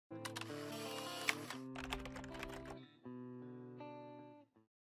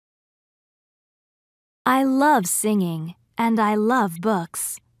I love singing and I love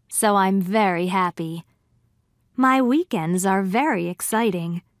books, so I'm very happy. My weekends are very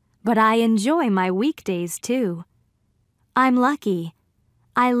exciting, but I enjoy my weekdays too. I'm lucky.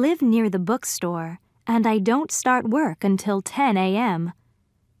 I live near the bookstore and I don't start work until 10 a.m.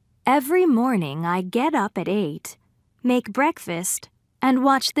 Every morning I get up at 8, make breakfast, and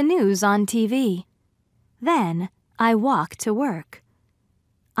watch the news on TV. Then I walk to work.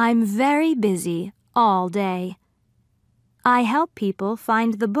 I'm very busy all day. I help people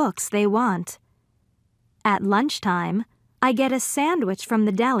find the books they want. At lunchtime, I get a sandwich from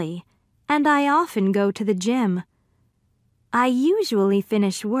the deli, and I often go to the gym. I usually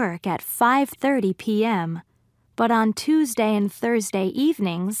finish work at 5:30 p.m., but on Tuesday and Thursday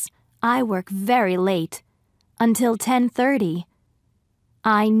evenings, I work very late, until 10:30.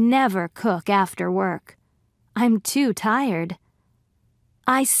 I never cook after work. I'm too tired.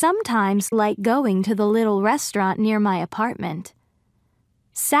 I sometimes like going to the little restaurant near my apartment.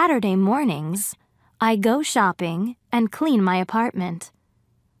 Saturday mornings, I go shopping and clean my apartment.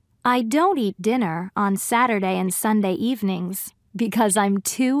 I don't eat dinner on Saturday and Sunday evenings because I'm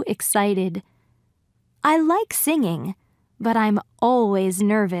too excited. I like singing, but I'm always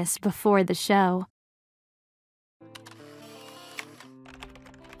nervous before the show.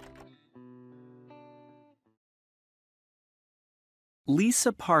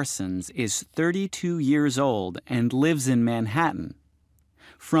 Lisa Parsons is 32 years old and lives in Manhattan.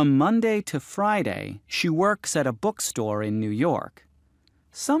 From Monday to Friday, she works at a bookstore in New York.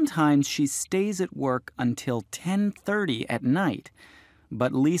 Sometimes she stays at work until 10:30 at night,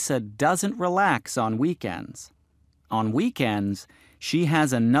 but Lisa doesn't relax on weekends. On weekends, she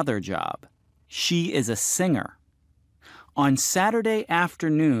has another job. She is a singer. On Saturday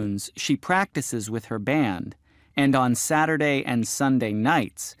afternoons, she practices with her band, and on Saturday and Sunday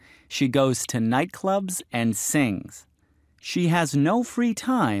nights, she goes to nightclubs and sings. She has no free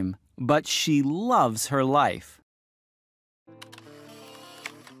time, but she loves her life.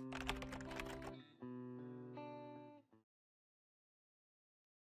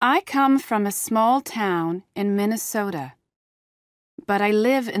 I come from a small town in Minnesota, but I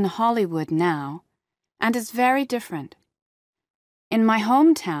live in Hollywood now, and it's very different. In my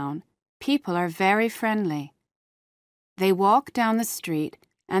hometown, people are very friendly. They walk down the street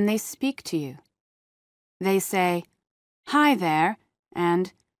and they speak to you. They say, "Hi there,"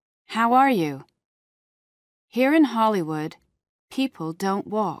 and "How are you?" Here in Hollywood, people don't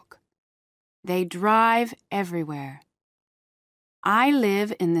walk. They drive everywhere. I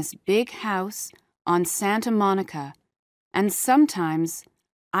live in this big house on Santa Monica, and sometimes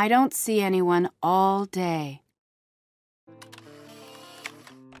I don't see anyone all day.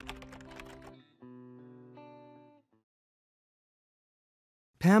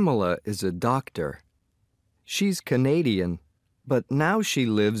 Pamela is a doctor. She's Canadian, but now she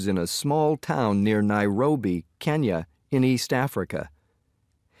lives in a small town near Nairobi, Kenya, in East Africa.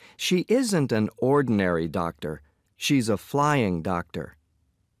 She isn't an ordinary doctor. She's a flying doctor.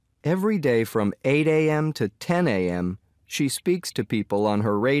 Every day from 8 a.m. to 10 a.m., she speaks to people on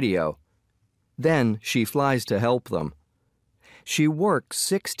her radio. Then she flies to help them. She works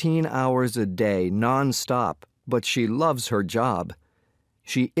 16 hours a day non-stop, but she loves her job.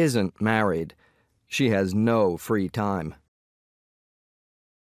 She isn't married. She has no free time.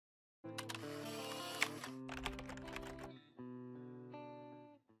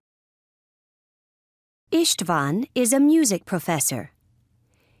 István is a music professor.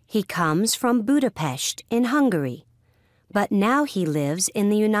 He comes from Budapest in Hungary, but now he lives in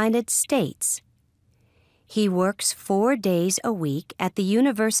the United States. He works 4 days a week at the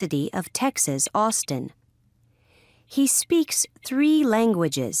University of Texas, Austin. He speaks 3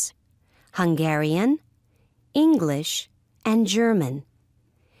 languages: Hungarian, English, and German.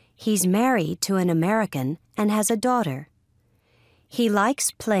 He's married to an American and has a daughter. He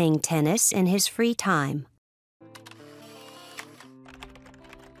likes playing tennis in his free time.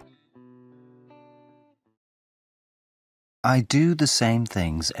 I do the same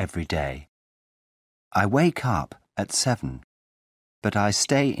things every day. I wake up at 7, but I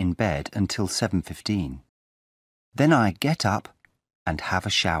stay in bed until 7:15. Then I get up and have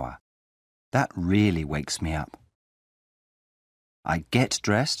a shower. That really wakes me up. I get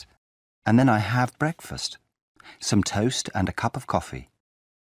dressed and then I have breakfast, some toast and a cup of coffee.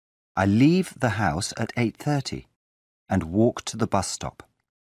 I leave the house at 8:30 and walk to the bus stop.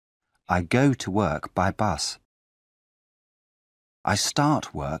 I go to work by bus. I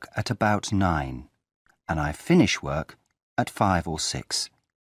start work at about 9 and I finish work at 5 or 6.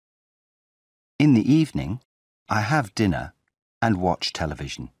 In the evening, I have dinner and watch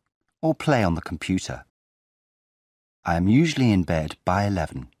television or play on the computer. I am usually in bed by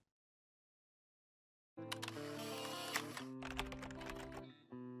 11.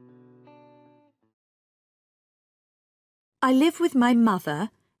 I live with my mother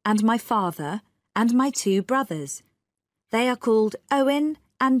and my father and my 2 brothers. They are called Owen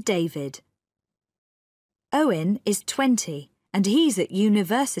and David. Owen is 20 and he's at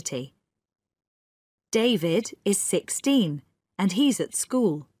university. David is 16 and he's at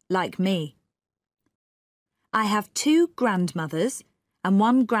school, like me. I have 2 grandmothers and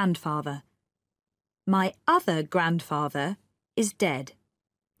 1 grandfather. My other grandfather is dead.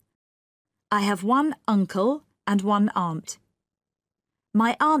 I have 1 uncle and 1 aunt.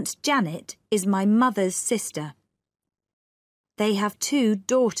 My Aunt Janet is my mother's sister. They have 2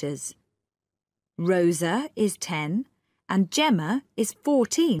 daughters. Rosa is 10 and Gemma is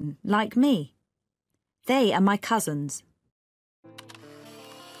 14, like me. They are my cousins.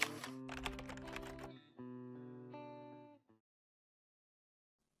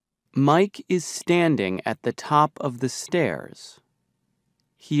 Mike is standing at the top of the stairs.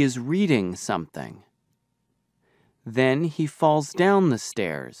 He is reading something. Then he falls down the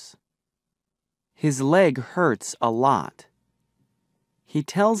stairs. His leg hurts a lot. He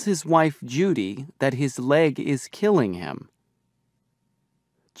tells his wife Judy that his leg is killing him.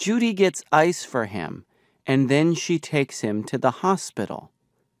 Judy gets ice for him, and then she takes him to the hospital.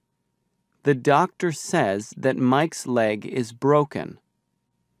 The doctor says that Mike's leg is broken.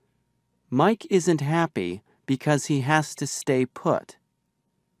 Mike isn't happy because he has to stay put.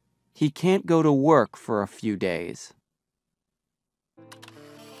 He can't go to work for a few days.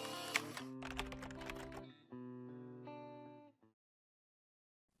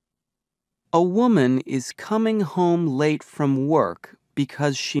 A woman is coming home late from work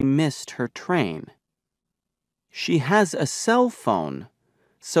because she missed her train. She has a cell phone,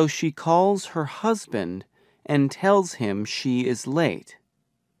 so she calls her husband and tells him she is late.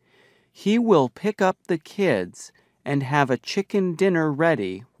 He will pick up the kids and have a chicken dinner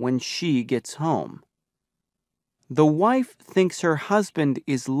ready when she gets home. The wife thinks her husband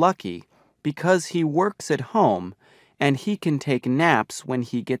is lucky because he works at home and he can take naps when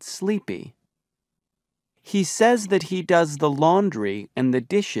he gets sleepy. He says that he does the laundry and the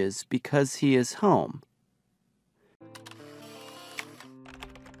dishes because he is home.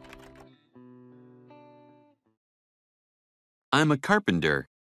 I'm a carpenter.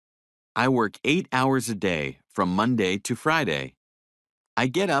 I work 8 hours a day from Monday to Friday. I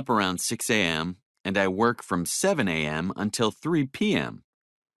get up around 6 a.m. and I work from 7 a.m. until 3 p.m.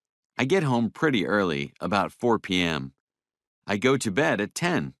 I get home pretty early, about 4 p.m. I go to bed at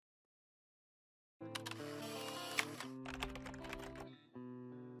 10.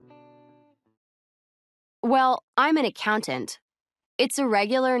 Well, I'm an accountant. It's a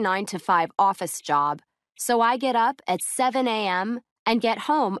regular 9-to-5 office job, so I get up at 7 a.m. and get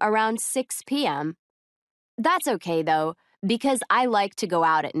home around 6 p.m. That's okay, though, because I like to go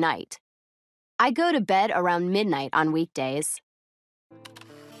out at night. I go to bed around midnight on weekdays.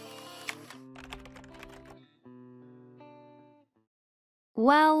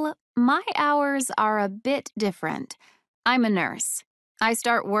 Well, my hours are a bit different. I'm a nurse. I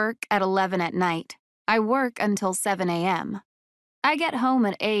start work at 11 at night. I work until 7 a.m. I get home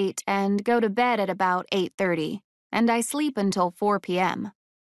at 8 and go to bed at about 8:30, and I sleep until 4 p.m.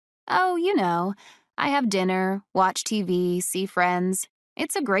 Oh, you know, I have dinner, watch TV, see friends.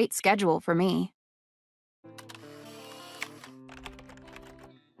 It's a great schedule for me.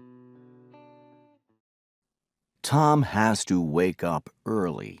 Tom has to wake up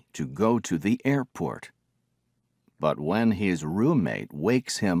early to go to the airport. But when his roommate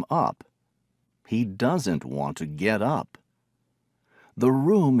wakes him up, he doesn't want to get up. The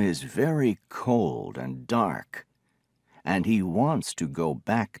room is very cold and dark, and he wants to go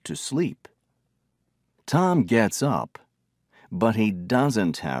back to sleep. Tom gets up, but he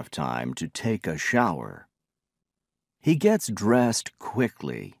doesn't have time to take a shower. He gets dressed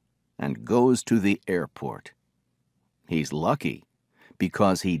quickly and goes to the airport. He's lucky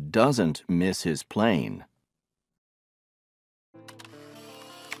because he doesn't miss his plane.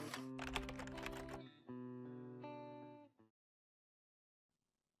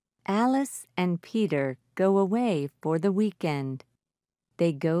 Alice and Peter go away for the weekend.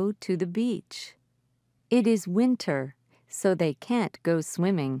 They go to the beach. It is winter, so they can't go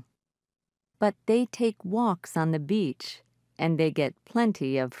swimming. But they take walks on the beach, and they get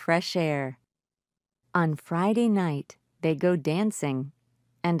plenty of fresh air. On Friday night, they go dancing,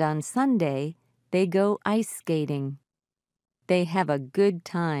 and on Sunday, they go ice skating. They have a good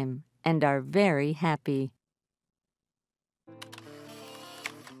time and are very happy.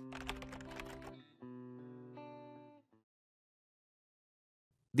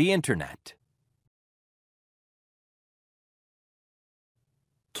 The Internet.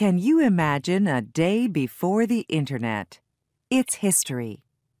 Can you imagine a day before the Internet? Its history.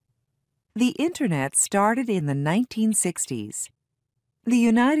 The Internet started in the 1960s. The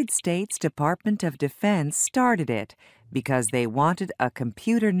United States Department of Defense started it because they wanted a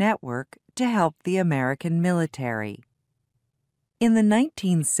computer network to help the American military. In the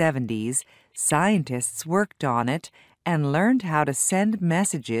 1970s, scientists worked on it and learned how to send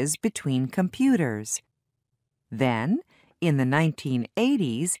messages between computers. Then, in the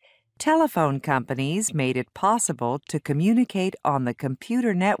 1980s, telephone companies made it possible to communicate on the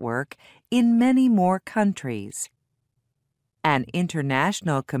computer network in many more countries. An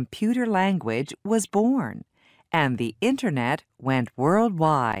international computer language was born, and the Internet went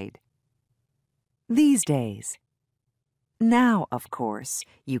worldwide. These days. Now, of course,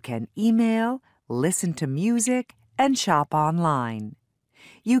 you can email, listen to music, and shop online.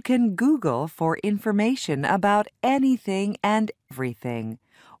 You can Google for information about anything and everything,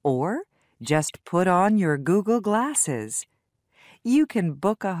 or just put on your Google glasses. You can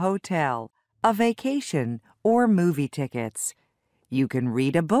book a hotel, a vacation, or movie tickets. You can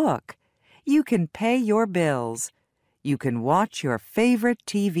read a book. You can pay your bills. You can watch your favorite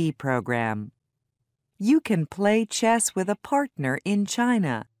TV program. You can play chess with a partner in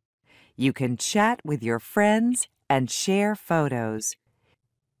China. You can chat with your friends and share photos.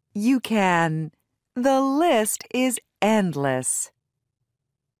 You can... The list is endless.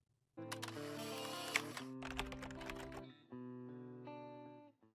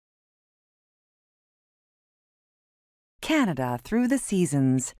 Canada through the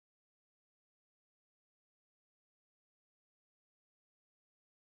seasons.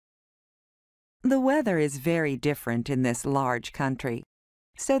 The weather is very different in this large country,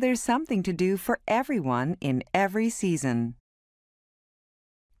 so there's something to do for everyone in every season.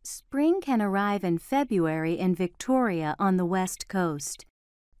 Spring can arrive in February in Victoria on the west coast.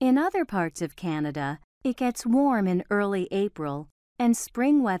 In other parts of Canada, it gets warm in early April, and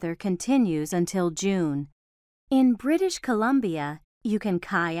spring weather continues until June. In British Columbia, you can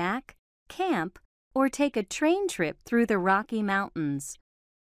kayak, camp, or take a train trip through the Rocky Mountains.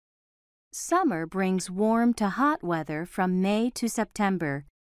 Summer brings warm to hot weather from May to September.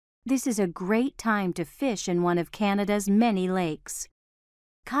 This is a great time to fish in one of Canada's many lakes.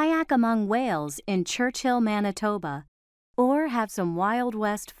 Kayak among whales in Churchill, Manitoba, or have some Wild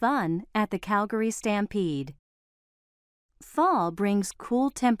West fun at the Calgary Stampede. Fall brings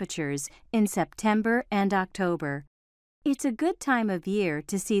cool temperatures in September and October. It's a good time of year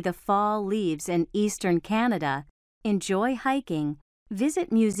to see the fall leaves in eastern Canada, enjoy hiking,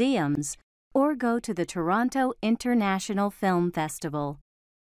 visit museums, or go to the Toronto International Film Festival.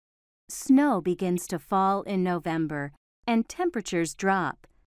 Snow begins to fall in November, and temperatures drop.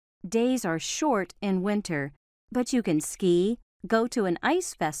 Days are short in winter, but you can ski, go to an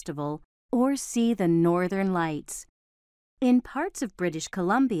ice festival, or see the northern lights. In parts of British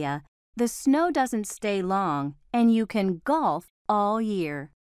Columbia, the snow doesn't stay long, and you can golf all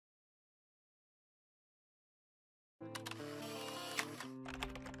year.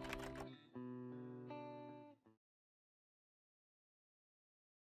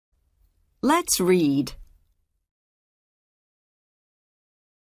 Let's read.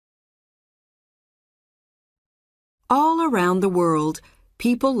 All around the world,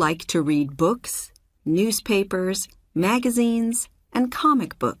 people like to read books, newspapers, magazines, and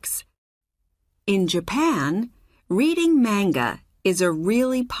comic books. In Japan, reading manga is a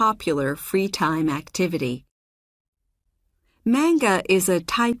really popular free time activity. Manga is a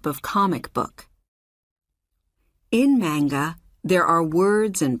type of comic book. In manga, there are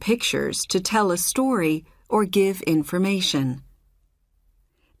words and pictures to tell a story or give information.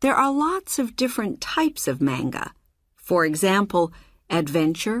 There are lots of different types of manga. For example,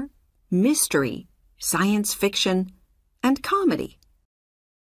 adventure, mystery, science fiction, and comedy.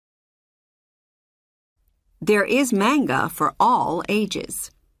 There is manga for all ages.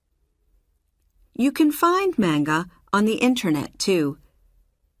 You can find manga on the internet too.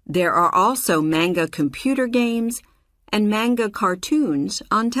 There are also manga computer games and manga cartoons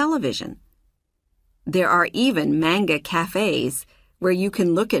on television. There are even manga cafes where you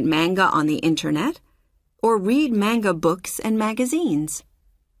can look at manga on the internet or read manga books and magazines.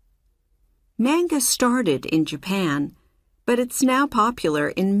 Manga started in Japan, but it's now popular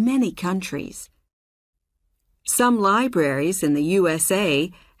in many countries. Some libraries in the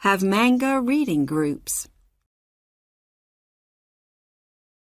USA have manga reading groups.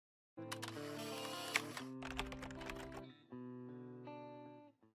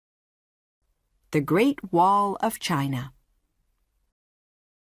 The Great Wall of China.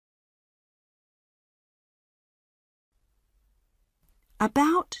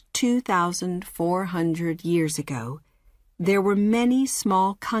 About 2,400 years ago, there were many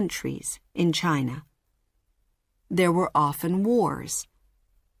small countries in China. There were often wars.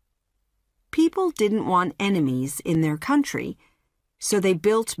 People didn't want enemies in their country, so they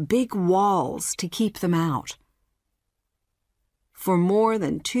built big walls to keep them out. For more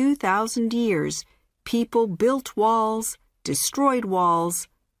than 2,000 years, people built walls, destroyed walls,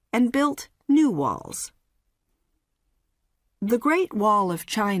 and built new walls. The Great Wall of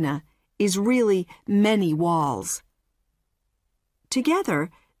China is really many walls. Together,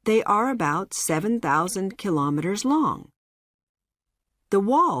 they are about 7,000 kilometers long. The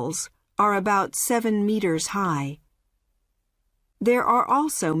walls are about 7 meters high. There are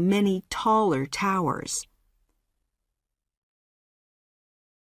also many taller towers.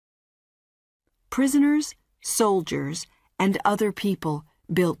 Prisoners, soldiers, and other people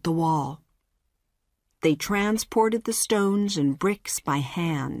built the wall. They transported the stones and bricks by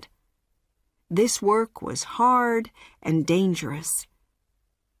hand. This work was hard and dangerous.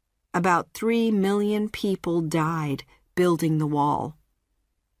 About 3 million people died building the wall.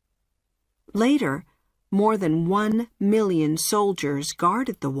 Later, more than 1 million soldiers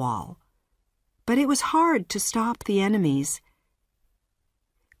guarded the wall, but it was hard to stop the enemies.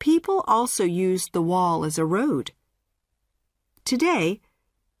 People also used the wall as a road. Today,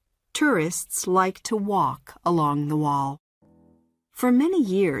 tourists like to walk along the wall. For many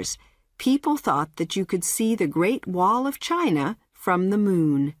years, people thought that you could see the Great Wall of China from the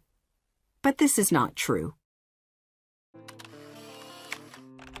moon. But this is not true.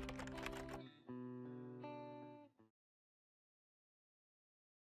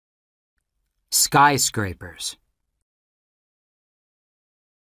 Skyscrapers.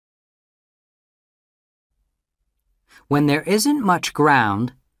 When there isn't much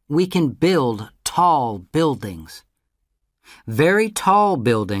ground, we can build tall buildings. Very tall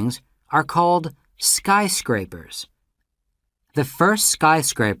buildings are called skyscrapers. The first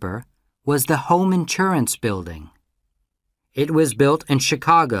skyscraper was the Home Insurance Building. It was built in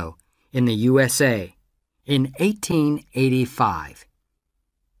Chicago, in the USA, in 1885.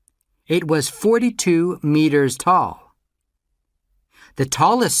 It was 42 meters tall. The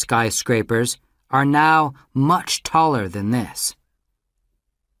tallest skyscrapers are now much taller than this.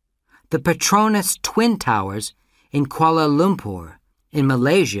 The Petronas Twin Towers in Kuala Lumpur, in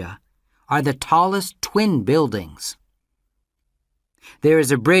Malaysia, are the tallest twin buildings. There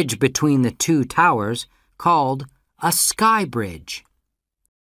is a bridge between the two towers called a sky bridge.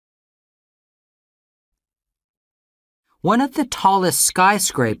 One of the tallest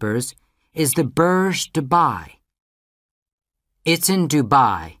skyscrapers is the Burj Dubai. It's in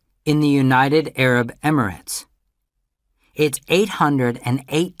Dubai, in the United Arab Emirates. It's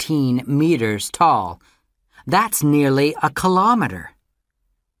 818 meters tall. That's nearly a kilometer.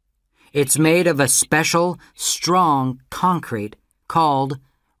 It's made of a special, strong concrete called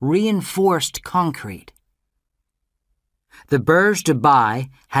reinforced concrete. The Burj Dubai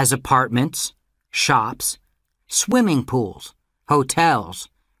has apartments, shops, swimming pools, hotels,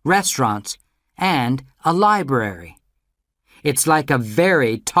 restaurants, and a library. It's like a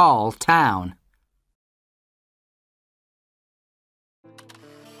very tall town.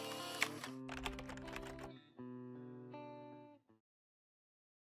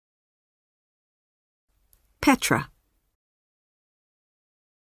 Petra.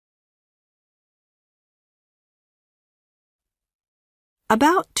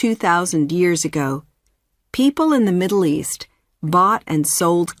 About 2,000 years ago, people in the Middle East bought and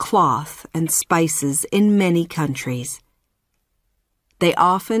sold cloth and spices in many countries. They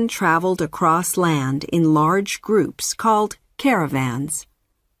often traveled across land in large groups called caravans.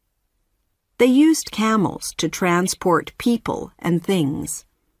 They used camels to transport people and things.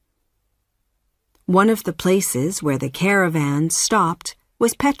 One of the places where the caravans stopped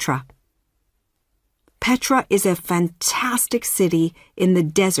was Petra. Petra is a fantastic city in the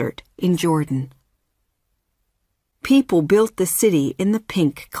desert in Jordan. People built the city in the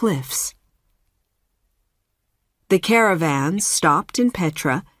pink cliffs. The caravans stopped in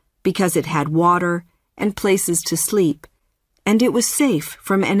Petra because it had water and places to sleep, and it was safe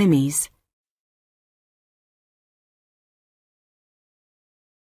from enemies.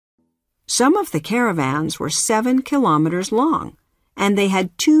 Some of the caravans were 7 kilometers long, and they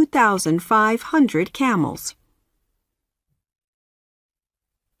had 2,500 camels.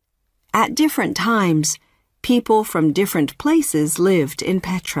 At different times, people from different places lived in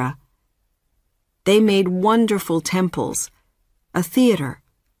Petra. They made wonderful temples, a theater,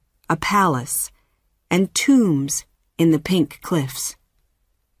 a palace, and tombs in the pink cliffs.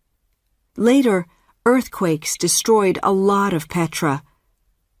 Later, earthquakes destroyed a lot of Petra,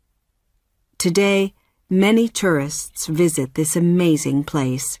 Today, many tourists visit this amazing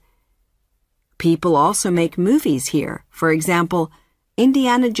place. People also make movies here, for example,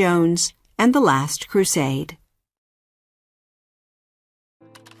 Indiana Jones and the Last Crusade.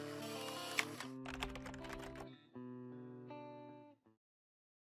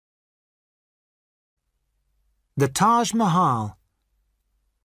 The Taj Mahal.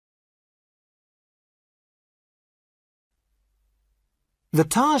 The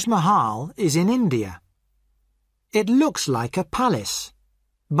Taj Mahal is in India. It looks like a palace,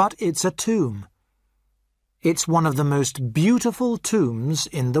 but it's a tomb. It's one of the most beautiful tombs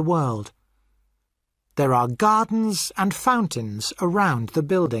in the world. There are gardens and fountains around the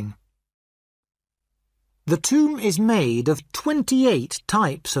building. The tomb is made of 28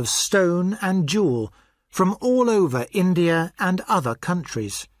 types of stone and jewel from all over India and other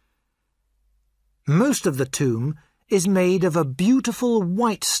countries. Most of the tomb is made of a beautiful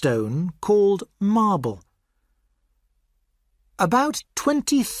white stone called marble. About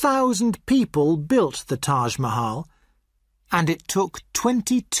 20,000 people built the Taj Mahal, and it took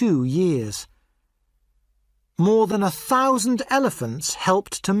 22 years. More than 1,000 elephants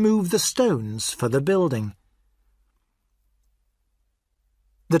helped to move the stones for the building.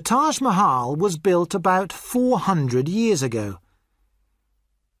 The Taj Mahal was built about 400 years ago.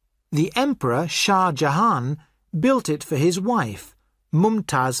 The Emperor Shah Jahan built it for his wife,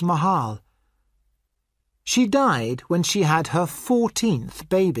 Mumtaz Mahal. She died when she had her 14th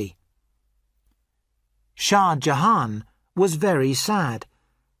baby. Shah Jahan was very sad,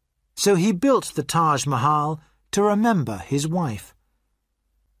 so he built the Taj Mahal to remember his wife.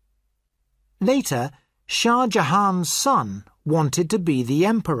 Later, Shah Jahan's son wanted to be the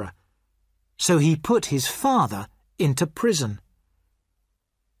emperor, so he put his father into prison.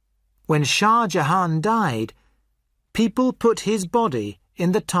 When Shah Jahan died, people put his body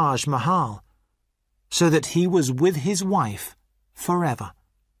in the Taj Mahal, so that he was with his wife forever.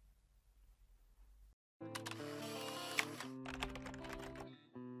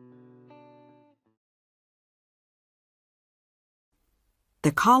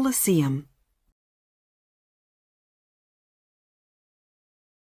 The Colosseum.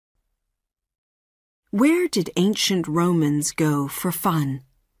 Where did ancient Romans go for fun?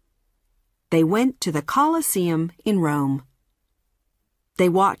 They went to the Colosseum in Rome. They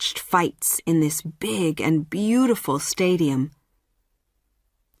watched fights in this big and beautiful stadium.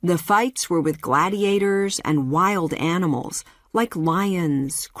 The fights were with gladiators and wild animals like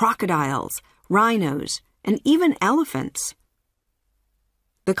lions, crocodiles, rhinos, and even elephants.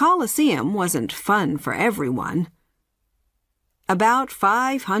 The Colosseum wasn't fun for everyone. About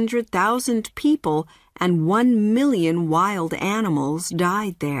 500,000 people and 1 million wild animals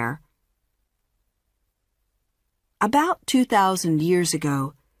died there. About 2,000 years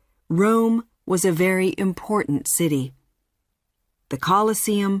ago, Rome was a very important city. The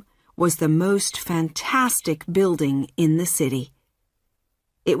Colosseum was the most fantastic building in the city.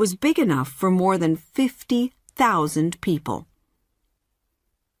 It was big enough for more than 50,000 people.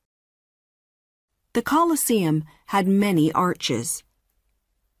 The Colosseum had many arches.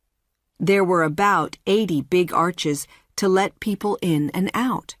 There were about 80 big arches to let people in and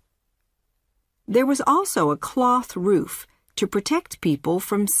out. There was also a cloth roof to protect people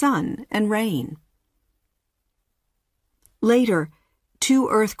from sun and rain. Later, 2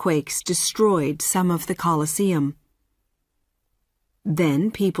 earthquakes destroyed some of the Colosseum.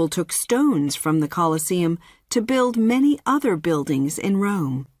 Then people took stones from the Colosseum to build many other buildings in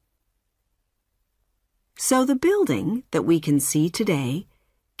Rome. So the building that we can see today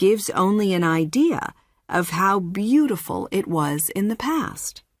gives only an idea of how beautiful it was in the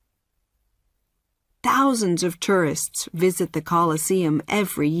past. Thousands of tourists visit the Colosseum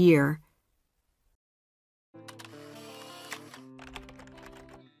every year.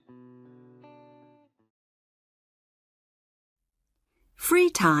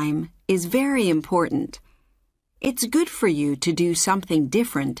 Free time is very important. It's good for you to do something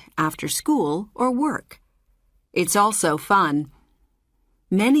different after school or work. It's also fun.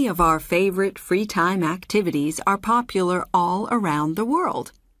 Many of our favorite free time activities are popular all around the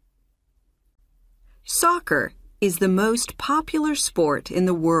world. Soccer is the most popular sport in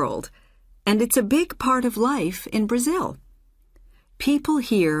the world, and it's a big part of life in Brazil. People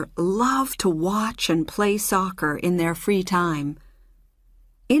here love to watch and play soccer in their free time.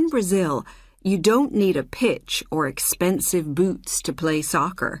 In Brazil, you don't need a pitch or expensive boots to play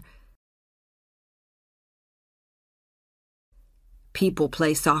soccer. People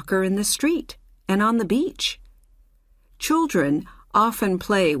play soccer in the street and on the beach. Children often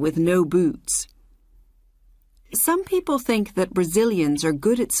play with no boots. Some people think that Brazilians are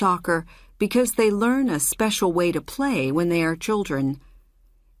good at soccer because they learn a special way to play when they are children.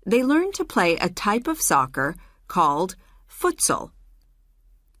 They learn to play a type of soccer called futsal.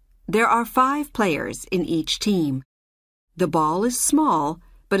 There are 5 players in each team. The ball is small,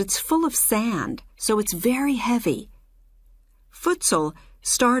 but it's full of sand, so it's very heavy. Futsal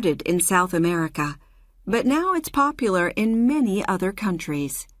started in South America, but now it's popular in many other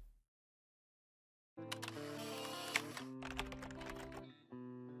countries.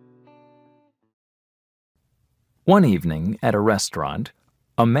 One evening at a restaurant,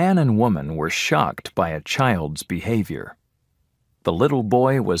 a man and woman were shocked by a child's behavior. The little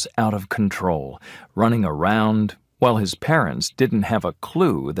boy was out of control, running around, while his parents didn't have a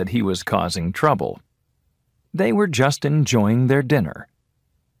clue that he was causing trouble. They were just enjoying their dinner.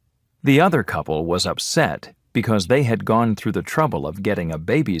 The other couple was upset because they had gone through the trouble of getting a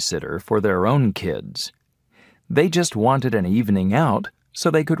babysitter for their own kids. They just wanted an evening out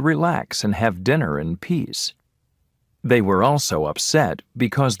so they could relax and have dinner in peace. They were also upset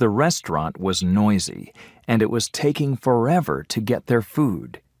because the restaurant was noisy and it was taking forever to get their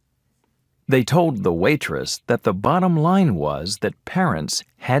food. They told the waitress that the bottom line was that parents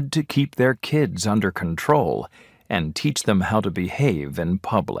had to keep their kids under control and teach them how to behave in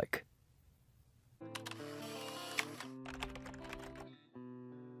public.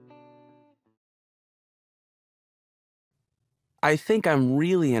 I think I'm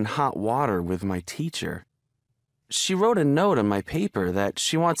really in hot water with my teacher. She wrote a note on my paper that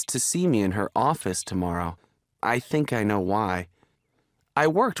she wants to see me in her office tomorrow. I think I know why. I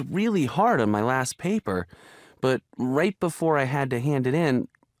worked really hard on my last paper, but right before I had to hand it in,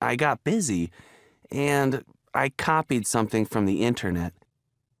 I got busy, and I copied something from the internet.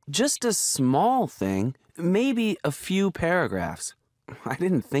 Just a small thing, maybe a few paragraphs. I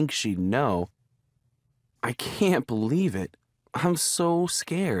didn't think she'd know. I can't believe it. I'm so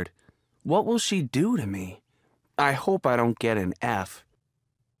scared. What will she do to me? I hope I don't get an F.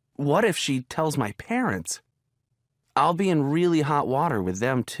 What if she tells my parents? I'll be in really hot water with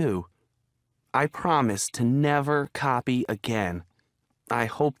them too. I promise to never copy again. I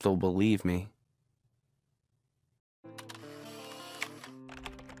hope they'll believe me.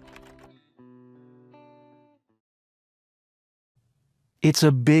 It's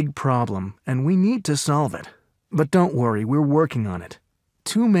a big problem, and we need to solve it. But don't worry, we're working on it.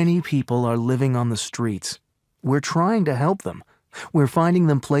 Too many people are living on the streets. We're trying to help them. We're finding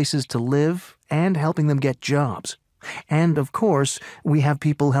them places to live and helping them get jobs. And, of course, we have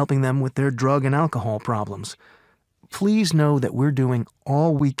people helping them with their drug and alcohol problems. Please know that we're doing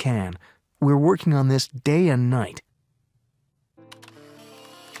all we can. We're working on this day and night.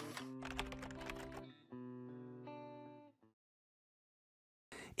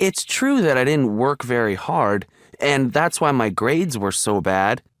 It's true that I didn't work very hard, and that's why my grades were so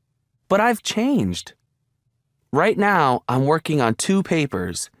bad. But I've changed. Right now, I'm working on 2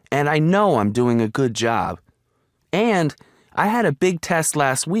 papers, and I know I'm doing a good job. And I had a big test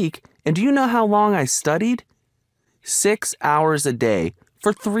last week, and do you know how long I studied? 6 hours a day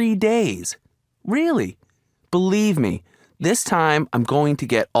for 3 days. Really? Believe me, this time I'm going to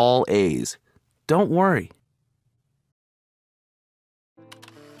get all A's. Don't worry.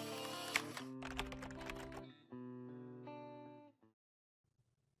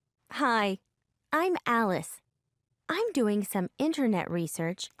 Hi, I'm Alice. I'm doing some internet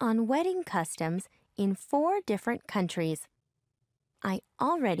research on wedding customs in 4 different countries. I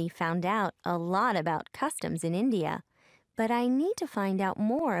already found out a lot about customs in India, but I need to find out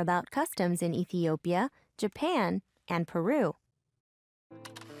more about customs in Ethiopia, Japan, and Peru.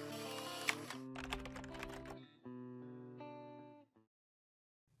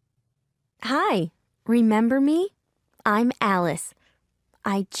 Hi, remember me? I'm Alice.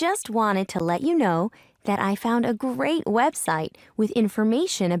 I just wanted to let you know that I found a great website with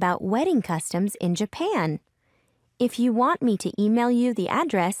information about wedding customs in Japan. If you want me to email you the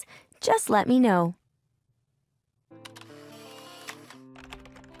address, just let me know.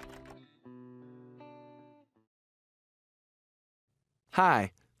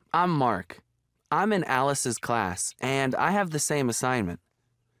 Hi, I'm Mark. I'm in Alice's class, and I have the same assignment.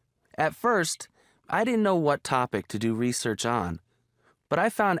 At first, I didn't know what topic to do research on, but I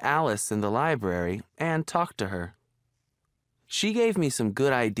found Alice in the library and talked to her. She gave me some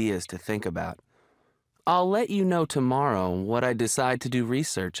good ideas to think about. I'll let you know tomorrow what I decide to do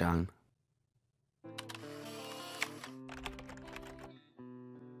research on.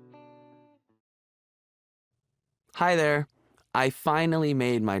 Hi there. I finally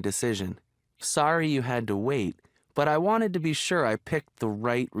made my decision. Sorry you had to wait, but I wanted to be sure I picked the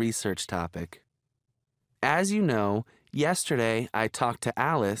right research topic. As you know, Yesterday, I talked to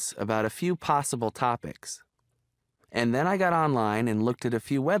Alice about a few possible topics. And then I got online and looked at a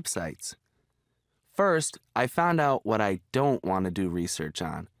few websites. First, I found out what I don't want to do research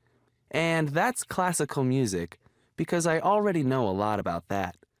on. And that's classical music, because I already know a lot about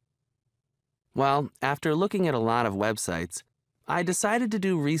that. Well, after looking at a lot of websites, I decided to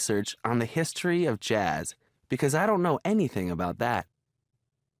do research on the history of jazz, because I don't know anything about that.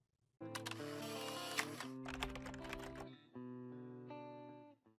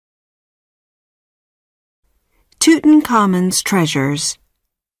 Tutankhamun's treasures.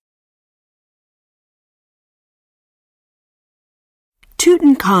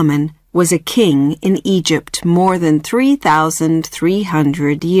 Tutankhamun was a king in Egypt more than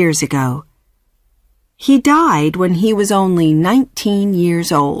 3,300 years ago. He died when he was only 19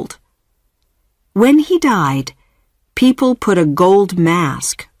 years old. When he died, people put a gold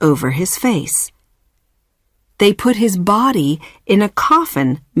mask over his face. They put his body in a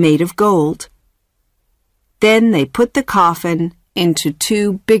coffin made of gold. Then they put the coffin into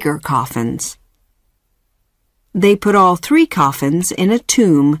 2 bigger coffins. They put all 3 coffins in a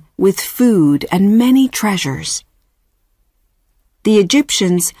tomb with food and many treasures. The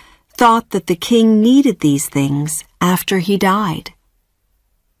Egyptians thought that the king needed these things after he died.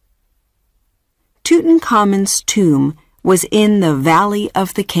 Tutankhamun's tomb was in the Valley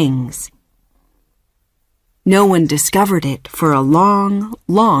of the Kings. No one discovered it for a long,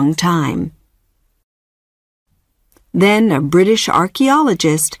 long time. Then a British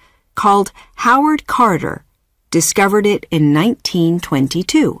archaeologist called Howard Carter discovered it in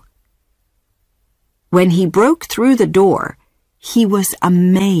 1922. When he broke through the door, he was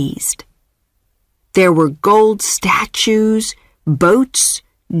amazed. There were gold statues, boats,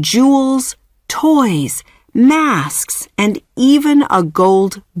 jewels, toys, masks, and even a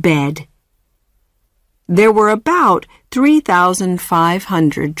gold bed. There were about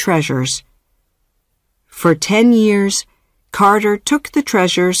 3,500 treasures. For 10 years, Carter took the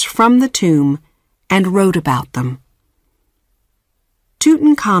treasures from the tomb and wrote about them.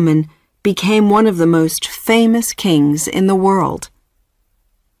 Tutankhamun became one of the most famous kings in the world.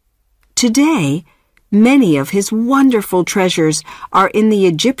 Today, many of his wonderful treasures are in the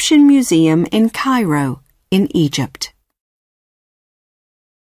Egyptian Museum in Cairo, in Egypt.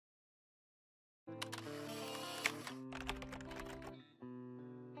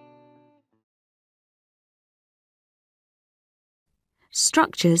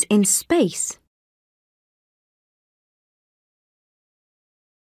 Structures in space.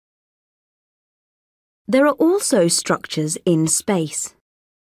 There are also structures in space.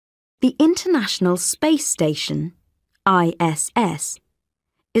 The International Space Station, ISS,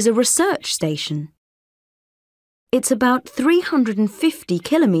 is a research station. It's about 350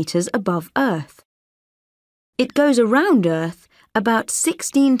 kilometers above Earth. It goes around Earth about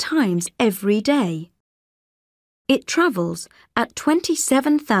 16 times every day. It travels at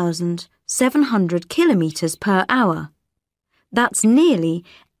 27,700 kilometers per hour. That's nearly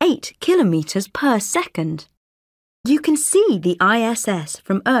 8 kilometers per second. You can see the ISS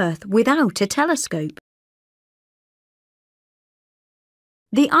from Earth without a telescope.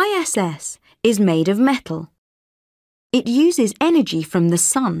 The ISS is made of metal. It uses energy from the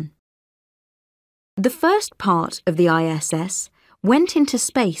sun. The first part of the ISS went into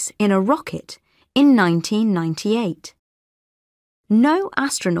space in a rocket in 1998. No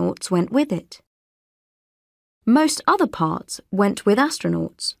astronauts went with it. Most other parts went with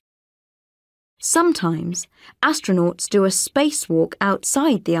astronauts. Sometimes, astronauts do a spacewalk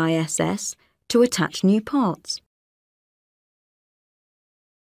outside the ISS to attach new parts.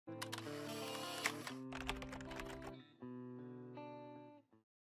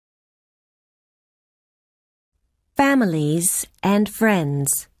 Families and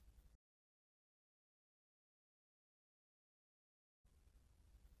friends.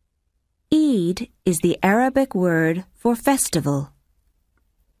 Eid is the Arabic word for festival.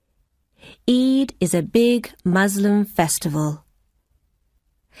 Eid is a big Muslim festival.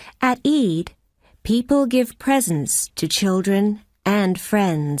 At Eid, people give presents to children and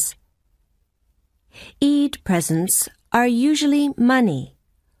friends. Eid presents are usually money,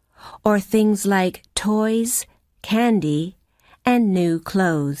 or things like toys, candy, and new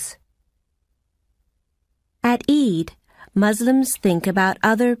clothes. At Eid, Muslims think about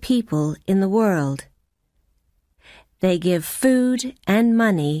other people in the world. They give food and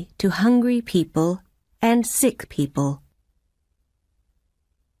money to hungry people and sick people.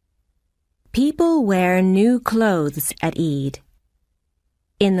 People wear new clothes at Eid.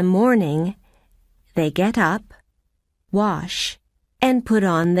 In the morning, they get up, wash, and put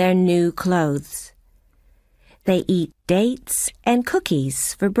on their new clothes. They eat dates and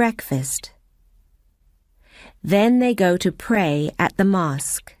cookies for breakfast. Then they go to pray at the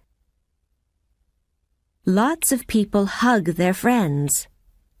mosque. Lots of people hug their friends.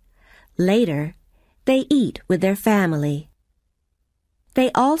 Later, they eat with their family. They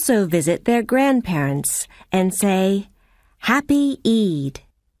also visit their grandparents and say, Happy Eid.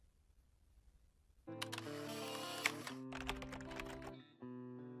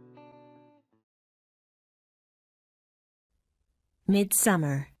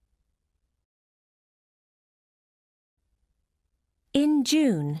 Midsummer. In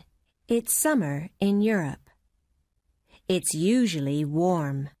June, it's summer in Europe. It's usually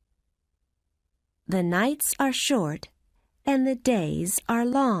warm. The nights are short and the days are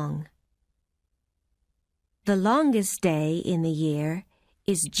long. The longest day in the year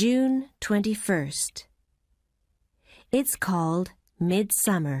is June 21st. It's called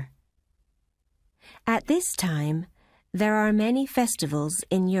midsummer. At this time, there are many festivals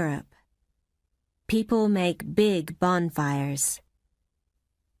in Europe. People make big bonfires.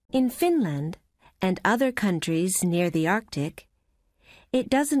 In Finland and other countries near the Arctic, it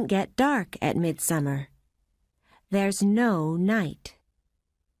doesn't get dark at midsummer. There's no night.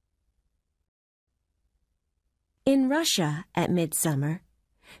 In Russia at midsummer,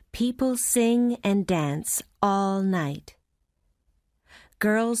 people sing and dance all night.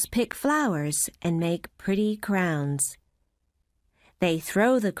 Girls pick flowers and make pretty crowns. They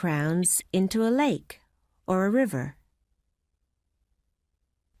throw the crowns into a lake or a river.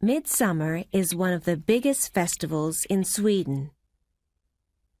 Midsummer is one of the biggest festivals in Sweden.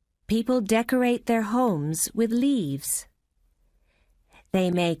 People decorate their homes with leaves.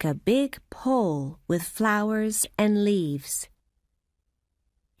 They make a big pole with flowers and leaves.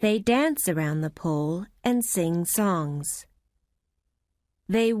 They dance around the pole and sing songs.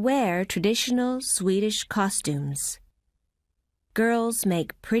 They wear traditional Swedish costumes. Girls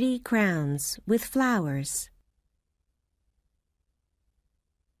make pretty crowns with flowers.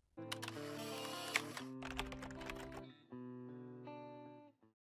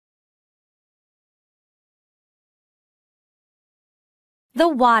 The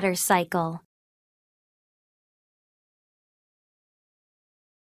water cycle.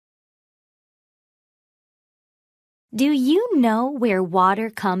 Do you know where water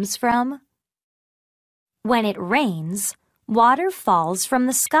comes from? When it rains, water falls from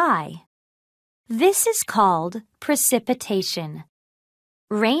the sky. This is called precipitation.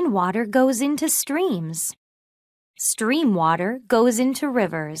 Rainwater goes into streams. Stream water goes into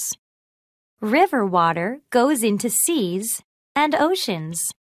rivers. River water goes into seas and oceans.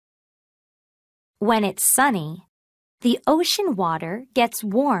 When it's sunny, the ocean water gets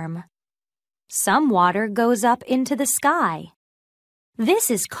warm. Some water goes up into the sky. This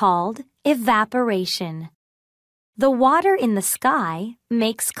is called evaporation. The water in the sky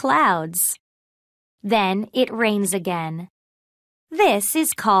makes clouds. Then it rains again. This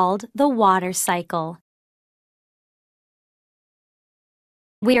is called the water cycle.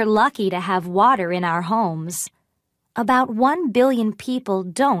 We're lucky to have water in our homes. About 1 billion people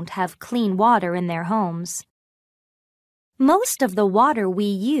don't have clean water in their homes. Most of the water we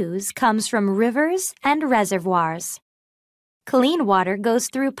use comes from rivers and reservoirs. Clean water goes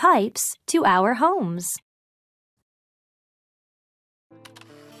through pipes to our homes.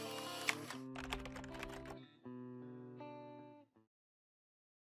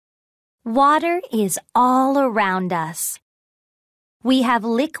 Water is all around us. We have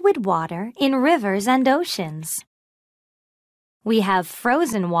liquid water in rivers and oceans. We have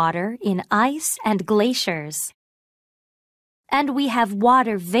frozen water in ice and glaciers. And we have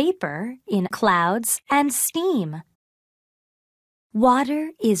water vapor in clouds and steam.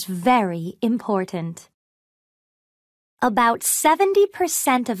 Water is very important. About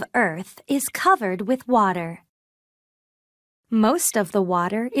 70% of Earth is covered with water. Most of the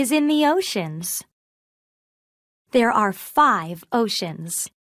water is in the oceans. There are 5 oceans: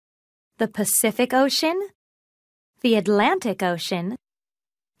 the Pacific Ocean, the Atlantic Ocean,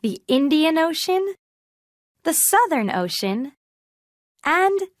 the Indian Ocean, the Southern Ocean,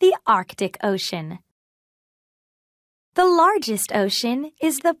 and the Arctic Ocean. The largest ocean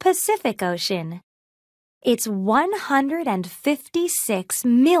is the Pacific Ocean. It's 156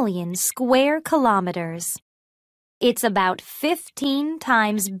 million square kilometers. It's about 15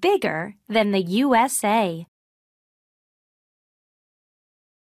 times bigger than the USA.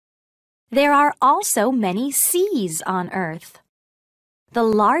 There are also many seas on Earth. The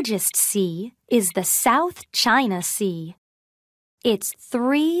largest sea is the South China Sea. It's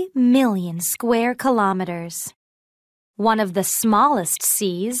 3 million square kilometers. One of the smallest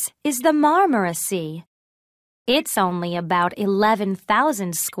seas is the Marmara Sea. It's only about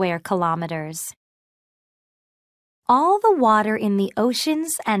 11,000 square kilometers. All the water in the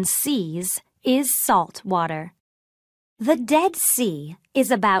oceans and seas is salt water. The Dead Sea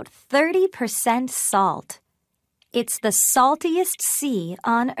is about 30% salt. It's the saltiest sea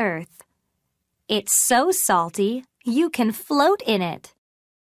on Earth. It's so salty, you can float in it.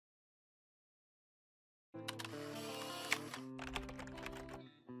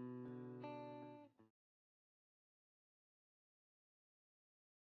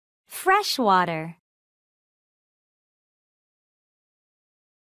 Fresh water.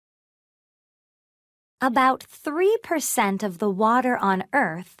 About 3% of the water on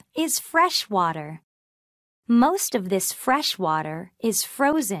Earth is fresh water. Most of this fresh water is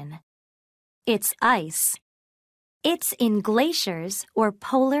frozen. It's ice. It's in glaciers or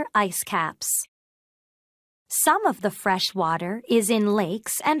polar ice caps. Some of the fresh water is in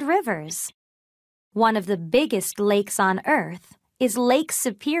lakes and rivers. One of the biggest lakes on Earth is Lake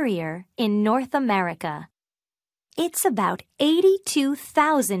Superior in North America. It's about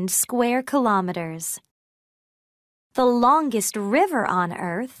 82,000 square kilometers. The longest river on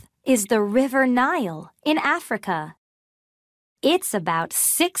Earth is the River Nile in Africa. It's about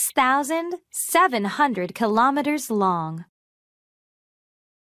 6,700 kilometers long.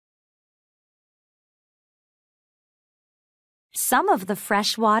 Some of the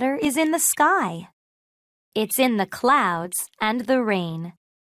fresh water is in the sky. It's in the clouds and the rain.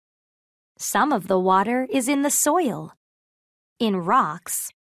 Some of the water is in the soil, in rocks,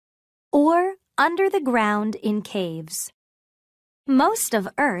 or under the ground in caves. Most of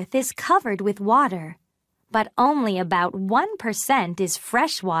Earth is covered with water, but only about 1% is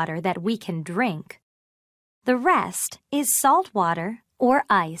fresh water that we can drink. The rest is salt water or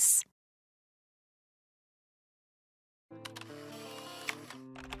ice.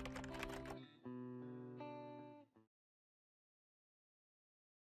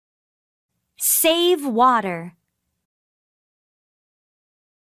 Save water.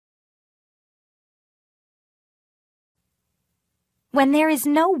 When there is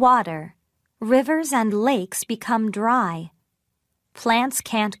no water, rivers and lakes become dry. Plants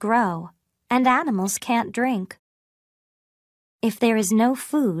can't grow, and animals can't drink. If there is no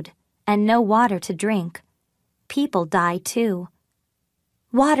food and no water to drink, people die too.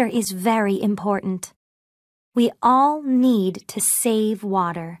 Water is very important. We all need to save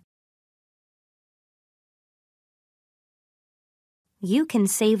water. You can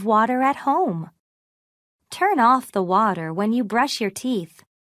save water at home. Turn off the water when you brush your teeth.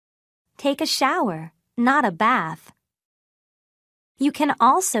 Take a shower, not a bath. You can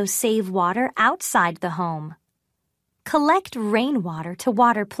also save water outside the home. Collect rainwater to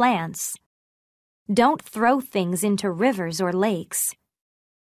water plants. Don't throw things into rivers or lakes.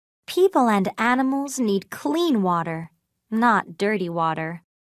 People and animals need clean water, not dirty water.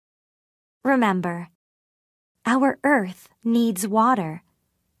 Remember, our Earth needs water.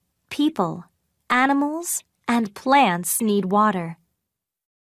 People, animals, and plants need water.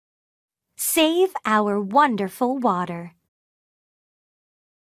 Save our wonderful water.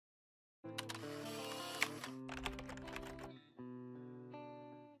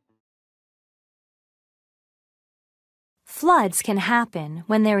 Floods can happen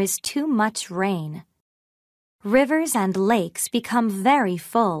when there is too much rain. Rivers and lakes become very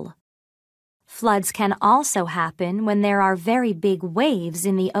full. Floods can also happen when there are very big waves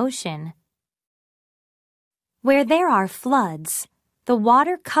in the ocean. Where there are floods, the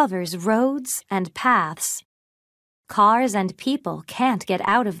water covers roads and paths. Cars and people can't get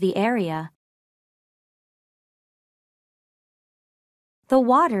out of the area. The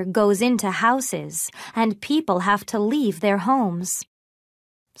water goes into houses, and people have to leave their homes.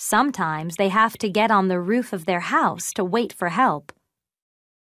 Sometimes they have to get on the roof of their house to wait for help.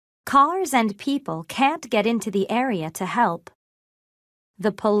 Cars and people can't get into the area to help.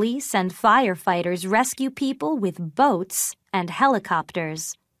 The police and firefighters rescue people with boats and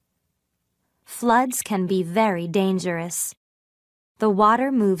helicopters. Floods can be very dangerous. The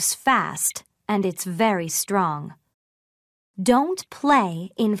water moves fast and it's very strong. Don't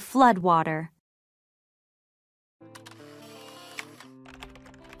play in flood water.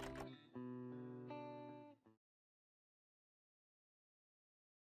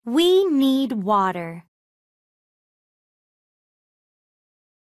 We need water.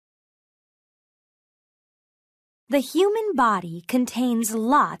 The human body contains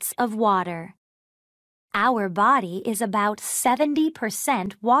lots of water. Our body is about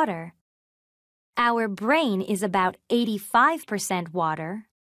 70% water. Our brain is about 85% water,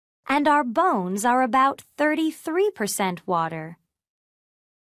 and our bones are about 33% water.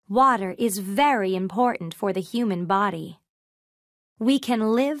 Water is very important for the human body. We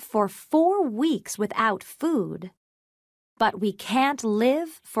can live for 4 weeks without food, but we can't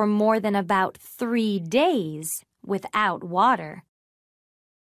live for more than about 3 days without water.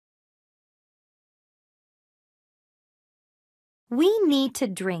 We need to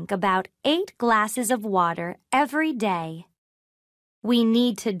drink about 8 glasses of water every day. We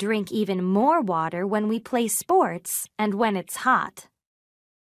need to drink even more water when we play sports and when it's hot.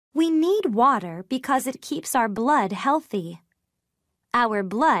 We need water because it keeps our blood healthy. Our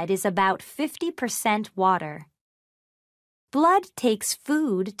blood is about 50% water. Blood takes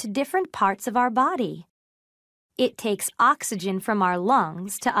food to different parts of our body. It takes oxygen from our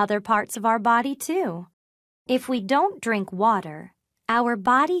lungs to other parts of our body too. If we don't drink water, our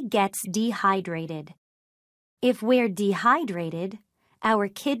body gets dehydrated. If we're dehydrated, our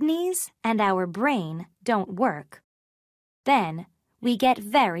kidneys and our brain don't work. Then we get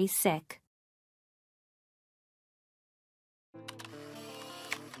very sick.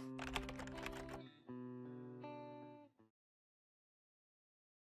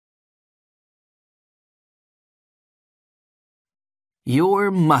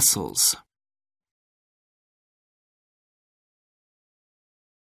 Your muscles.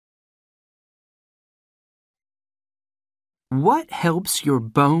 What helps your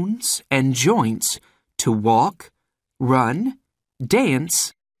bones and joints to walk, run,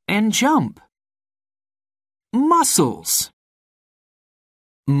 dance, and jump? Muscles.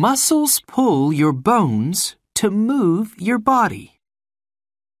 Muscles pull your bones to move your body.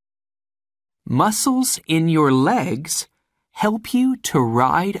 Muscles in your legs help you to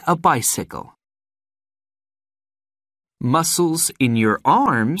ride a bicycle. Muscles in your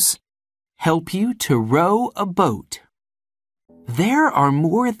arms help you to row a boat. There are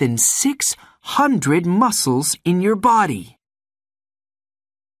more than 600 muscles in your body.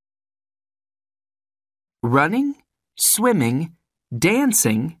 Running, swimming,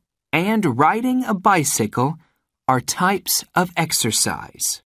 dancing, and riding a bicycle are types of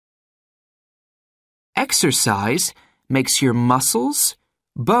exercise. Exercise makes your muscles,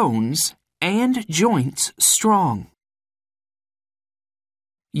 bones, and joints strong.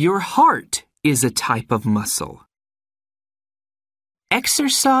 Your heart is a type of muscle.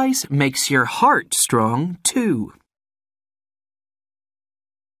 Exercise makes your heart strong, too.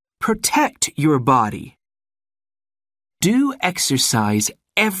 Protect your body. Do exercise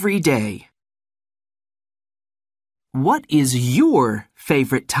every day. What is your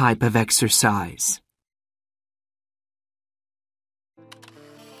favorite type of exercise?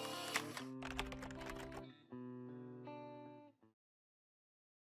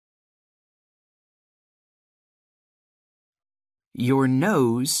 Your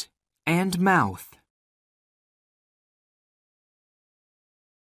nose and mouth.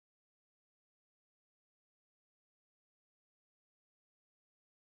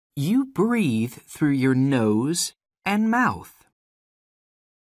 You breathe through your nose and mouth.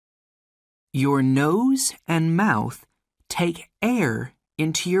 Your nose and mouth take air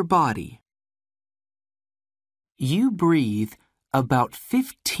into your body. You breathe about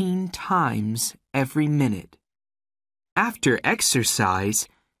 15 times every minute. After exercise,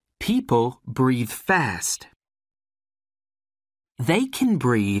 people breathe fast. They can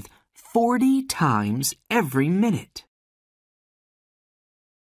breathe 40 times every minute.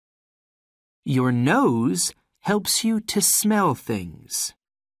 Your nose helps you to smell things.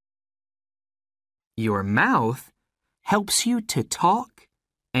 Your mouth helps you to talk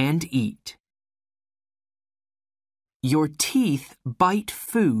and eat. Your teeth bite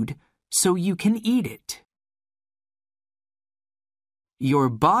food so you can eat it. Your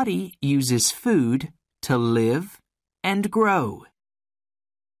body uses food to live and grow.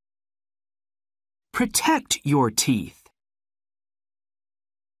 Protect your teeth.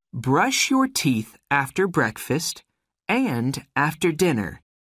 Brush your teeth after breakfast and after dinner.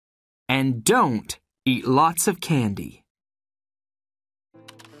 And don't eat lots of candy.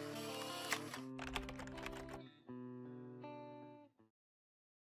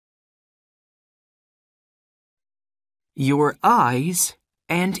 Your eyes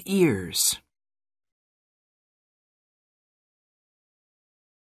and ears.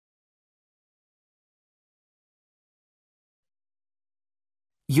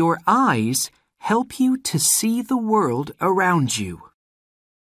 Your eyes help you to see the world around you.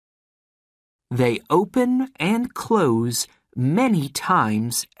 They open and close many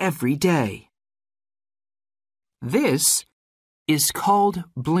times every day. This is called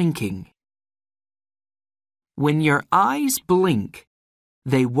blinking. When your eyes blink,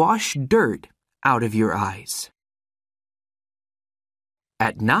 they wash dirt out of your eyes.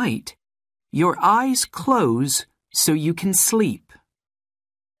 At night, your eyes close so you can sleep.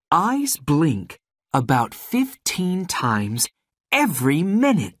 Eyes blink about 15 times every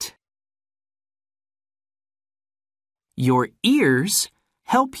minute. Your ears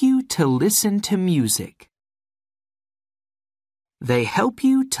help you to listen to music. They help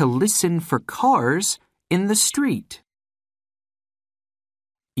you to listen for cars in the street.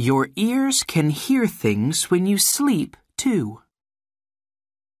 Your ears can hear things when you sleep, too.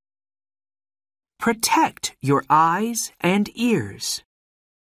 Protect your eyes and ears.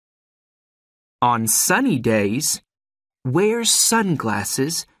 On sunny days, wear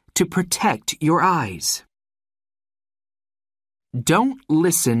sunglasses to protect your eyes. Don't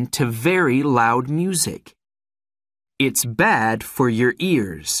listen to very loud music. It's bad for your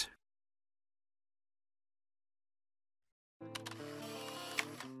ears.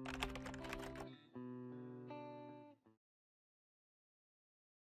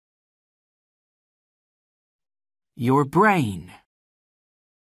 Your brain.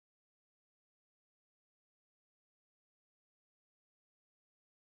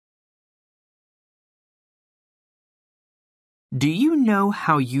 Do you know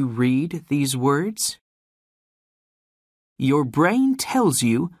how you read these words? Your brain tells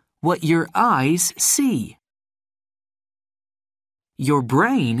you what your eyes see. Your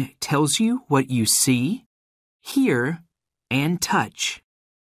brain tells you what you see, hear, and touch.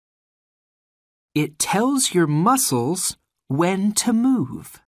 It tells your muscles when to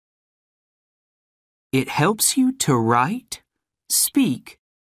move. It helps you to write, speak,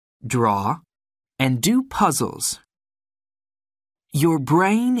 draw, and do puzzles. Your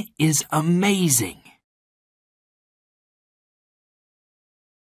brain is amazing.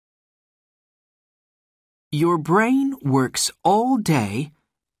 Your brain works all day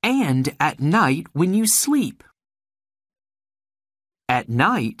and at night when you sleep. At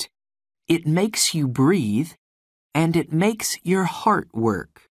night, it makes you breathe and it makes your heart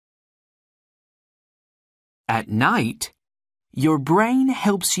work. At night, your brain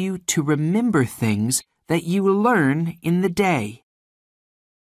helps you to remember things that you learn in the day.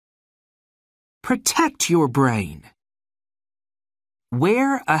 Protect your brain.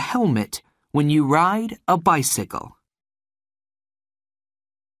 Wear a helmet when you ride a bicycle.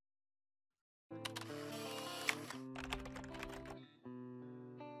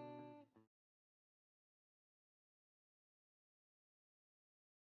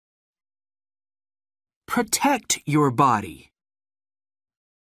 Protect your body.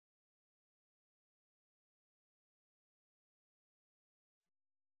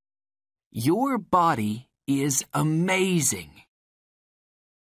 Your body is amazing.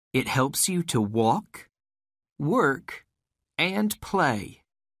 It helps you to walk, work, and play.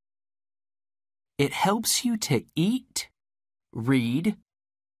 It helps you to eat, read,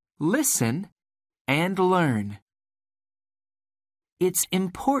 listen, and learn. It's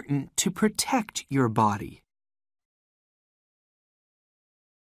important to protect your body.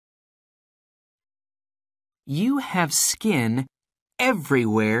 You have skin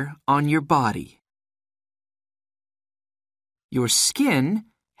everywhere on your body. Your skin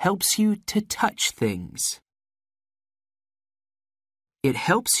helps you to touch things. It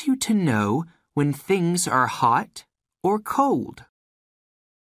helps you to know when things are hot or cold.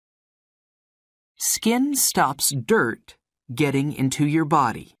 Skin stops dirt getting into your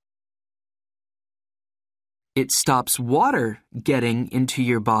body. It stops water getting into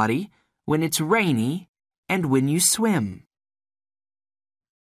your body when it's rainy and when you swim.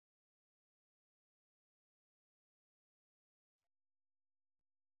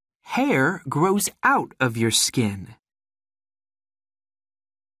 Hair grows out of your skin.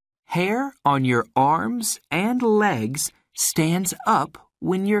 Hair on your arms and legs stands up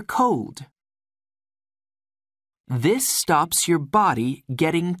when you're cold. This stops your body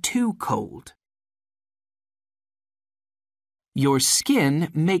getting too cold. Your skin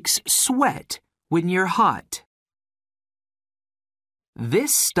makes sweat when you're hot.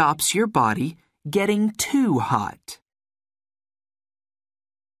 This stops your body getting too hot.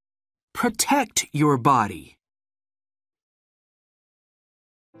 Protect your body.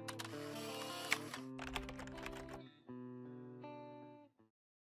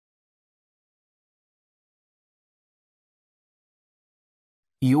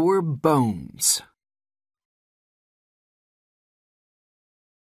 Your bones.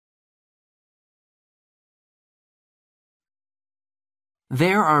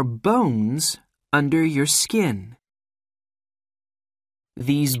 There are bones under your skin.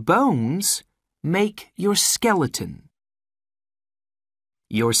 These bones make your skeleton.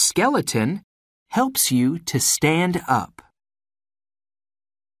 Your skeleton helps you to stand up.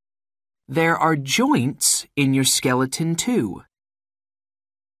 there are joints in your skeleton too.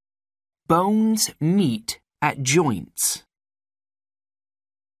 Bones meet at joints.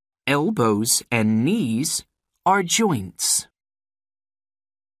 Elbows and knees are joints.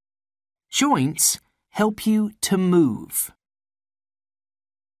 Joints help you to move.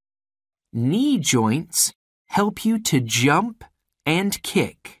 Knee joints help you to jump and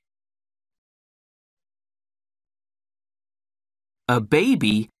kick. A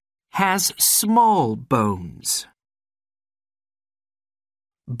baby has small bones.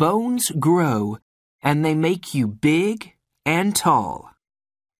 Bones grow and they make you big and tall.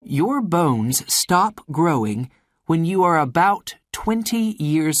 Your bones stop growing when you are about 20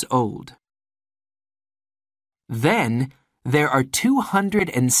 years old. Then there are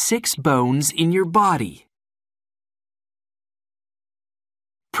 206 bones in your body.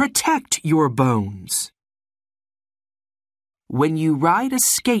 Protect your bones. When you ride a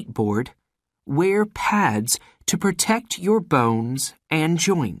skateboard, wear pads to protect your bones and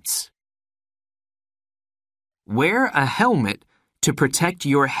joints. Wear a helmet to protect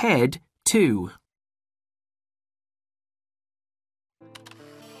your head, too.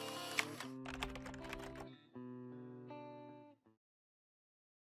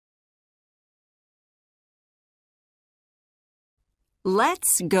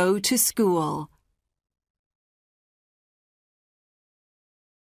 Let's go to school.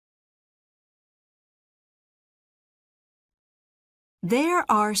 There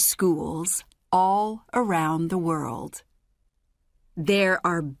are schools all around the world. There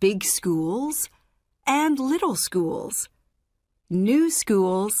are big schools and little schools, new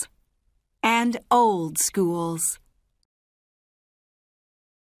schools and old schools.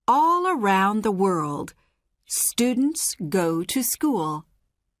 All around the world, students go to school.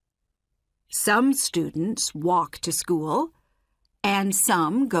 Some students walk to school, and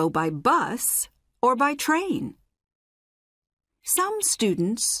some go by bus or by train. Some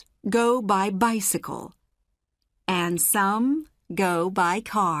students go by bicycle, and some go by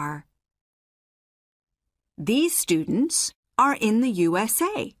car. These students are in the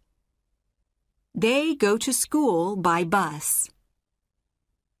USA. They go to school by bus.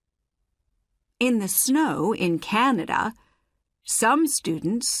 In the snow in Canada, some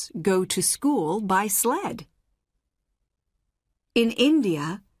students go to school by sled. In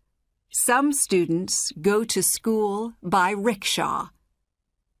India, some students go to school by rickshaw.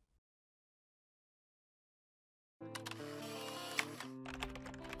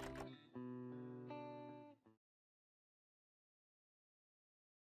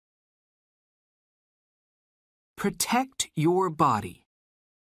 Protect your body.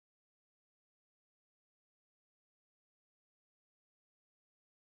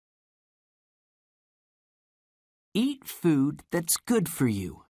 Eat food that's good for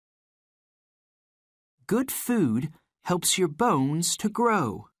you. Good food helps your bones to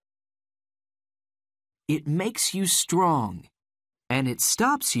grow. It makes you strong, and it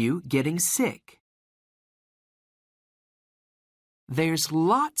stops you getting sick. There's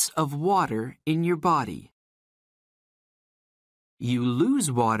lots of water in your body. You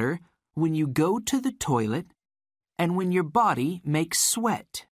lose water when you go to the toilet and when your body makes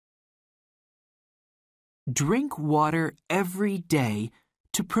sweat. Drink water every day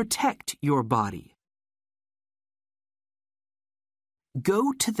to protect your body.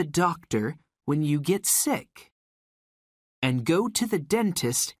 Go to the doctor when you get sick, and go to the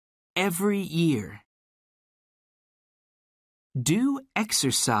dentist every year. Do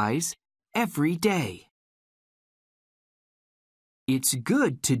exercise every day. It's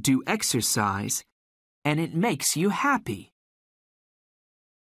good to do exercise, and it makes you happy.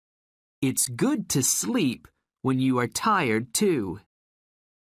 It's good to sleep when you are tired, too.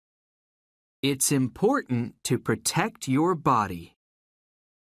 It's important to protect your body.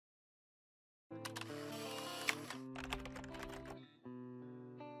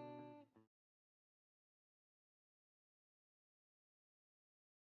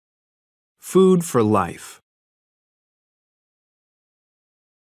 Food for life.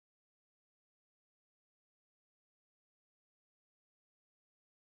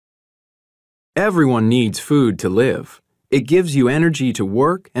 Everyone needs food to live. It gives you energy to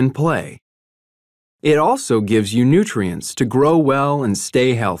work and play. It also gives you nutrients to grow well and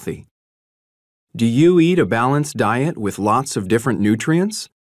stay healthy. Do you eat a balanced diet with lots of different nutrients?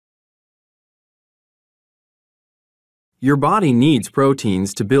 Your body needs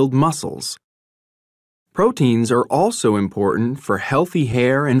proteins to build muscles. Proteins are also important for healthy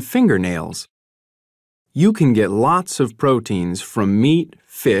hair and fingernails. You can get lots of proteins from meat,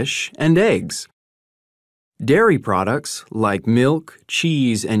 fish, and eggs. Dairy products like milk,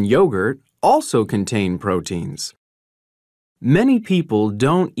 cheese, and yogurt also contain proteins. Many people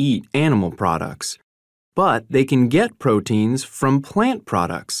don't eat animal products, but they can get proteins from plant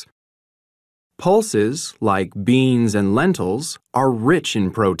products. Pulses, like beans and lentils, are rich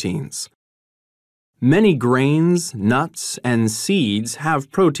in proteins. Many grains, nuts, and seeds have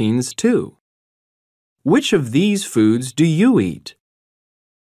proteins too. Which of these foods do you eat?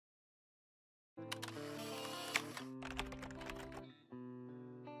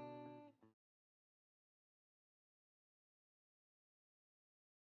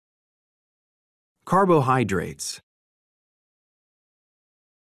 Carbohydrates.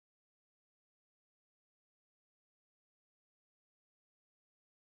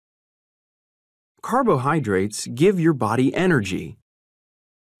 Carbohydrates give your body energy.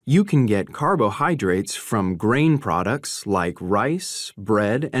 You can get carbohydrates from grain products like rice,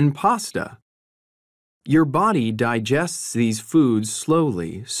 bread, and pasta. Your body digests these foods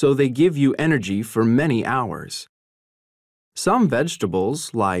slowly, so they give you energy for many hours. Some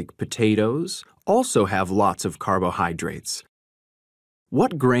vegetables, like potatoes, also have lots of carbohydrates.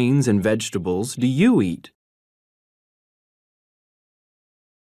 What grains and vegetables do you eat?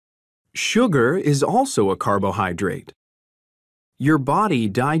 Sugar is also a carbohydrate. Your body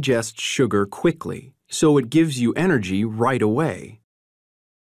digests sugar quickly, so it gives you energy right away.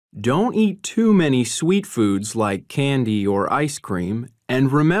 Don't eat too many sweet foods like candy or ice cream,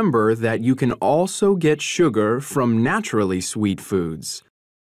 and remember that you can also get sugar from naturally sweet foods.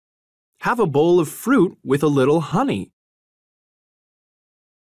 Have a bowl of fruit with a little honey.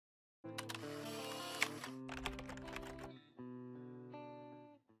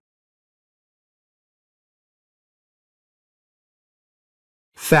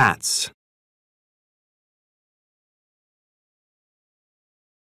 Fats.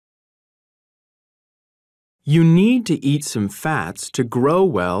 You need to eat some fats to grow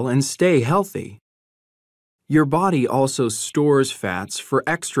well and stay healthy. Your body also stores fats for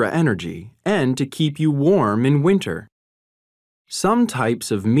extra energy and to keep you warm in winter. Some types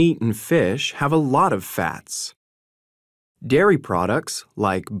of meat and fish have a lot of fats. Dairy products,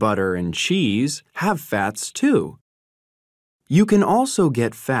 like butter and cheese, have fats too. You can also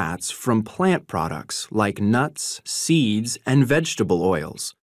get fats from plant products like nuts, seeds, and vegetable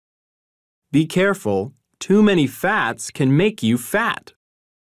oils. Be careful. Too many fats can make you fat.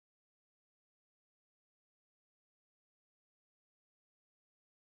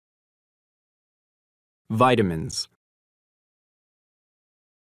 Vitamins.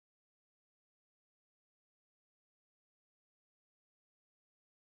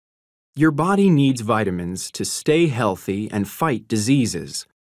 Your body needs vitamins to stay healthy and fight diseases.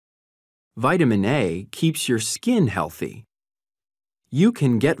 Vitamin A keeps your skin healthy. You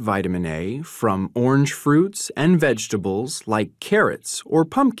can get vitamin A from orange fruits and vegetables like carrots or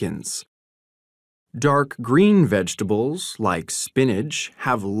pumpkins. Dark green vegetables like spinach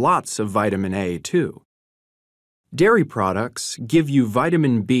have lots of vitamin A too. Dairy products give you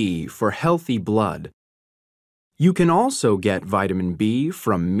vitamin B for healthy blood. You can also get vitamin B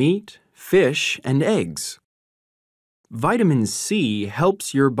from meat, fish, and eggs. Vitamin C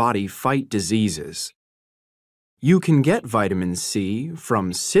helps your body fight diseases. You can get vitamin C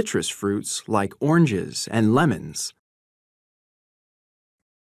from citrus fruits like oranges and lemons.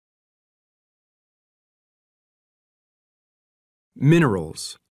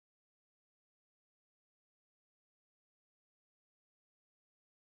 Minerals.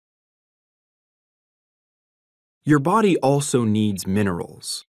 Your body also needs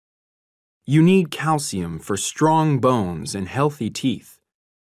minerals. You need calcium for strong bones and healthy teeth.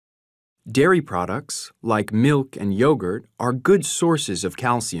 Dairy products, like milk and yogurt, are good sources of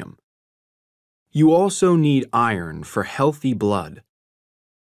calcium. You also need iron for healthy blood.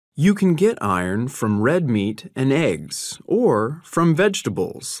 You can get iron from red meat and eggs, or from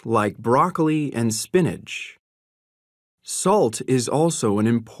vegetables like broccoli and spinach. Salt is also an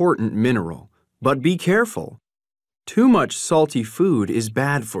important mineral, but be careful. Too much salty food is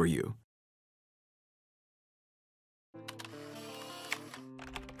bad for you.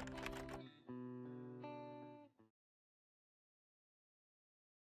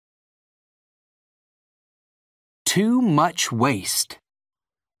 Too much waste.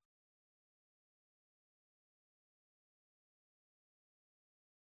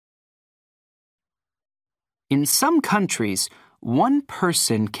 In some countries, one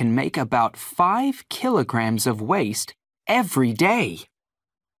person can make about 5 kilograms of waste every day.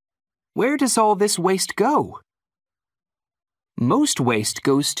 Where does all this waste go? Most waste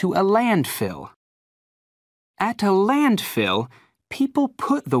goes to a landfill. At a landfill, people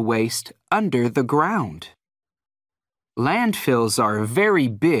put the waste under the ground. Landfills are very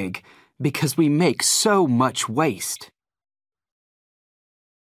big because we make so much waste.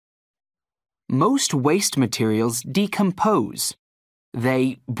 Most waste materials decompose.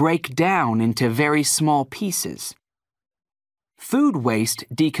 They break down into very small pieces. Food waste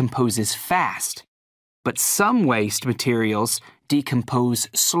decomposes fast, but some waste materials decompose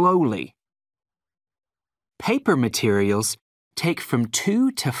slowly. Paper materials take from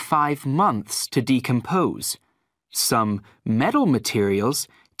 2 to 5 months to decompose. Some metal materials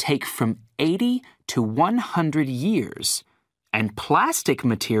take from 80 to 100 years, and plastic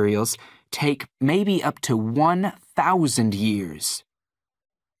materials take maybe up to 1,000 years.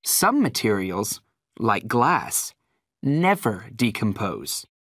 Some materials, like glass, never decompose.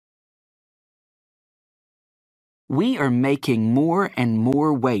 We are making more and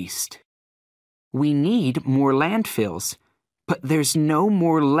more waste. We need more landfills, but there's no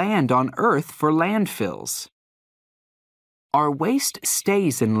more land on Earth for landfills. Our waste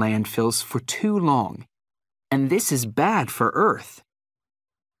stays in landfills for too long, and this is bad for Earth.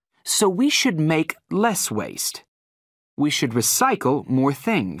 So we should make less waste. We should recycle more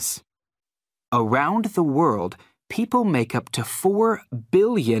things. Around the world, people make up to 4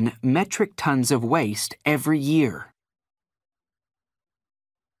 billion metric tons of waste every year.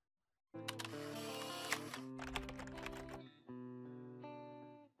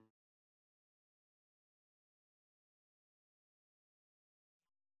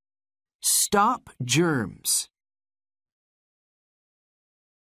 Stop germs.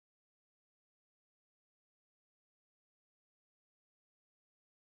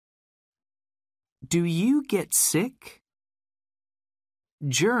 Do you get sick?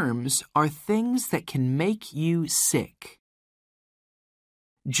 Germs are things that can make you sick.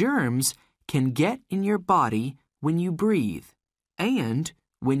 Germs can get in your body when you breathe and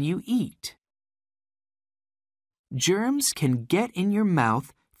when you eat. Germs can get in your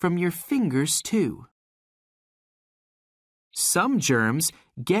mouth from your fingers too. Some germs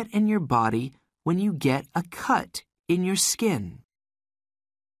get in your body when you get a cut in your skin.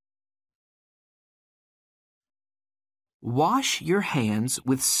 Wash your hands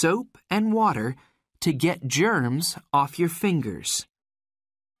with soap and water to get germs off your fingers.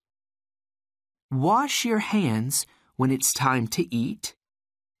 Wash your hands when it's time to eat,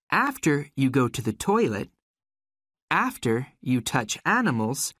 after you go to the toilet, after you touch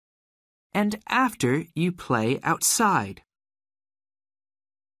animals, and after you play outside.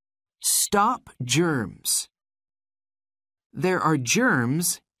 Stop germs. There are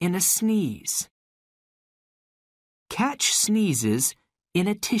germs in a sneeze. Catch sneezes in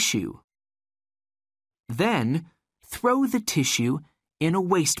a tissue. Then throw the tissue in a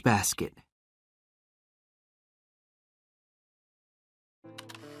wastebasket.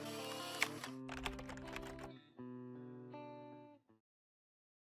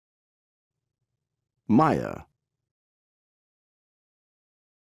 Maya.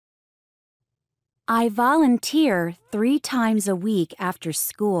 I volunteer 3 times a week after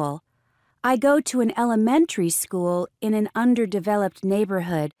school. I go to an elementary school in an underdeveloped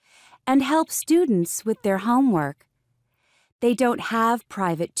neighborhood and help students with their homework. They don't have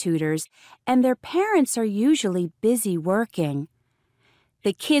private tutors, and their parents are usually busy working.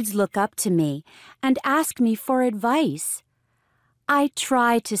 The kids look up to me and ask me for advice. I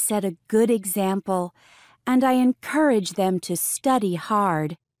try to set a good example, and I encourage them to study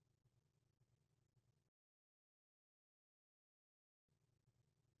hard.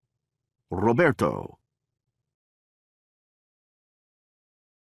 Roberto.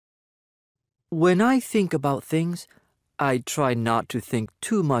 When I think about things, I try not to think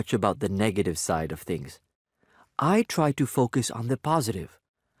too much about the negative side of things. I try to focus on the positive.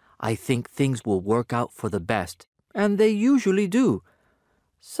 I think things will work out for the best, and they usually do.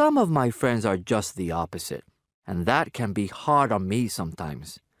 Some of my friends are just the opposite, and that can be hard on me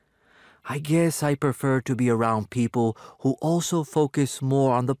sometimes. I guess I prefer to be around people who also focus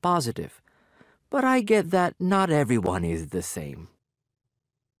more on the positive. But I get that not everyone is the same.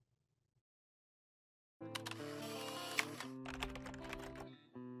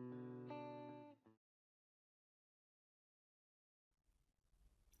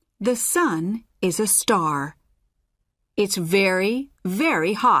 The sun is a star. It's very,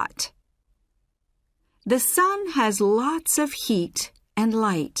 very hot. The sun has lots of heat and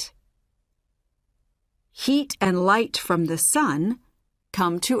light. Heat and light from the sun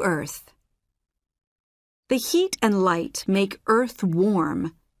come to Earth. The heat and light make Earth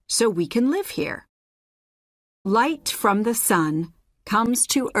warm, so we can live here. Light from the sun comes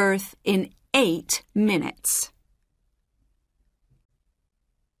to Earth in 8 minutes.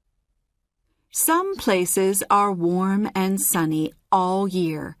 Some places are warm and sunny all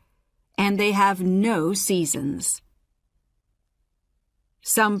year, and they have no seasons.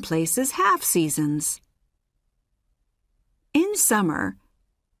 Some places have seasons. In summer,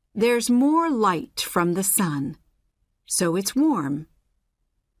 there's more light from the sun, so it's warm.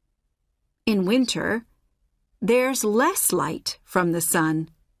 In winter, there's less light from the sun,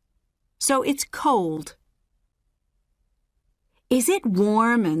 so it's cold. Is it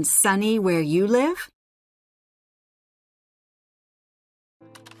warm and sunny where you live?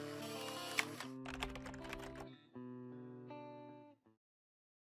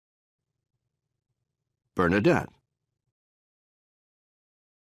 Bernadette.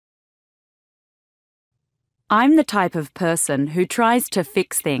 I'm the type of person who tries to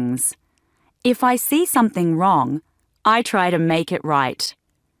fix things. If I see something wrong, I try to make it right.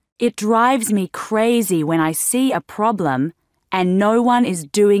 It drives me crazy when I see a problem and no one is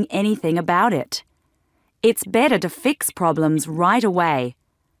doing anything about it. It's better to fix problems right away.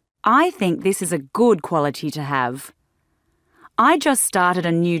 I think this is a good quality to have. I just started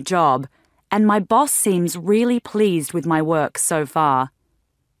a new job and my boss seems really pleased with my work so far.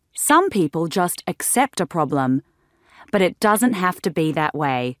 Some people just accept a problem, but it doesn't have to be that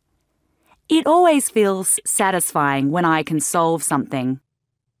way. It always feels satisfying when I can solve something.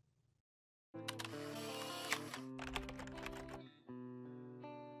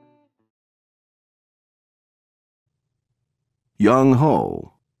 Young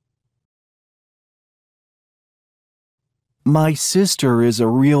Ho. My sister is a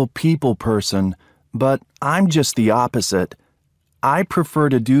real people person, but I'm just the opposite. I prefer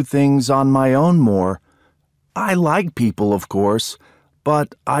to do things on my own more. I like people, of course,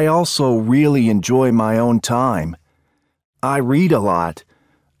 but I also really enjoy my own time. I read a lot,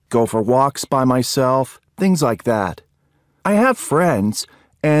 go for walks by myself, things like that. I have friends,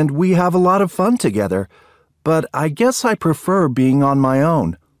 and we have a lot of fun together, but I guess I prefer being on my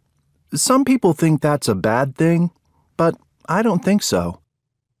own. Some people think that's a bad thing, but I don't think so.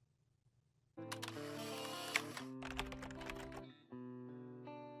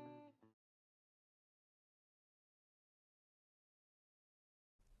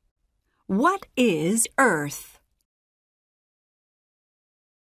 What is Earth?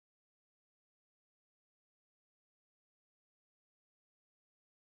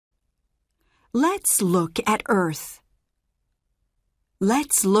 Let's look at Earth.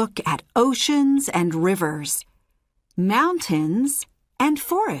 Let's look at oceans and rivers, mountains and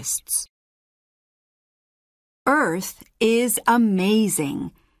forests. Earth is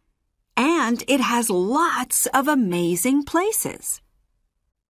amazing, and it has lots of amazing places.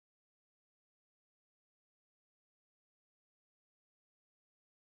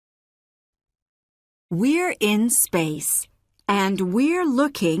 We're in space, and we're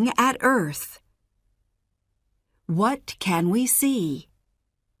looking at Earth. What can we see?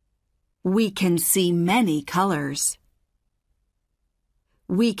 We can see many colors.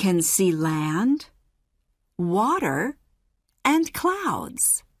 We can see land, water, and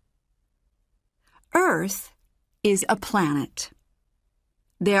clouds. Earth is a planet.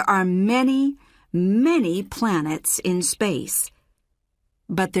 There are many, many planets in space,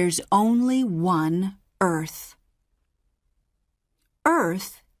 but there's only one Earth.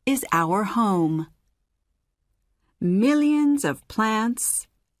 Earth is our home. Millions of plants,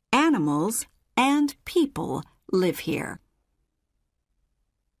 animals, and people live here.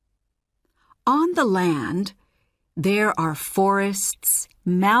 On the land, there are forests,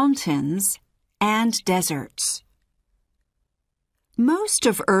 mountains, and deserts. Most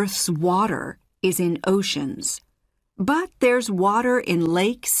of Earth's water is in oceans, but there's water in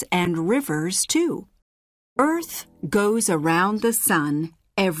lakes and rivers too. Earth goes around the sun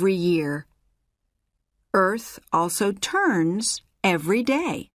every year. Earth also turns every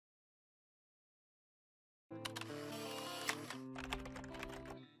day.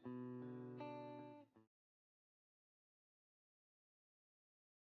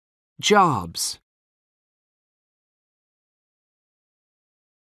 Jobs.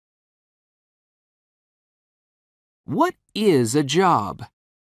 What is a job?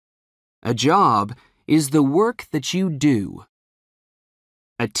 A job is the work that you do.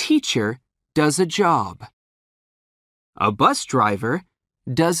 A teacher does a job. A bus driver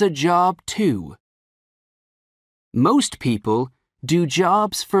does a job too. Most people do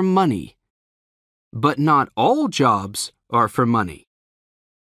jobs for money, but not all jobs are for money.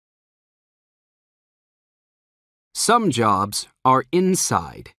 Some jobs are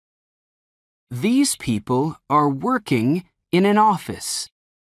inside. These people are working in an office.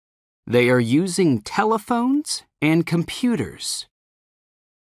 They are using telephones and computers.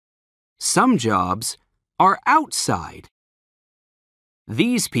 Some jobs are outside.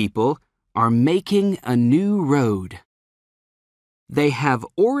 These people are making a new road. They have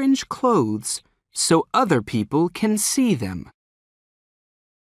orange clothes so other people can see them.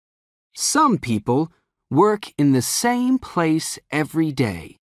 Some people work in the same place every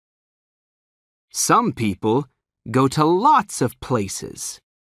day. Some people go to lots of places.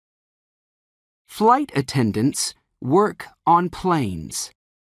 Flight attendants work on planes.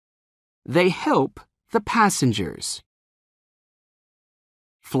 They help the passengers.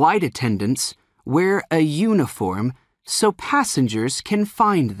 Flight attendants wear a uniform so passengers can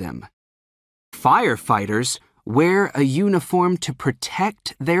find them. Firefighters wear a uniform to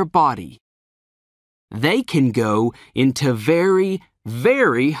protect their body. They can go into very,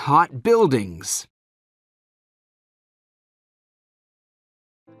 very hot buildings.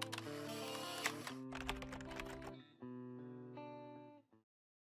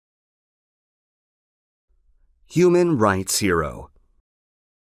 Human Rights Hero.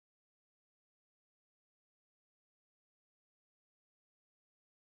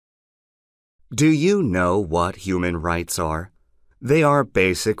 Do you know what human rights are? They are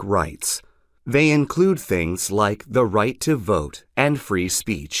basic rights. They include things like the right to vote and free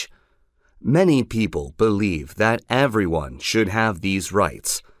speech. Many people believe that everyone should have these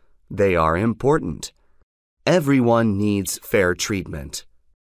rights. They are important. Everyone needs fair treatment.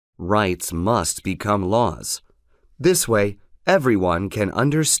 Rights must become laws. This way, everyone can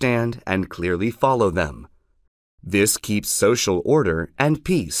understand and clearly follow them. This keeps social order and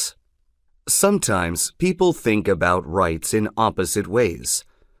peace. Sometimes people think about rights in opposite ways.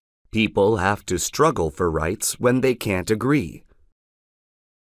 People have to struggle for rights when they can't agree.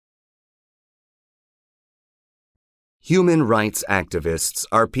 Human rights activists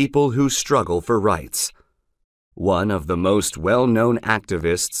are people who struggle for rights. One of the most well-known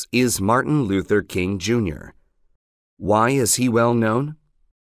activists is Martin Luther King Jr. Why is he well known?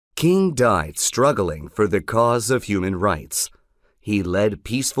 King died struggling for the cause of human rights. He led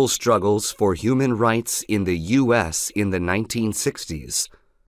peaceful struggles for human rights in the U.S. in the 1960s.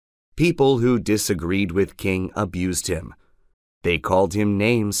 People who disagreed with King abused him. They called him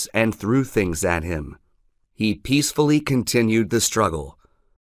names and threw things at him. He peacefully continued the struggle.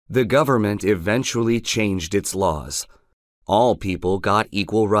 The government eventually changed its laws. All people got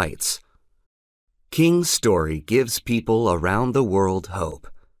equal rights. King's story gives people around the world hope.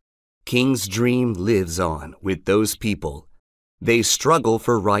 King's dream lives on with those people. They struggle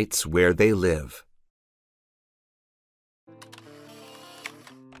for rights where they live.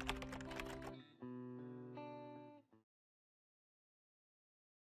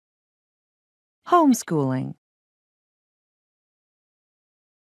 Homeschooling.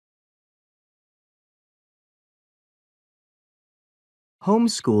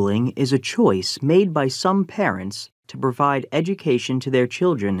 Homeschooling is a choice made by some parents to provide education to their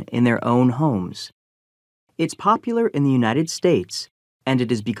children in their own homes. It's popular in the United States, and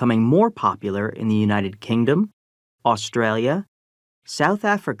it is becoming more popular in the United Kingdom, Australia, South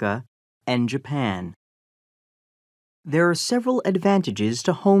Africa, and Japan. There are several advantages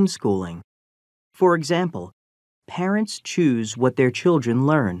to homeschooling. For example, parents choose what their children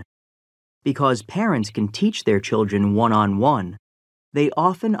learn. Because parents can teach their children one-on-one, they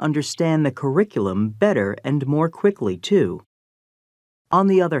often understand the curriculum better and more quickly, too. On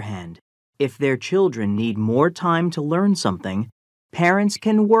the other hand, if their children need more time to learn something, parents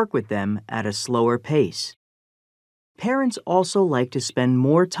can work with them at a slower pace. Parents also like to spend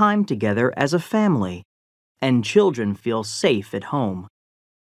more time together as a family, and children feel safe at home.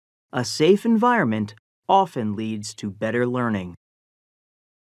 A safe environment often leads to better learning.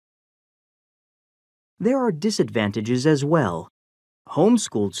 There are disadvantages as well.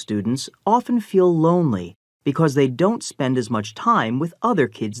 Homeschooled students often feel lonely because they don't spend as much time with other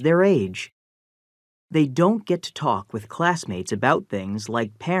kids their age. They don't get to talk with classmates about things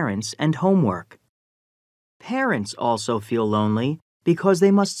like parents and homework. Parents also feel lonely because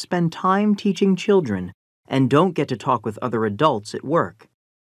they must spend time teaching children and don't get to talk with other adults at work.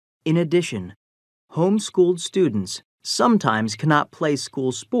 In addition, homeschooled students sometimes cannot play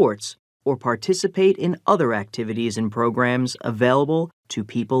school sports or participate in other activities and programs available to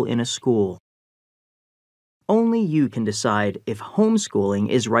people in a school. Only you can decide if homeschooling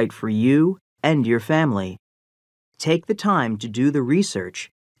is right for you and your family. Take the time to do the research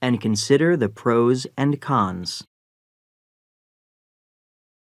and consider the pros and cons.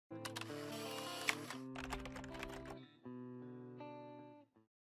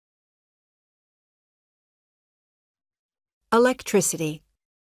 Electricity.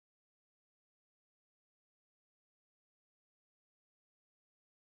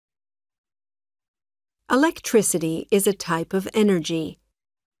 Electricity is a type of energy.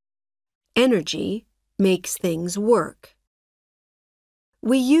 Energy makes things work.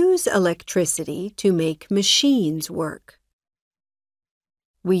 We use electricity to make machines work.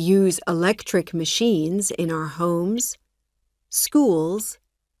 We use electric machines in our homes, schools,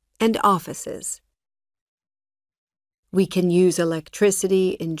 and offices. We can use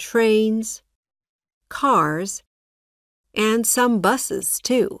electricity in trains, cars, and some buses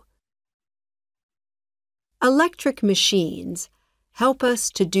too. Electric machines help us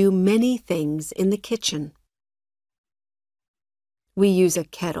to do many things in the kitchen. We use a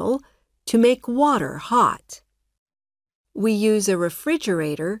kettle to make water hot. We use a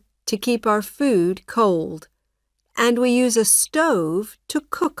refrigerator to keep our food cold, and we use a stove to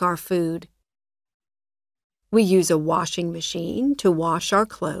cook our food. We use a washing machine to wash our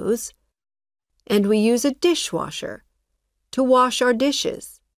clothes, and we use a dishwasher to wash our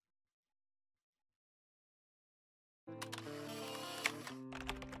dishes.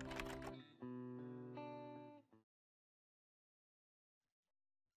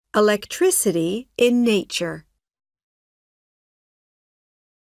 Electricity in nature.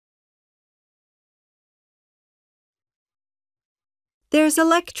 There's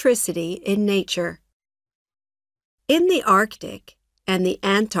electricity in nature. In the Arctic and the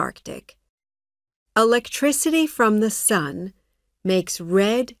Antarctic, electricity from the sun makes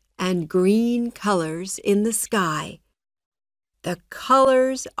red and green colors in the sky. The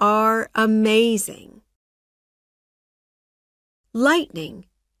colors are amazing. Lightning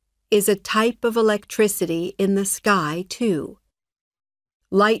is a type of electricity in the sky, too.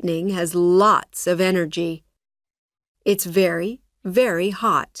 Lightning has lots of energy. It's very, very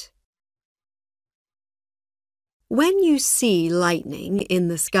hot. When you see lightning in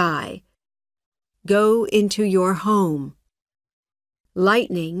the sky, go into your home.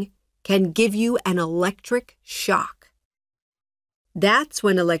 Lightning can give you an electric shock. That's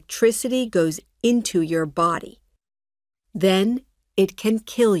when electricity goes into your body. Then it can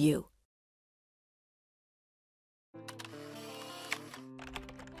kill you.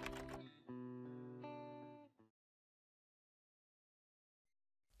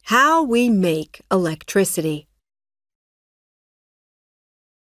 How we make electricity.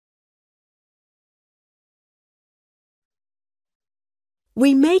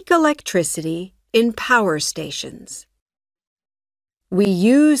 We make electricity in power stations. We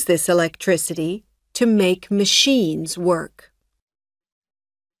use this electricity to make machines work.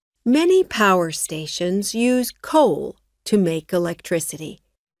 Many power stations use coal to make electricity.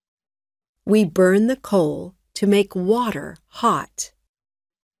 We burn the coal to make water hot.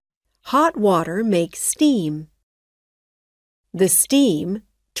 Hot water makes steam. The steam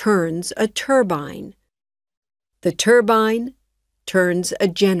turns a turbine. The turbine turns a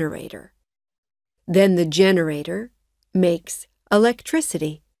generator. Then the generator makes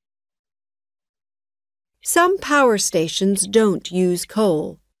electricity. Some power stations don't use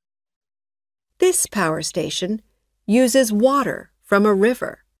coal. This power station uses water from a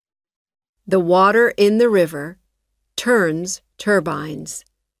river. The water in the river turns turbines.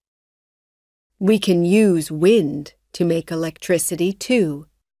 We can use wind to make electricity too.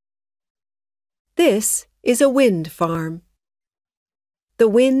 This is a wind farm. The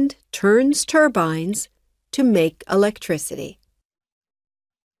wind turns turbines to make electricity.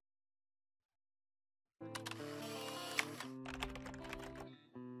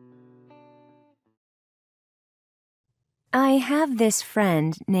 I have this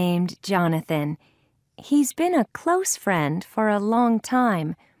friend named Jonathan. He's been a close friend for a long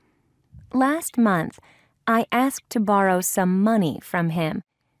time. Last month, I asked to borrow some money from him.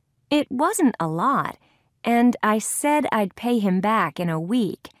 It wasn't a lot, and I said I'd pay him back in a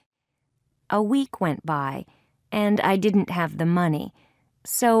week. A week went by, and I didn't have the money,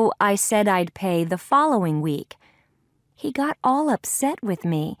 so I said I'd pay the following week. He got all upset with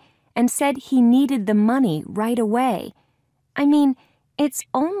me and said he needed the money right away. I mean, it's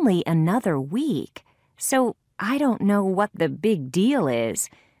only another week, so I don't know what the big deal is.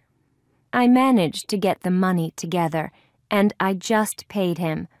 I managed to get the money together, and I just paid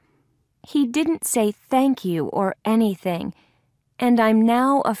him. He didn't say thank you or anything, and I'm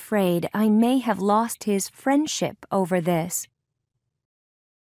now afraid I may have lost his friendship over this.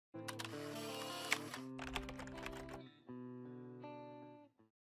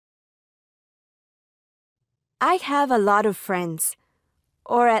 I have a lot of friends,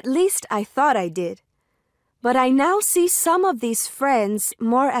 or at least I thought I did. But I now see some of these friends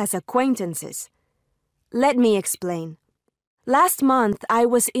more as acquaintances. Let me explain. Last month, I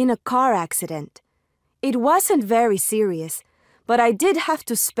was in a car accident. It wasn't very serious, but I did have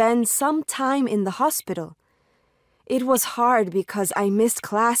to spend some time in the hospital. It was hard because I missed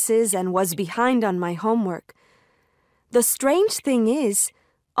classes and was behind on my homework. The strange thing is,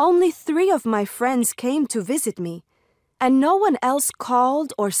 only 3 of my friends came to visit me, and no one else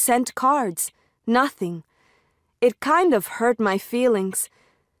called or sent cards. Nothing. It kind of hurt my feelings.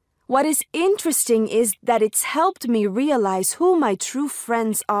 What is interesting is that it's helped me realize who my true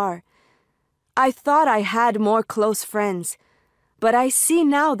friends are. I thought I had more close friends, but I see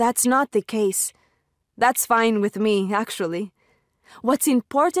now that's not the case. That's fine with me, actually. What's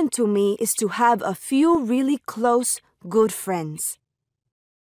important to me is to have a few really close, good friends.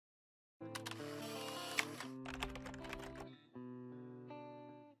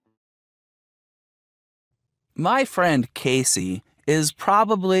 My friend Casey is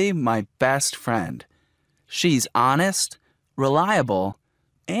probably my best friend. She's honest, reliable,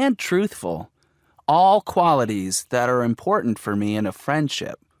 and truthful, all qualities that are important for me in a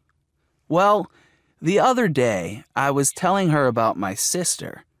friendship. Well, the other day, I was telling her about my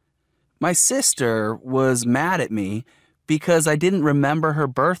sister. My sister was mad at me because I didn't remember her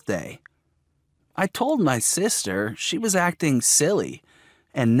birthday. I told my sister she was acting silly,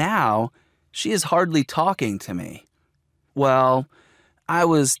 and now she is hardly talking to me. Well, I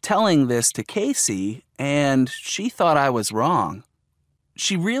was telling this to Casey, and she thought I was wrong.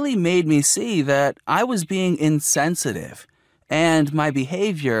 She really made me see that I was being insensitive, and my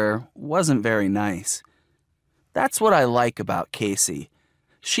behavior wasn't very nice. That's what I like about Casey.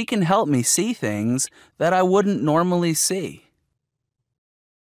 She can help me see things that I wouldn't normally see.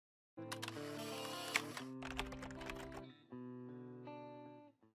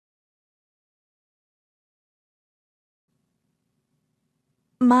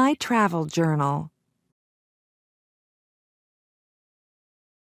 My travel journal.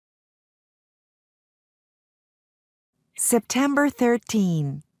 September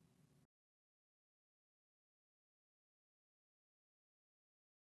 13.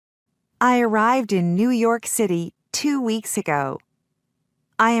 I arrived in New York City 2 weeks ago.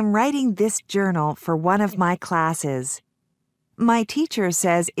 I am writing this journal for one of my classes. My teacher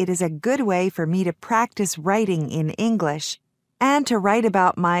says it is a good way for me to practice writing in English and to write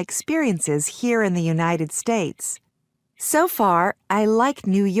about my experiences here in the United States. So far, I like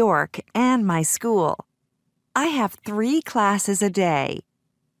New York and my school. I have 3 classes a day.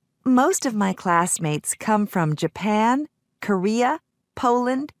 Most of my classmates come from Japan, Korea,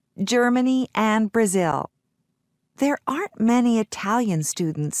 Poland, Germany, and Brazil. There aren't many Italian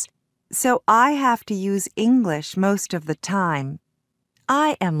students, so I have to use English most of the time.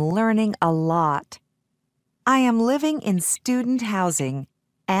 I am learning a lot. I am living in student housing,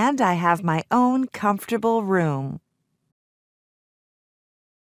 and I have my own comfortable room.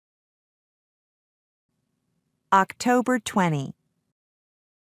 October 20.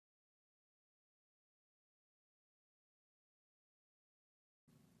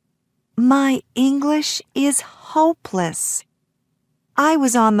 My English is hopeless. I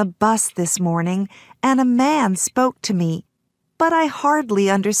was on the bus this morning, and a man spoke to me, but I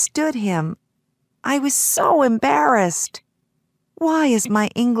hardly understood him. I was so embarrassed. Why is my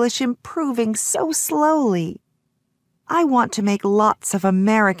English improving so slowly? I want to make lots of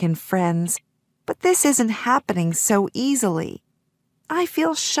American friends, but this isn't happening so easily. I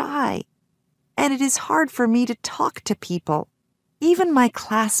feel shy, and it is hard for me to talk to people, even my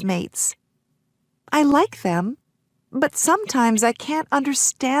classmates. I like them, but sometimes I can't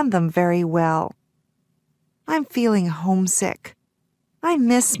understand them very well. I'm feeling homesick. I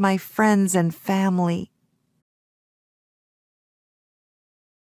miss my friends and family.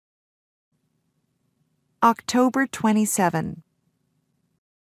 October 27.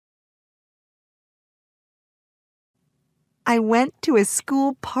 I went to a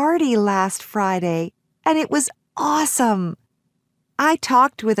school party last Friday, and it was awesome. I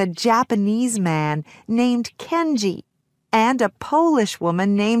talked with a Japanese man named Kenji and a Polish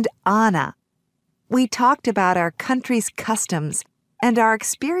woman named Anna. We talked about our country's customs and our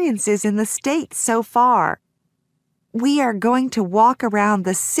experiences in the States so far. We are going to walk around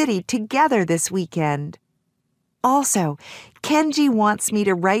the city together this weekend. Also, Kenji wants me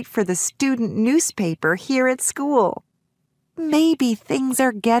to write for the student newspaper here at school. Maybe things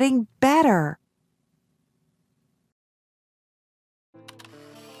are getting better.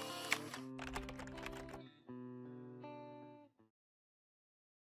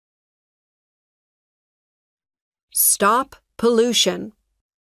 Stop pollution.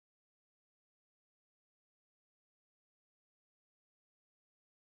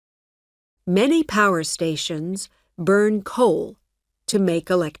 Many power stations burn coal to make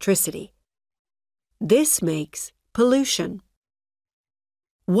electricity. This makes pollution.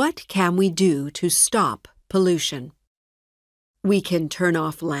 What can we do to stop pollution? We can turn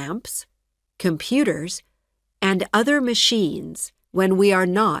off lamps, computers, and other machines when we are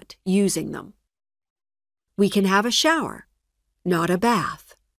not using them. We can have a shower, not a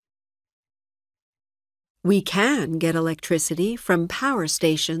bath. We can get electricity from power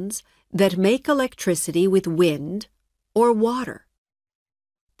stations that make electricity with wind or water.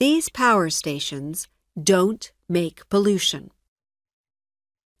 These power stations don't make pollution.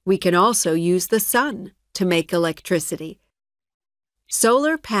 We can also use the sun to make electricity.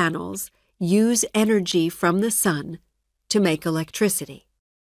 Solar panels use energy from the sun to make electricity.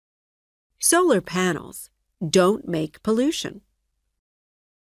 Solar panels don't make pollution.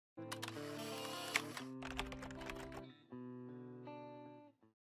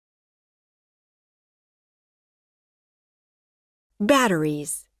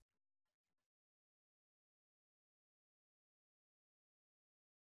 Batteries.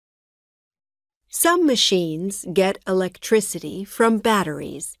 Some machines get electricity from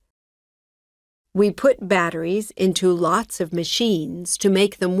batteries. We put batteries into lots of machines to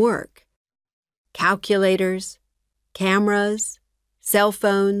make them work. Calculators, cameras, cell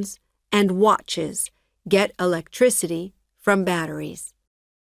phones, and watches get electricity from batteries.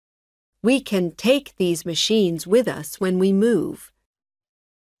 We can take these machines with us when we move.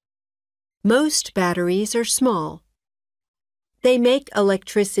 Most batteries are small. They make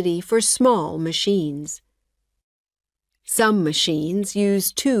electricity for small machines. Some machines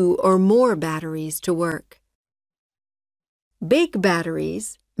use 2 or more batteries to work. Big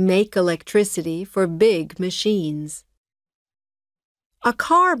batteries make electricity for big machines. A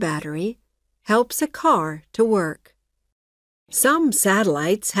car battery helps a car to work. Some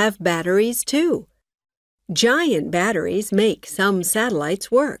satellites have batteries too. Giant batteries make some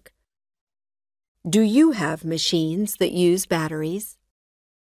satellites work. Do you have machines that use batteries?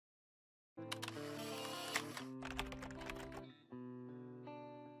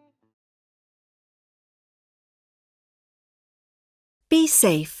 Be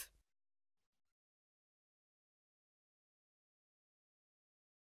safe.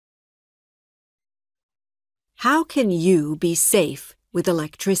 How can you be safe with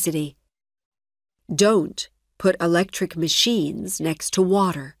electricity? Don't put electric machines next to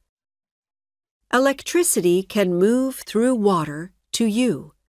water. Electricity can move through water to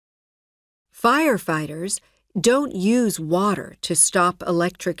you. Firefighters don't use water to stop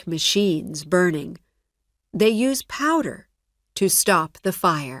electric machines burning. They use powder to stop the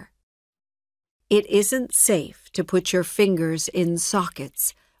fire. It isn't safe to put your fingers in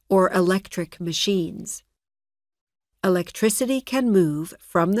sockets or electric machines. Electricity can move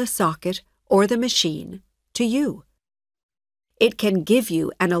from the socket or the machine to you. It can give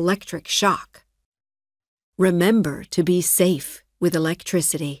you an electric shock. Remember to be safe with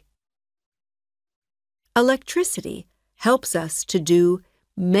electricity. Electricity helps us to do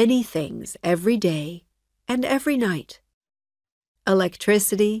many things every day and every night.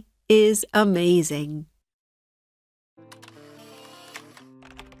 Electricity is amazing.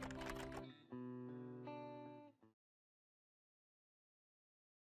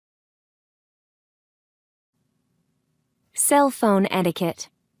 Cell phone etiquette.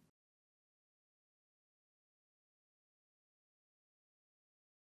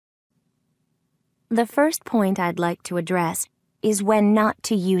 The first point I'd like to address is when not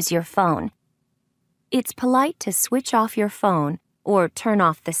to use your phone. It's polite to switch off your phone or turn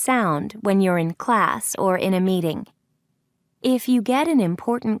off the sound when you're in class or in a meeting. If you get an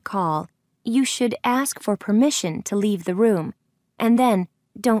important call, you should ask for permission to leave the room, and then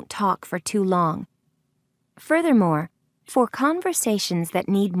don't talk for too long. Furthermore, for conversations that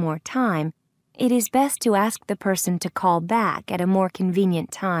need more time, it is best to ask the person to call back at a more convenient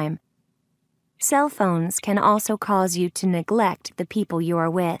time. Cell phones can also cause you to neglect the people you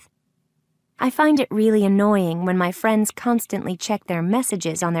are with. I find it really annoying when my friends constantly check their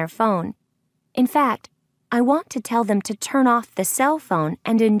messages on their phone. In fact, I want to tell them to turn off the cell phone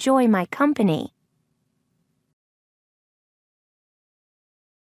and enjoy my company.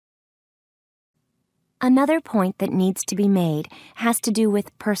 Another point that needs to be made has to do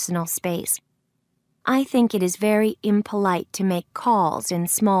with personal space. I think it is very impolite to make calls in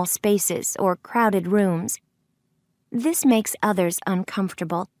small spaces or crowded rooms. This makes others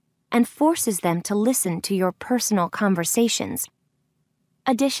uncomfortable and forces them to listen to your personal conversations.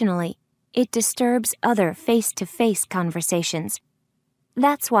 Additionally, it disturbs other face-to-face conversations.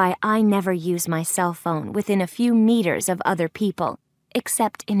 That's why I never use my cell phone within a few meters of other people,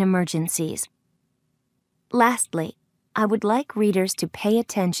 except in emergencies. Lastly, I would like readers to pay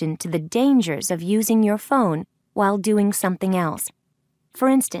attention to the dangers of using your phone while doing something else. For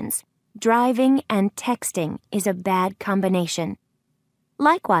instance, driving and texting is a bad combination.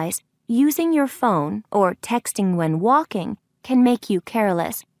 Likewise, using your phone or texting when walking can make you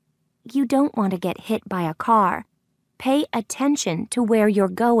careless. You don't want to get hit by a car. Pay attention to where you're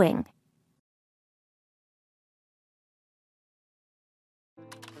going.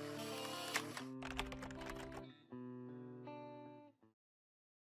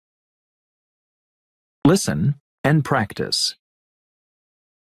 Listen and practice.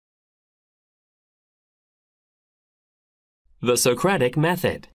 The Socratic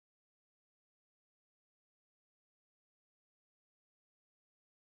Method.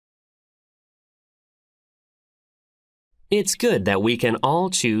 It's good that we can all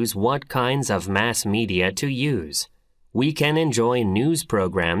choose what kinds of mass media to use. We can enjoy news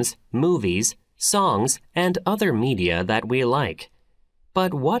programs, movies, songs, and other media that we like.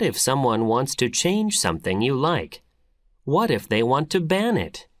 But what if someone wants to change something you like? What if they want to ban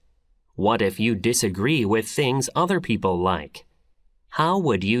it? What if you disagree with things other people like? How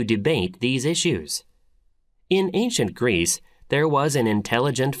would you debate these issues? In ancient Greece, there was an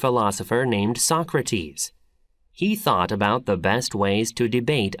intelligent philosopher named Socrates. He thought about the best ways to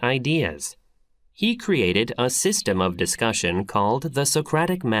debate ideas. He created a system of discussion called the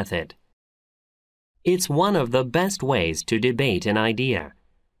Socratic Method. It's one of the best ways to debate an idea.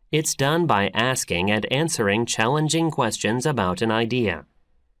 It's done by asking and answering challenging questions about an idea.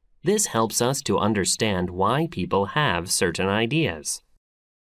 This helps us to understand why people have certain ideas.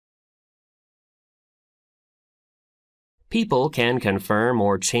 People can confirm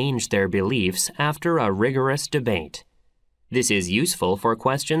or change their beliefs after a rigorous debate. This is useful for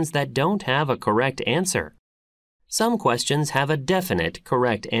questions that don't have a correct answer. Some questions have a definite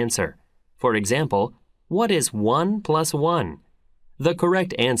correct answer. For example, what is 1 plus 1? The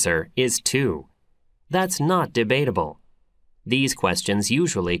correct answer is 2. That's not debatable. These questions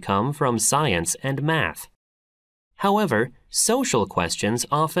usually come from science and math. However, social questions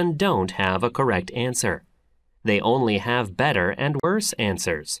often don't have a correct answer. They only have better and worse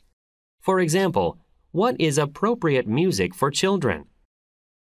answers. For example, what is appropriate music for children?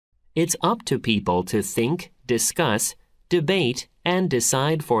 It's up to people to think, discuss, debate, and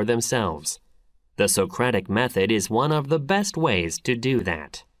decide for themselves. The Socratic method is one of the best ways to do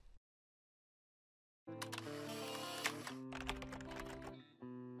that.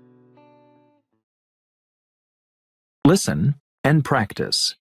 Listen and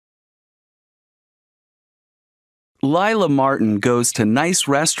practice. Lila Martin goes to nice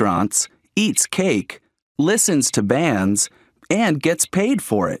restaurants, eats cake, listens to bands, and gets paid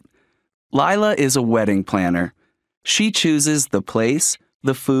for it. Lila is a wedding planner. She chooses the place,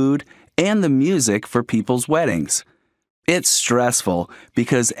 the food, and the music for people's weddings. It's stressful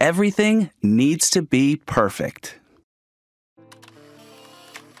because everything needs to be perfect.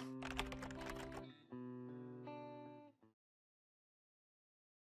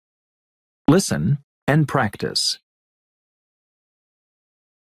 Listen and practice.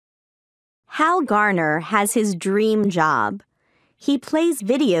 Hal Garner has his dream job. He plays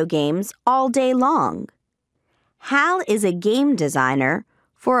video games all day long. Hal is a game designer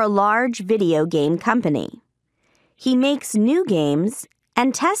for a large video game company. He makes new games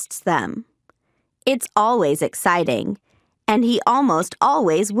and tests them. It's always exciting, and he almost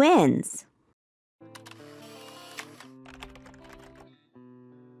always wins.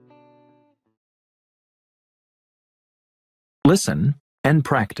 Listen and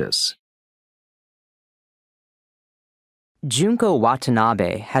practice. Junko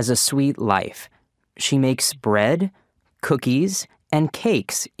Watanabe has a sweet life. She makes bread, cookies, and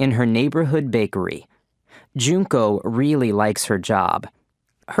cakes in her neighborhood bakery. Junko really likes her job.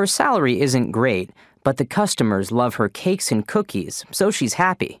 Her salary isn't great, but the customers love her cakes and cookies, so she's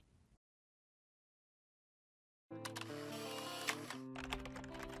happy.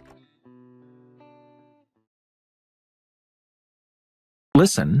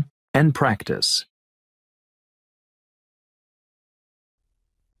 Listen and practice.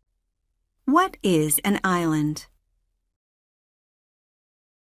 What is an island?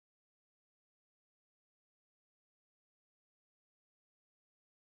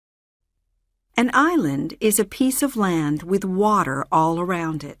 An island is a piece of land with water all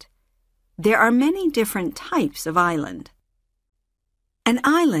around it. There are many different types of island. An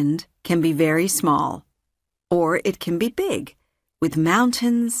island can be very small, or it can be big, with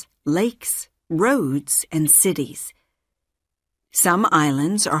mountains, lakes, roads, and cities. Some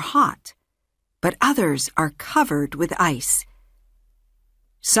islands are hot, but others are covered with ice.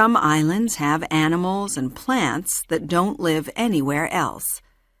 Some islands have animals and plants that don't live anywhere else.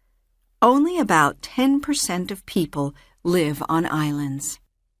 Only about 10% of people live on islands.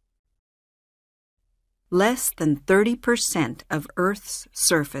 Less than 30% of Earth's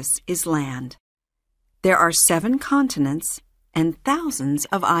surface is land. There are 7 continents and thousands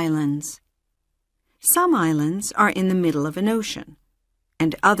of islands. Some islands are in the middle of an ocean,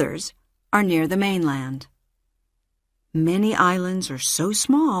 and others are near the mainland. Many islands are so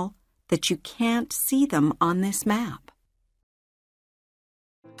small that you can't see them on this map.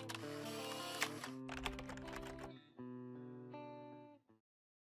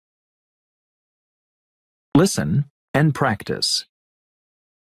 Listen and practice.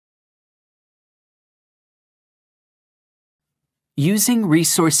 Using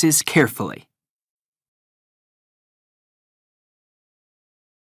resources carefully.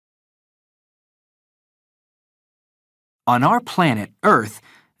 On our planet Earth,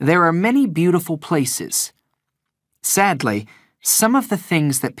 there are many beautiful places. Sadly, some of the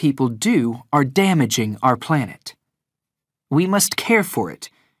things that people do are damaging our planet. We must care for it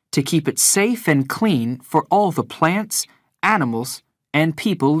to keep it safe and clean for all the plants, animals, and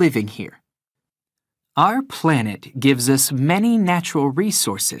people living here. Our planet gives us many natural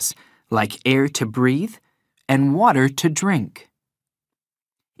resources like air to breathe and water to drink.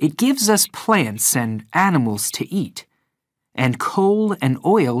 It gives us plants and animals to eat, and coal and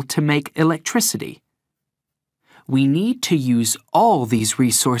oil to make electricity. We need to use all these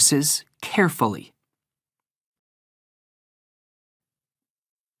resources carefully.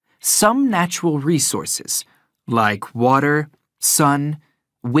 Some natural resources, like water, sun,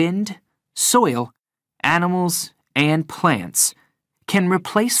 wind, soil, animals, and plants, can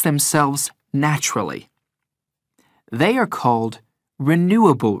replace themselves naturally. They are called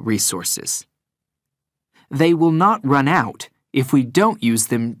renewable resources. They will not run out if we don't use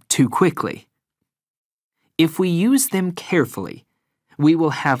them too quickly. If we use them carefully, we will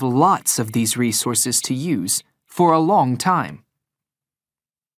have lots of these resources to use for a long time.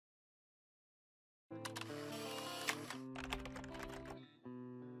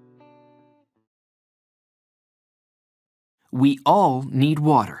 We all need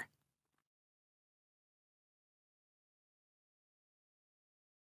water.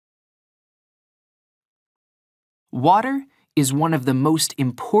 Water is one of the most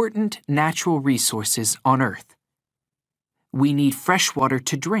important natural resources on Earth. We need fresh water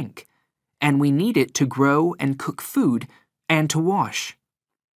to drink, and we need it to grow and cook food and to wash.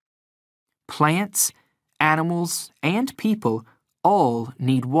 Plants, animals, and people all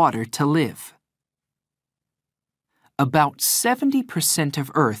need water to live. About 70%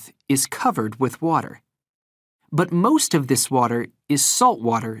 of Earth is covered with water, but most of this water is salt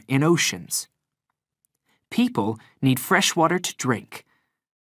water in oceans. People need fresh water to drink,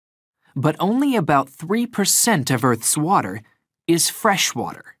 but only about 3% of Earth's water is fresh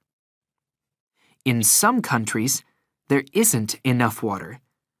water. In some countries, there isn't enough water.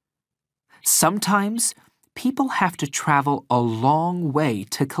 Sometimes, people have to travel a long way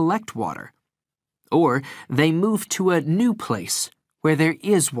to collect water, or they move to a new place where there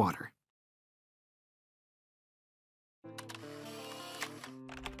is water.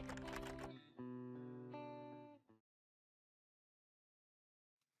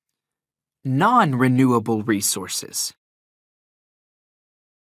 Non-renewable resources.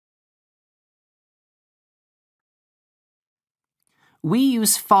 We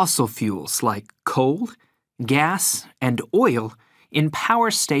use fossil fuels like coal, gas, and oil in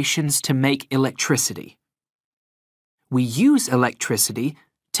power stations to make electricity. We use electricity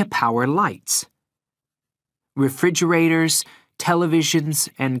to power lights. Refrigerators, televisions,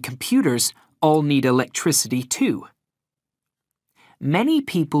 and computers all need electricity too. Many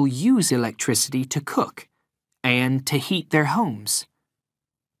people use electricity to cook and to heat their homes.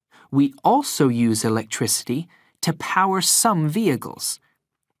 We also use electricity to power some vehicles,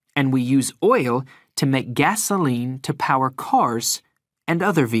 and we use oil to make gasoline to power cars and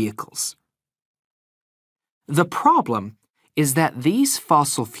other vehicles. The problem is that these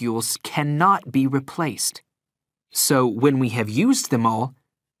fossil fuels cannot be replaced, so when we have used them all,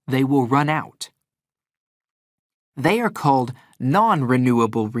 they will run out. They are called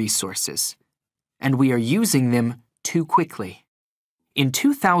non-renewable resources, and we are using them too quickly. In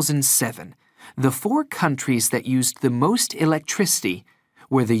 2007, the 4 countries that used the most electricity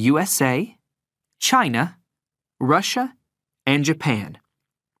were the USA, China, Russia, and Japan.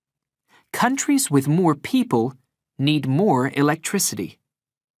 Countries with more people need more electricity.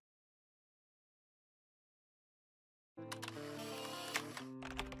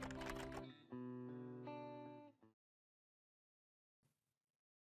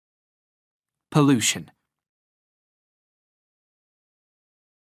 Pollution.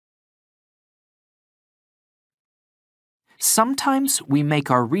 Sometimes we make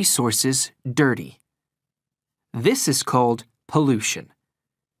our resources dirty. This is called pollution.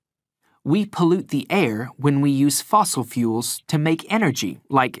 We pollute the air when we use fossil fuels to make energy,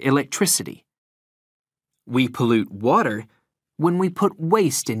 like electricity. We pollute water when we put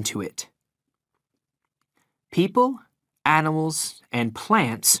waste into it. People, animals, and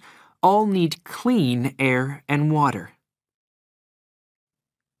plants all need clean air and water.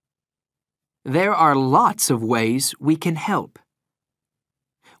 There are lots of ways we can help.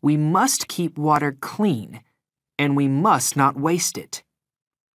 We must keep water clean, and we must not waste it.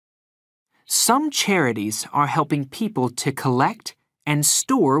 Some charities are helping people to collect and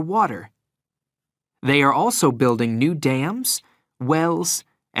store water. They are also building new dams, wells,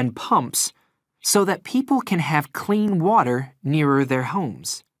 and pumps so that people can have clean water nearer their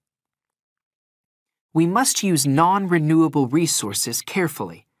homes. We must use non-renewable resources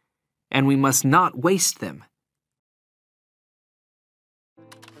carefully, and we must not waste them.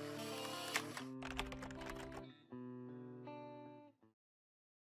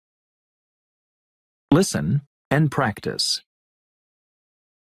 Listen and practice.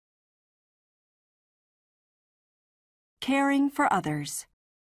 Caring for others.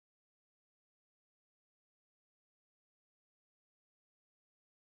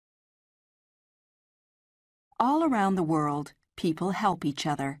 All around the world, people help each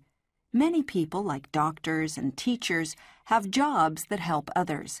other. Many people, like doctors and teachers, have jobs that help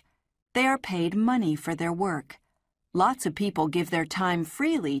others. They are paid money for their work. Lots of people give their time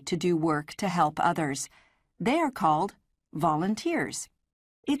freely to do work to help others. They are called volunteers.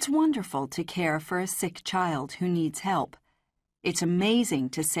 It's wonderful to care for a sick child who needs help. It's amazing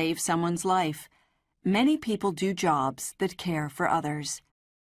to save someone's life. Many people do jobs that care for others.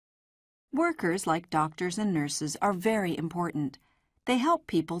 Workers like doctors and nurses are very important. They help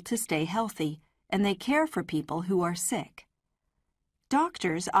people to stay healthy, and they care for people who are sick.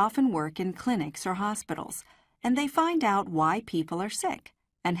 Doctors often work in clinics or hospitals, and they find out why people are sick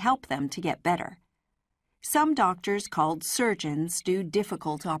and help them to get better. Some doctors, called surgeons, do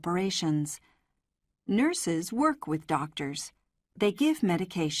difficult operations. Nurses work with doctors. They give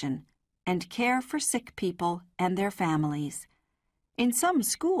medication and care for sick people and their families. In some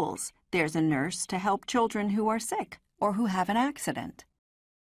schools, there's a nurse to help children who are sick or who have an accident.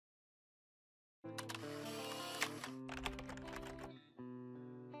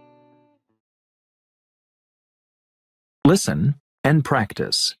 Listen and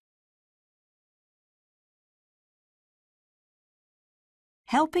practice.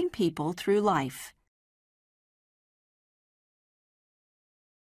 Helping people through life.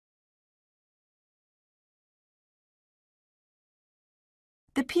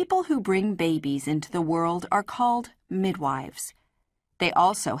 The people who bring babies into the world are called midwives. They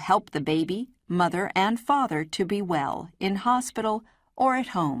also help the baby, mother, and father to be well in hospital or at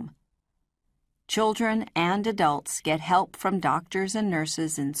home. Children and adults get help from doctors and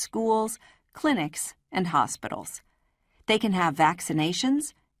nurses in schools, clinics, and hospitals. They can have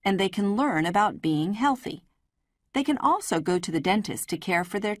vaccinations, and they can learn about being healthy. They can also go to the dentist to care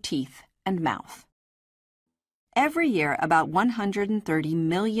for their teeth and mouth. Every year, about 130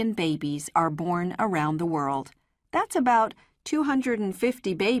 million babies are born around the world. That's about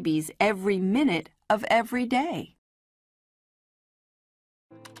 250 babies every minute of every day.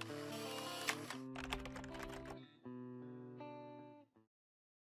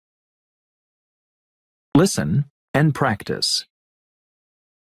 Listen and practice.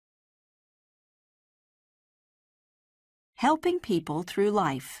 Helping people through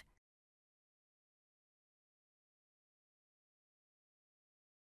life.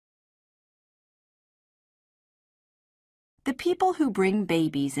 The people who bring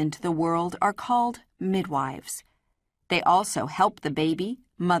babies into the world are called midwives. They also help the baby,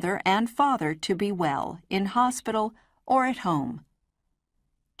 mother, and father to be well in hospital or at home.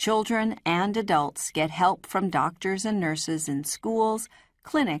 Children and adults get help from doctors and nurses in schools,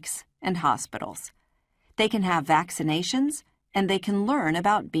 clinics, and hospitals. They can have vaccinations, and they can learn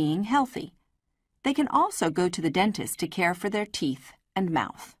about being healthy. They can also go to the dentist to care for their teeth and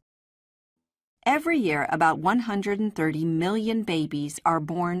mouth. Every year, about 130 million babies are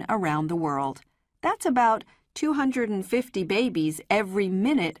born around the world. That's about 250 babies every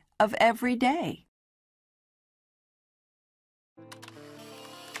minute of every day.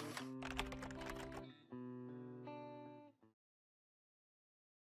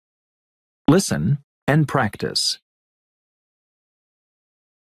 Listen and practice.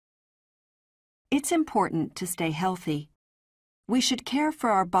 It's important to stay healthy. We should care for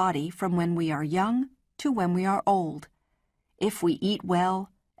our body from when we are young to when we are old. If we eat well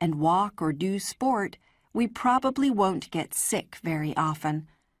and walk or do sport, we probably won't get sick very often.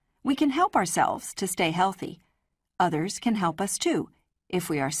 We can help ourselves to stay healthy. Others can help us too, if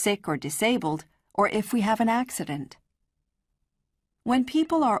we are sick or disabled, or if we have an accident. When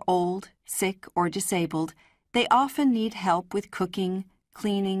people are old, sick, or disabled, they often need help with cooking,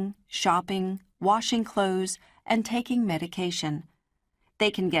 cleaning, shopping, washing clothes, and taking medication.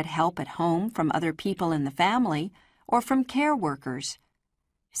 They can get help at home from other people in the family or from care workers.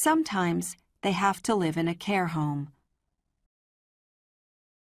 Sometimes they have to live in a care home.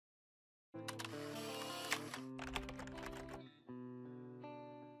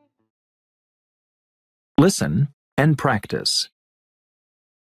 Listen and practice.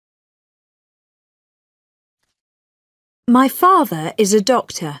 My father is a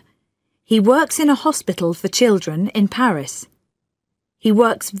doctor. He works in a hospital for children in Paris. He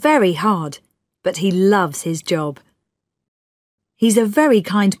works very hard, but he loves his job. He's a very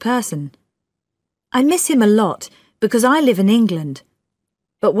kind person. I miss him a lot because I live in England.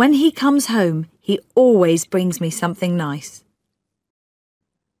 But when he comes home, he always brings me something nice.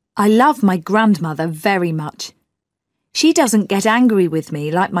 I love my grandmother very much. She doesn't get angry with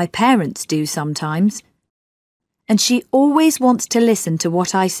me like my parents do sometimes. And she always wants to listen to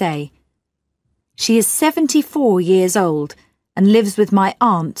what I say. She is 74 years old and lives with my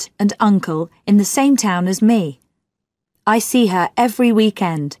aunt and uncle in the same town as me. I see her every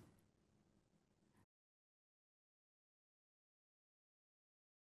weekend.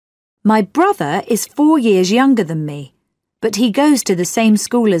 My brother is 4 years younger than me, but he goes to the same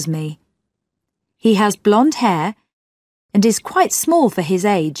school as me. He has blonde hair and is quite small for his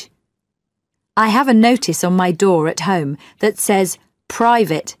age. I have a notice on my door at home that says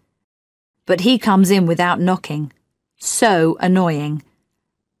private, but he comes in without knocking. So annoying.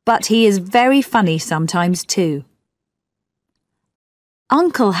 But he is very funny sometimes too.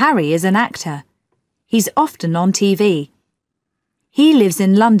 Uncle Harry is an actor. He's often on TV. He lives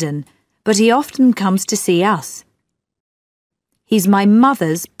in London, but he often comes to see us. He's my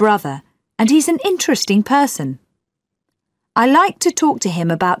mother's brother, and he's an interesting person. I like to talk to him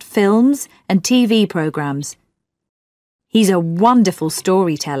about films and TV programs. He's a wonderful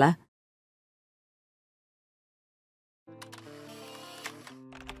storyteller.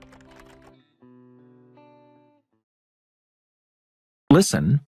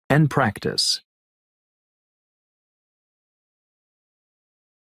 Listen and practice.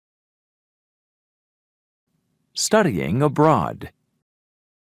 Studying abroad.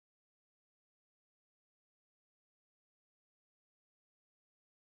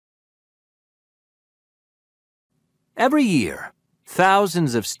 Every year,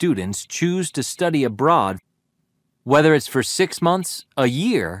 thousands of students choose to study abroad, whether it's for 6 months, a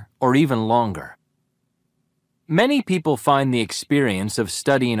year, or even longer. Many people find the experience of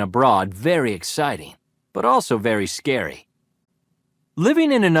studying abroad very exciting, but also very scary.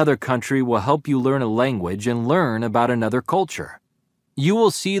 Living in another country will help you learn a language and learn about another culture. You will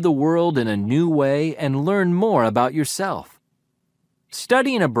see the world in a new way and learn more about yourself.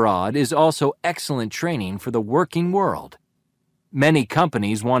 Studying abroad is also excellent training for the working world. Many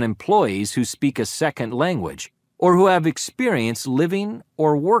companies want employees who speak a second language or who have experience living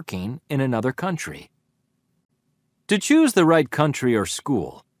or working in another country. To choose the right country or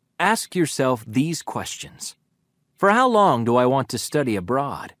school, ask yourself these questions. For how long do I want to study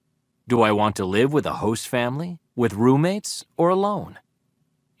abroad? Do I want to live with a host family, with roommates, or alone?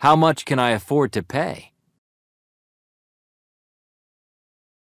 How much can I afford to pay?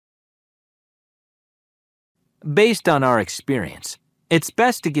 Based on our experience, it's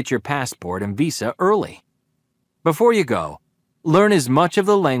best to get your passport and visa early. Before you go, learn as much of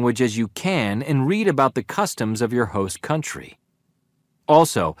the language as you can and read about the customs of your host country.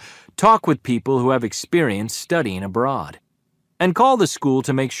 Also, talk with people who have experience studying abroad. And call the school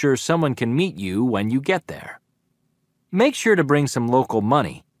to make sure someone can meet you when you get there. Make sure to bring some local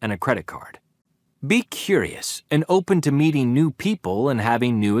money and a credit card. Be curious and open to meeting new people and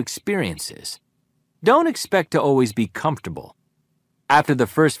having new experiences. Don't expect to always be comfortable. After the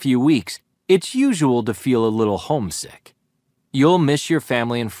first few weeks, it's usual to feel a little homesick. You'll miss your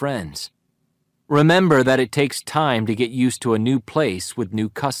family and friends. Remember that it takes time to get used to a new place with new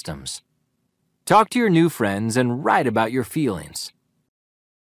customs. Talk to your new friends and write about your feelings.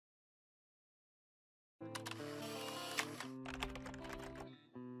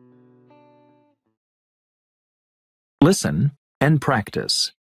 Listen and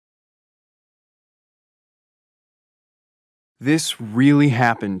practice. This really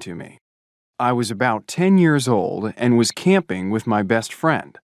happened to me. I was about 10 years old and was camping with my best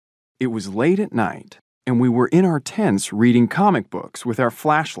friend. It was late at night, and we were in our tents reading comic books with our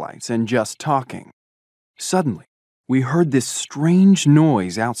flashlights and just talking. Suddenly, we heard this strange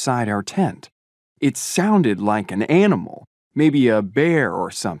noise outside our tent. It sounded like an animal, maybe a bear or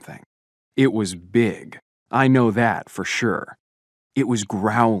something. It was big. I know that for sure. It was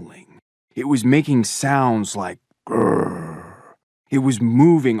growling. It was making sounds like grrr. It was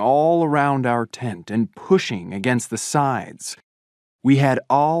moving all around our tent and pushing against the sides. We had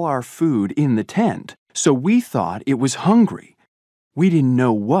all our food in the tent, so we thought it was hungry. We didn't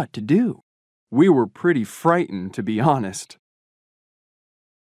know what to do. We were pretty frightened, to be honest.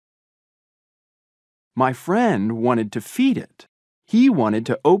 My friend wanted to feed it. He wanted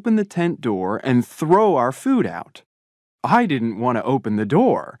to open the tent door and throw our food out. I didn't want to open the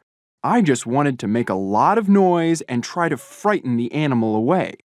door. I just wanted to make a lot of noise and try to frighten the animal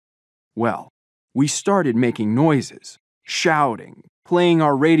away. Well, we started making noises, shouting, playing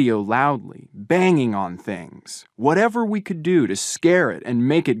our radio loudly, banging on things, whatever we could do to scare it and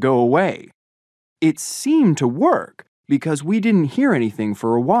make it go away. It seemed to work because we didn't hear anything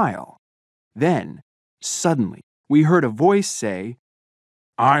for a while. Then, suddenly, we heard a voice say,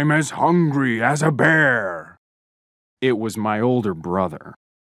 "I'm as hungry as a bear." It was my older brother.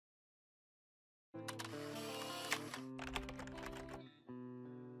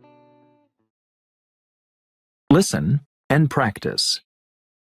 Listen and practice.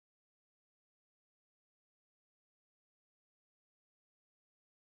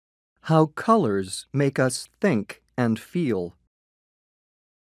 How colors make us think and feel.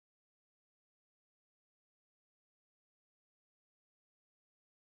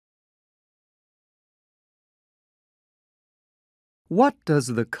 What does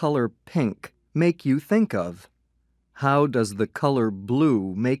the color pink make you think of? How does the color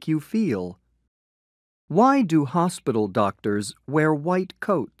blue make you feel? Why do hospital doctors wear white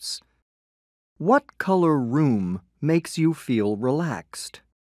coats? What color room makes you feel relaxed?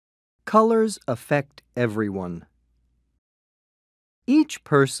 Colors affect everyone. Each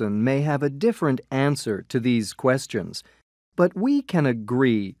person may have a different answer to these questions, but we can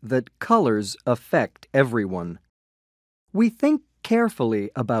agree that colors affect everyone. We think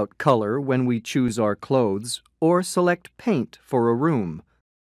carefully about color when we choose our clothes or select paint for a room.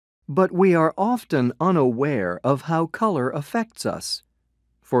 But we are often unaware of how color affects us.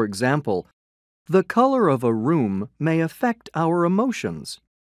 For example, the color of a room may affect our emotions.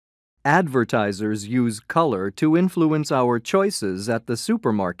 Advertisers use color to influence our choices at the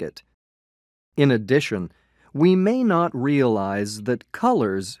supermarket. In addition, we may not realize that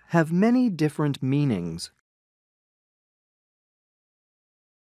colors have many different meanings.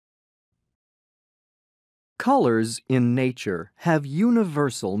 Colors in nature have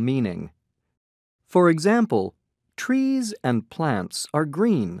universal meaning. For example, trees and plants are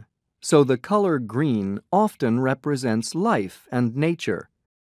green, so the color green often represents life and nature.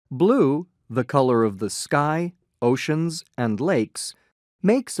 Blue, the color of the sky, oceans, and lakes,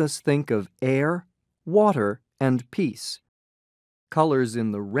 makes us think of air, water, and peace. Colors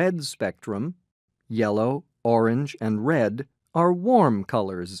in the red spectrum, yellow, orange, and red, are warm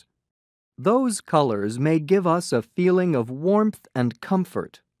colors. Those colors may give us a feeling of warmth and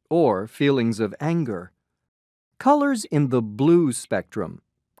comfort, or feelings of anger. Colors in the blue spectrum,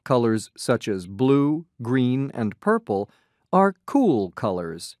 colors such as blue, green, and purple, are cool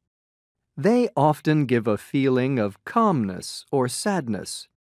colors. They often give a feeling of calmness or sadness.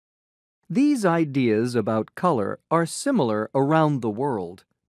 These ideas about color are similar around the world.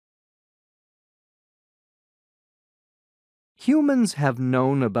 Humans have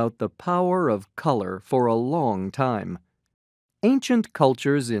known about the power of color for a long time. Ancient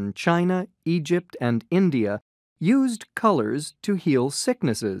cultures in China, Egypt, and India used colors to heal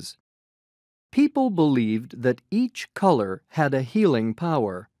sicknesses. People believed that each color had a healing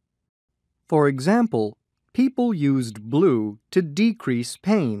power. For example, people used blue to decrease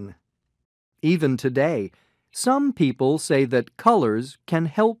pain. Even today, some people say that colors can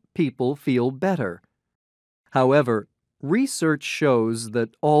help people feel better. However, research shows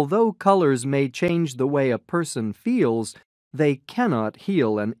that although colors may change the way a person feels, they cannot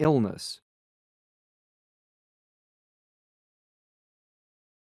heal an illness.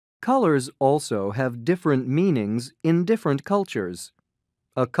 Colors also have different meanings in different cultures.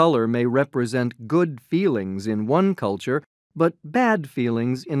 A color may represent good feelings in one culture, but bad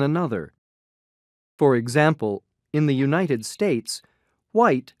feelings in another. For example, in the United States,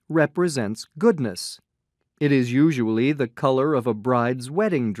 white represents goodness. It is usually the color of a bride's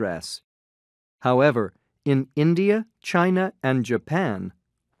wedding dress. However, in India, China, and Japan,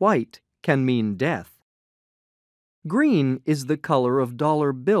 white can mean death. Green is the color of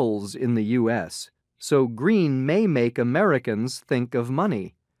dollar bills in the U.S., so green may make Americans think of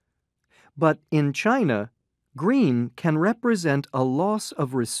money. but in China, green can represent a loss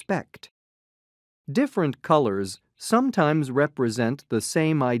of respect. Different colors sometimes represent the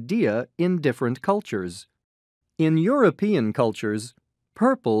same idea in different cultures. In European cultures,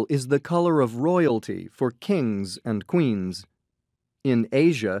 purple is the color of royalty for kings and queens. In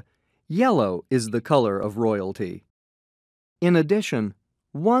Asia, yellow is the color of royalty. In addition,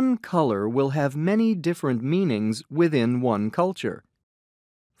 one color will have many different meanings within one culture.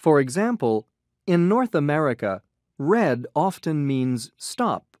 For example, in North America, red often means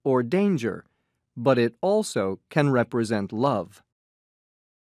stop or danger, but it also can represent love.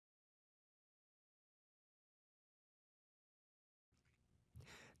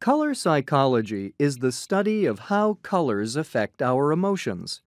 Color psychology is the study of how colors affect our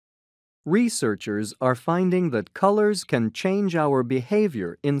emotions. Researchers are finding that colors can change our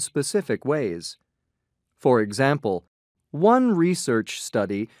behavior in specific ways. For example, one research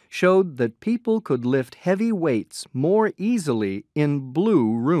study showed that people could lift heavy weights more easily in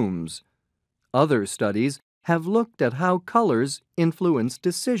blue rooms. Other studies have looked at how colors influence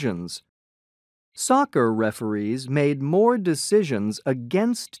decisions. Soccer referees made more decisions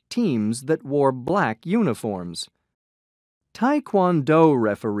against teams that wore black uniforms. Taekwondo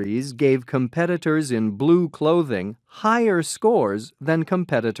referees gave competitors in blue clothing higher scores than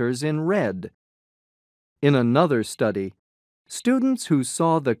competitors in red. In another study, students who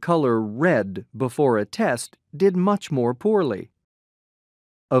saw the color red before a test did much more poorly.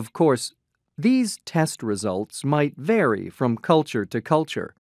 Of course, these test results might vary from culture to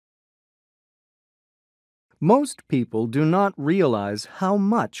culture. Most people do not realize how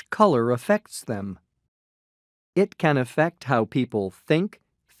much color affects them. It can affect how people think,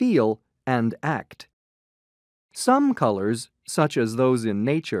 feel, and act. Some colors, such as those in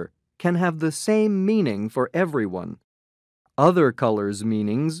nature, can have the same meaning for everyone. Other colors'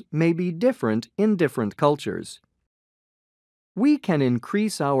 meanings may be different in different cultures. We can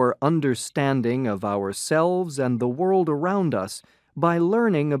increase our understanding of ourselves and the world around us by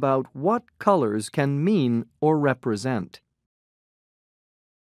learning about what colors can mean or represent.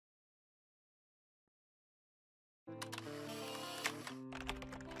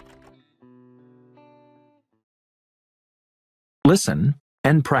 Listen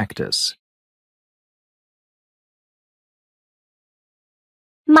and practice.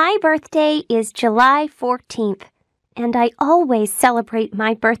 My birthday is July 14th, and I always celebrate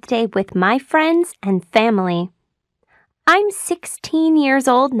my birthday with my friends and family. I'm 16 years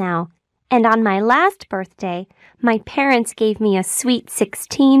old now, and on my last birthday, my parents gave me a sweet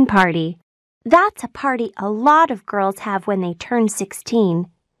 16 party. That's a party a lot of girls have when they turn 16.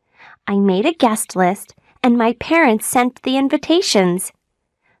 I made a guest list, and my parents sent the invitations.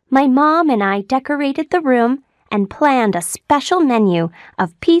 My mom and I decorated the room and planned a special menu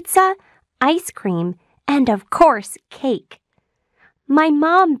of pizza, ice cream, and of course, cake. My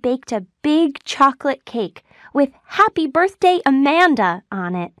mom baked a big chocolate cake with Happy Birthday Amanda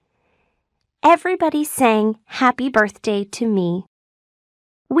on it. Everybody sang Happy Birthday to me.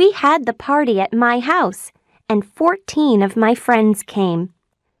 We had the party at my house, and 14 of my friends came.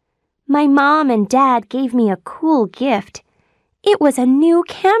 My mom and dad gave me a cool gift. It was a new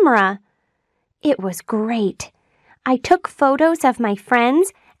camera. It was great. I took photos of my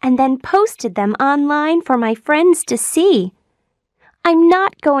friends and then posted them online for my friends to see. I'm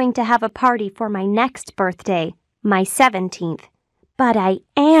not going to have a party for my next birthday, my 17th, but I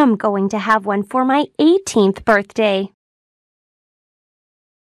am going to have one for my 18th birthday.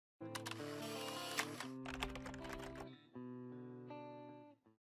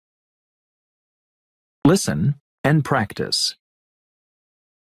 Listen and practice.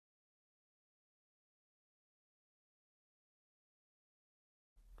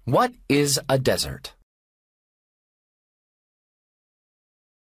 What is a desert?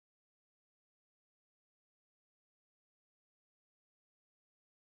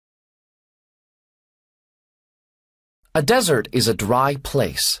 A desert is a dry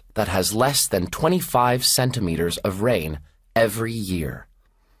place that has less than 25 centimeters of rain every year.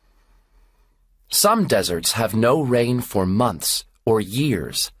 Some deserts have no rain for months or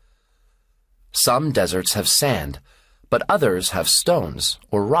years. Some deserts have sand, but others have stones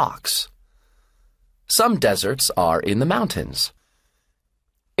or rocks. Some deserts are in the mountains.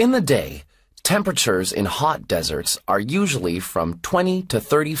 In the day, temperatures in hot deserts are usually from 20 to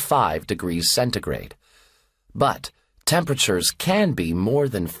 35 degrees centigrade, but temperatures can be more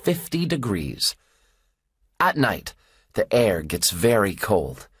than 50 degrees. At night, the air gets very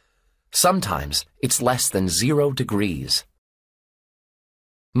cold. Sometimes it's less than 0 degrees.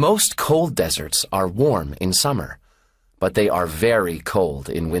 Most cold deserts are warm in summer, but they are very cold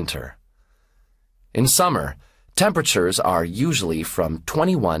in winter. In summer, temperatures are usually from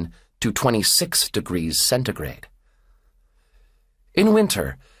 21 to 26 degrees centigrade. In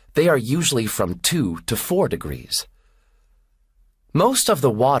winter, they are usually from 2 to 4 degrees. Most of the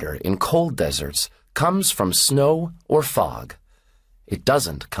water in cold deserts comes from snow or fog. It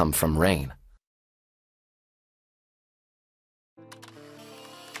doesn't come from rain.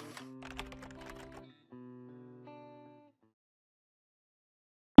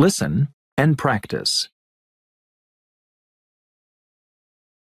 Listen and practice.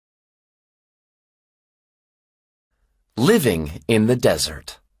 Living in the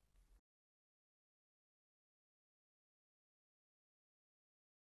desert.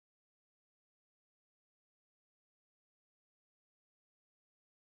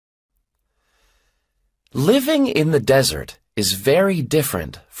 Living in the desert is very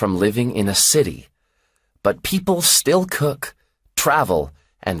different from living in a city, but people still cook, travel,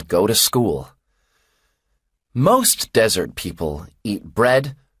 and go to school. Most desert people eat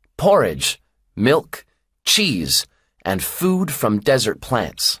bread, porridge, milk, cheese, and food from desert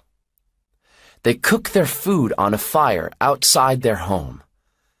plants. They cook their food on a fire outside their home.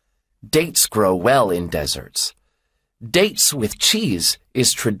 Dates grow well in deserts. Dates with cheese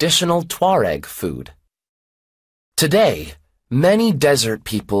is traditional Tuareg food. Today, many desert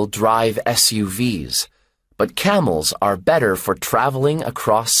people drive SUVs, but camels are better for traveling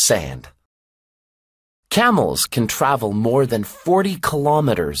across sand. Camels can travel more than 40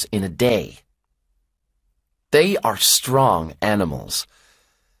 kilometers in a day. They are strong animals.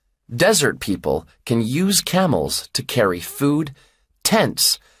 Desert people can use camels to carry food,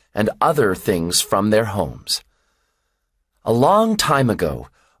 tents, and other things from their homes. A long time ago,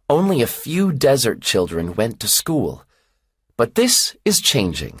 only a few desert children went to school, but this is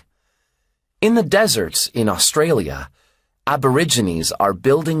changing. In the deserts in Australia, Aborigines are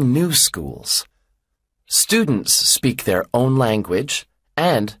building new schools. Students speak their own language,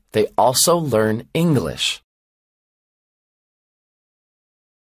 and they also learn English.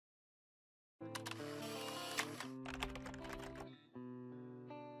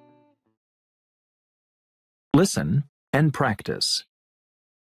 Listen and practice.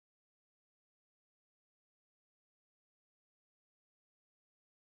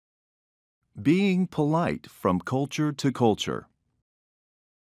 Being polite from culture to culture.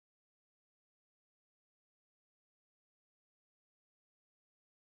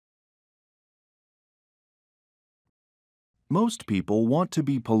 Most people want to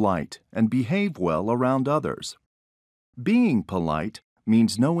be polite and behave well around others. Being polite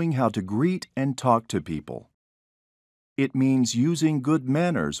means knowing how to greet and talk to people. It means using good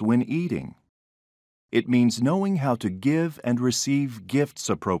manners when eating. It means knowing how to give and receive gifts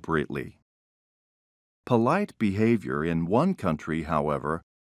appropriately. Polite behavior in one country, however,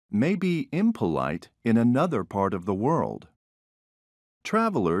 may be impolite in another part of the world.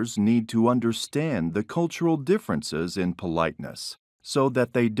 Travelers need to understand the cultural differences in politeness so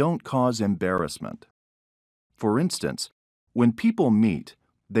that they don't cause embarrassment. For instance, when people meet,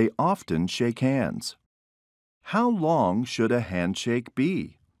 they often shake hands. How long should a handshake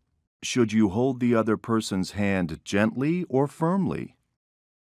be? Should you hold the other person's hand gently or firmly?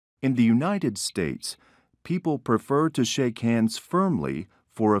 In the United States, people prefer to shake hands firmly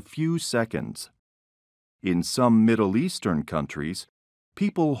for a few seconds. In some Middle Eastern countries,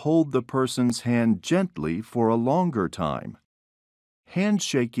 people hold the person's hand gently for a longer time.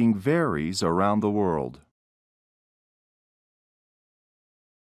 Handshaking varies around the world.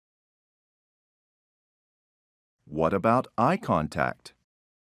 What about eye contact?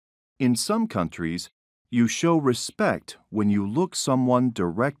 In some countries, you show respect when you look someone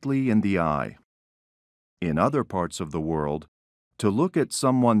directly in the eye. In other parts of the world, to look at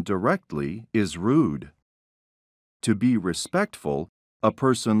someone directly is rude. To be respectful, a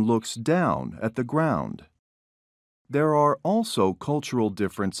person looks down at the ground. There are also cultural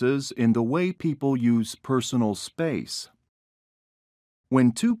differences in the way people use personal space.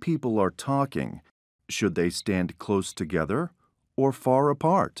 When two people are talking, should they stand close together or far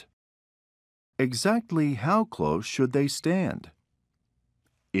apart? Exactly how close should they stand?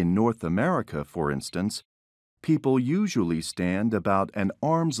 In North America, for instance, people usually stand about an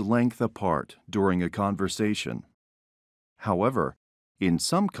arm's length apart during a conversation. However, in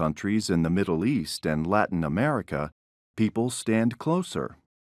some countries in the Middle East and Latin America, people stand closer.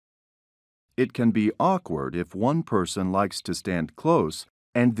 It can be awkward if one person likes to stand close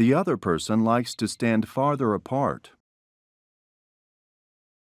and the other person likes to stand farther apart.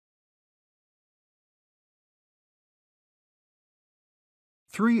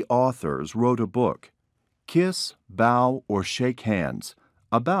 Three authors wrote a book, Kiss, Bow, or Shake Hands,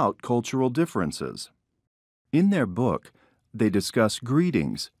 about cultural differences. In their book, they discuss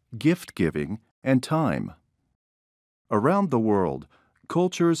greetings, gift-giving, and time. Around the world,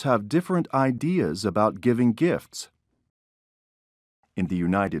 cultures have different ideas about giving gifts. In the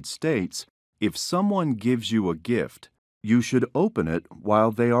United States, if someone gives you a gift, you should open it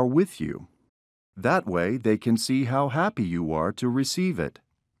while they are with you. That way they can see how happy you are to receive it.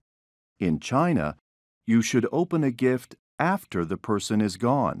 In China, you should open a gift after the person is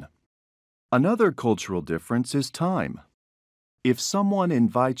gone. Another cultural difference is time. If someone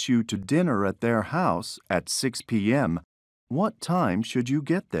invites you to dinner at their house at 6 p.m., what time should you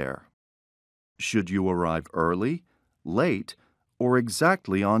get there? Should you arrive early, late, or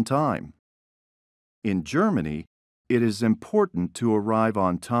exactly on time? In Germany, it is important to arrive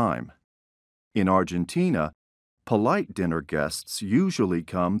on time. In Argentina, polite dinner guests usually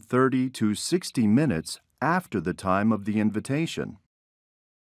come 30 to 60 minutes after the time of the invitation.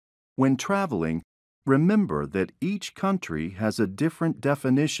 When traveling, remember that each country has a different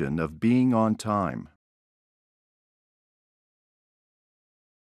definition of being on time.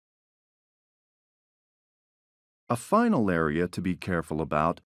 A final area to be careful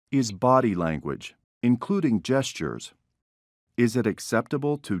about is body language, including gestures. Is it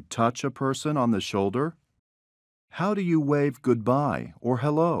acceptable to touch a person on the shoulder? How do you wave goodbye or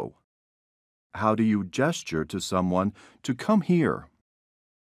hello? How do you gesture to someone to come here?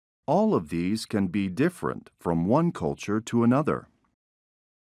 All of these can be different from one culture to another.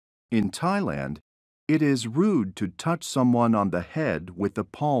 In Thailand, it is rude to touch someone on the head with the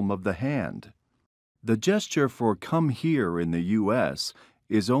palm of the hand. The gesture for come here in the U.S.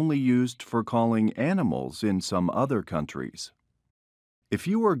 is only used for calling animals in some other countries. If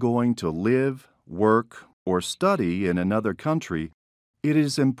you are going to live, work, or study in another country, it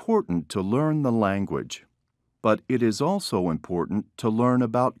is important to learn the language. But it is also important to learn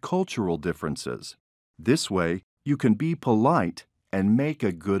about cultural differences. This way, you can be polite and make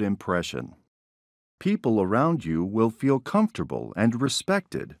a good impression. People around you will feel comfortable and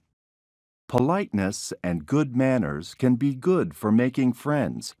respected. Politeness and good manners can be good for making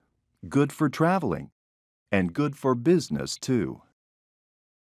friends, good for traveling, and good for business too.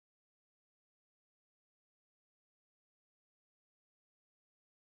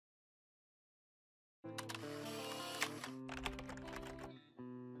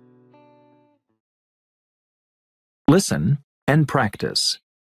 Listen and practice.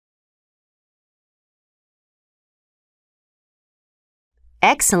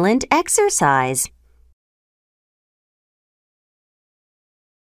 Excellent exercise.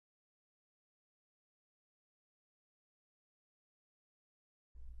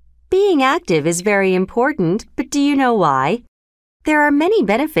 Being active is very important, but do you know why? There are many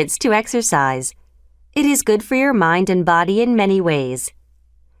benefits to exercise. It is good for your mind and body in many ways.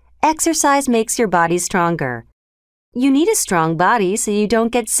 Exercise makes your body stronger. You need a strong body so you don't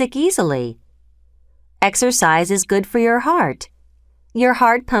get sick easily. Exercise is good for your heart. Your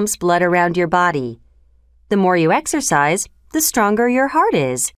heart pumps blood around your body. The more you exercise, the stronger your heart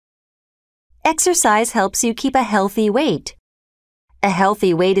is. Exercise helps you keep a healthy weight. A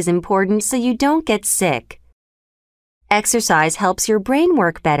healthy weight is important so you don't get sick. Exercise helps your brain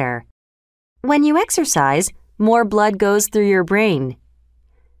work better. When you exercise, more blood goes through your brain.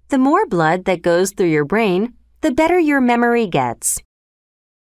 The more blood that goes through your brain, the better your memory gets.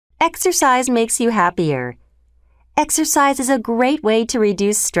 Exercise makes you happier. Exercise is a great way to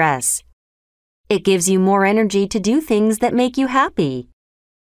reduce stress. It gives you more energy to do things that make you happy.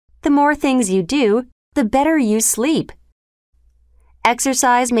 The more things you do, the better you sleep.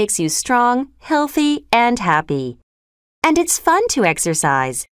 Exercise makes you strong, healthy, and happy. And it's fun to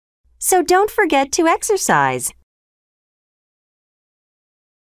exercise. So don't forget to exercise.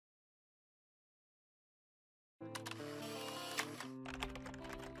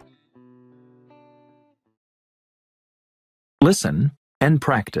 Listen and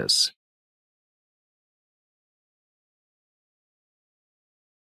practice.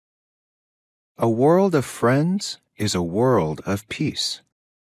 A world of friends is a world of peace.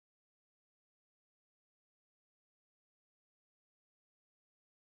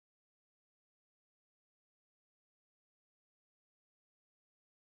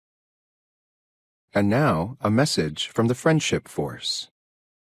 And now, a message from the Friendship Force.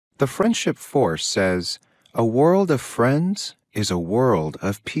 The Friendship Force says, a world of friends is a world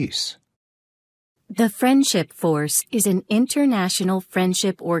of peace. The Friendship Force is an international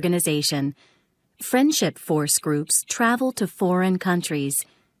friendship organization. Friendship Force groups travel to foreign countries.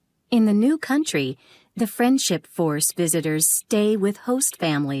 In the new country, the Friendship Force visitors stay with host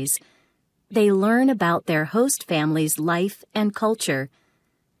families. They learn about their host family's life and culture.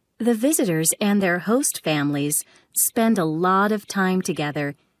 The visitors and their host families spend a lot of time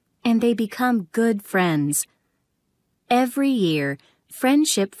together, and they become good friends. Every year,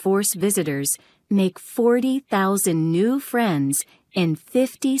 Friendship Force visitors make 40,000 new friends in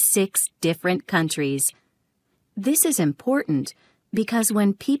 56 different countries. This is important because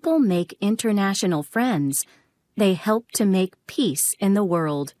when people make international friends, they help to make peace in the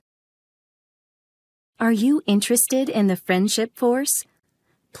world. Are you interested in the Friendship Force?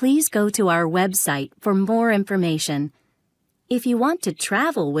 Please go to our website for more information. If you want to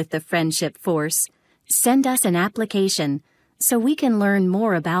travel with the Friendship Force, send us an application so we can learn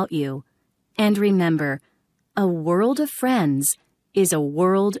more about you. And remember, a world of friends is a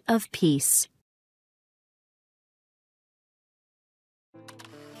world of peace.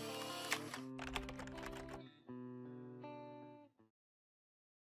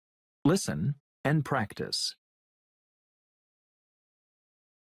 Listen and practice.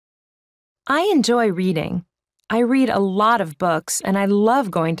 I enjoy reading. I read a lot of books and I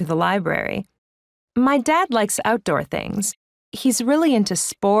love going to the library. My dad likes outdoor things. He's really into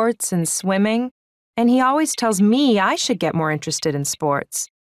sports and swimming, and he always tells me I should get more interested in sports.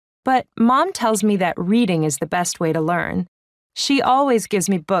 But Mom tells me that reading is the best way to learn. She always gives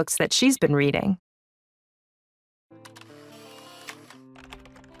me books that she's been reading.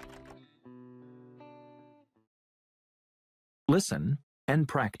 Listen and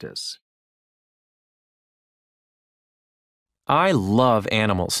practice. I love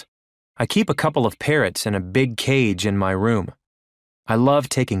animals. I keep a couple of parrots in a big cage in my room. I love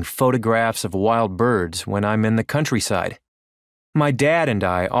taking photographs of wild birds when I'm in the countryside. My dad and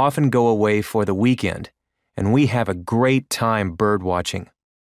I often go away for the weekend, and we have a great time bird watching.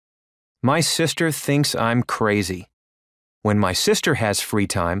 My sister thinks I'm crazy. When my sister has free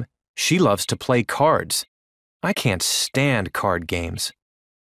time, she loves to play cards. I can't stand card games.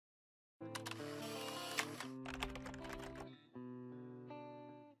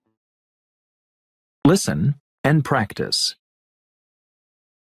 Listen and practice.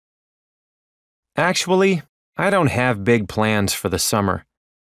 Actually, I don't have big plans for the summer.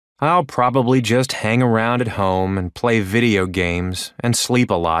 I'll probably just hang around at home and play video games and sleep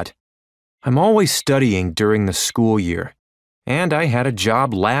a lot. I'm always studying during the school year, and I had a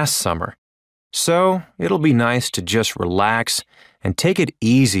job last summer. So it'll be nice to just relax and take it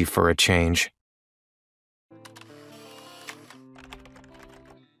easy for a change.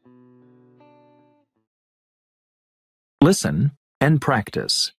 Listen and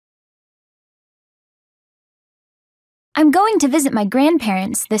practice. I'm going to visit my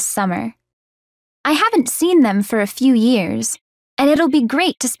grandparents this summer. I haven't seen them for a few years, and it'll be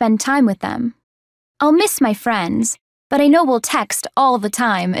great to spend time with them. I'll miss my friends, but I know we'll text all the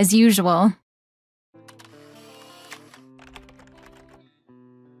time as usual.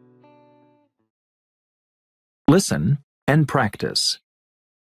 Listen and practice.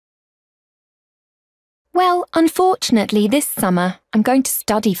 Well, unfortunately, this summer I'm going to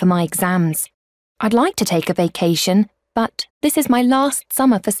study for my exams. I'd like to take a vacation, but this is my last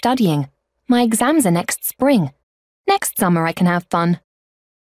summer for studying. My exams are next spring. Next summer I can have fun.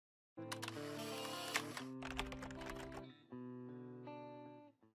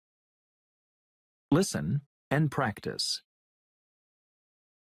 Listen and practice.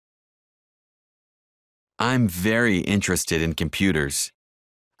 I'm very interested in computers.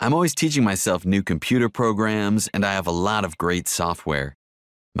 I'm always teaching myself new computer programs, and I have a lot of great software.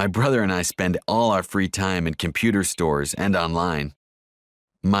 My brother and I spend all our free time in computer stores and online.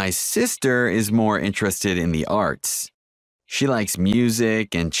 My sister is more interested in the arts. She likes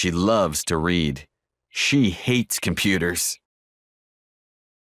music and she loves to read. She hates computers.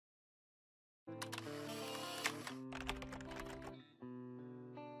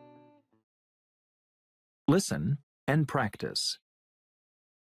 Listen and practice.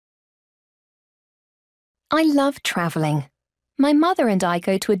 I love travelling. My mother and I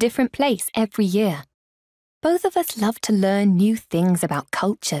go to a different place every year. Both of us love to learn new things about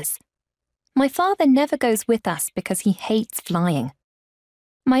cultures. My father never goes with us because he hates flying.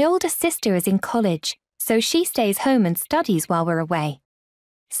 My older sister is in college, so she stays home and studies while we're away.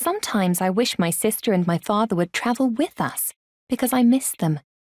 Sometimes I wish my sister and my father would travel with us because I miss them.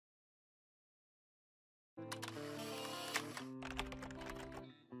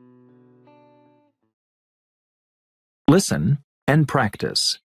 Listen and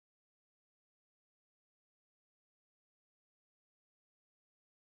practice.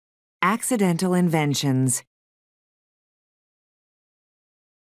 Accidental inventions.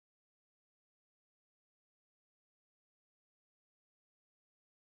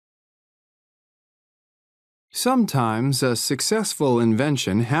 Sometimes a successful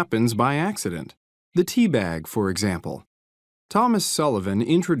invention happens by accident. The tea bag, for example. Thomas Sullivan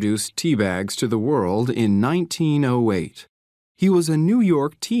introduced tea bags to the world in 1908. He was a New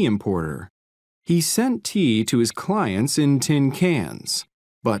York tea importer. He sent tea to his clients in tin cans,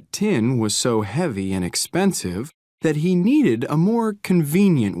 but tin was so heavy and expensive that he needed a more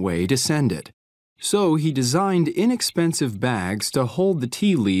convenient way to send it. So he designed inexpensive bags to hold the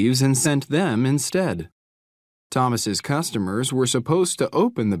tea leaves and sent them instead. Thomas's customers were supposed to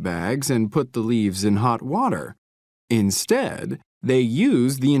open the bags and put the leaves in hot water. Instead, they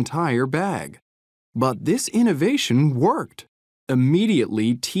used the entire bag. But this innovation worked.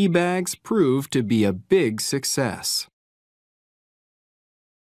 Immediately, tea bags proved to be a big success.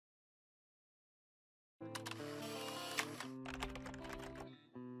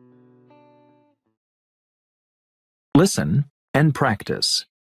 Listen and practice.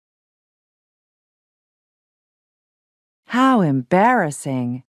 How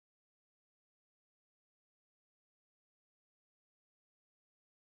embarrassing!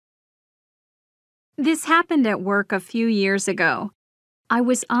 This happened at work a few years ago. I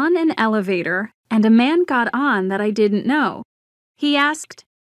was on an elevator and a man got on that I didn't know. He asked,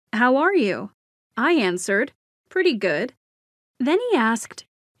 "How are you?" I answered, "Pretty good." Then he asked,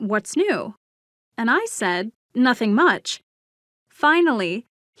 "What's new?" And I said, "Nothing much." Finally,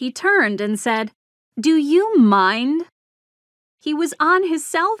 he turned and said, "Do you mind?" He was on his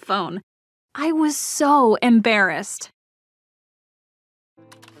cell phone. I was so embarrassed.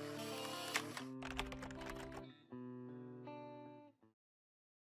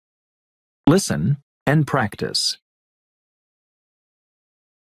 Listen and practice.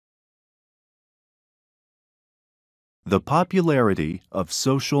 The popularity of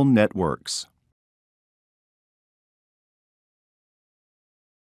social networks.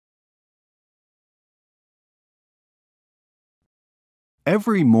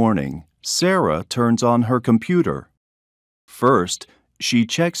 Every morning, Sarah turns on her computer. First, she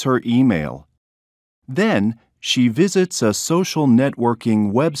checks her email. Then, she visits a social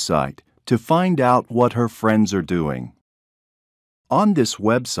networking website to find out what her friends are doing. On this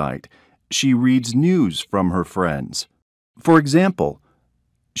website, she reads news from her friends. For example,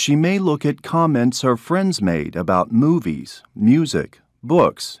 she may look at comments her friends made about movies, music,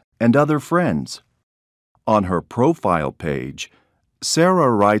 books, and other friends. On her profile page, Sarah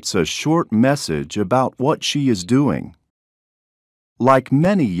writes a short message about what she is doing. Like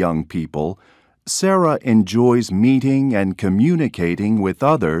many young people, Sarah enjoys meeting and communicating with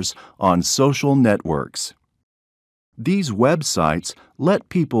others on social networks. These websites let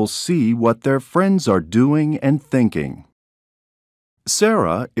people see what their friends are doing and thinking.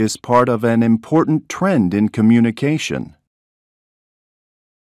 Sarah is part of an important trend in communication.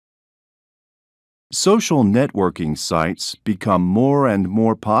 Social networking sites become more and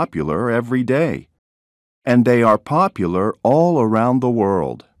more popular every day, and they are popular all around the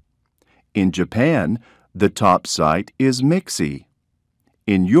world. In Japan, the top site is Mixi.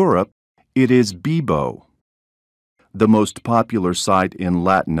 In Europe, it is Bebo. The most popular site in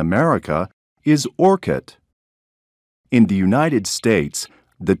Latin America is Orkut. In the United States,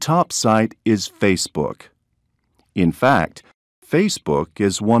 the top site is Facebook. In fact, Facebook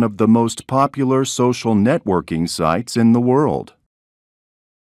is one of the most popular social networking sites in the world.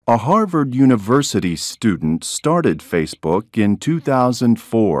 A Harvard University student started Facebook in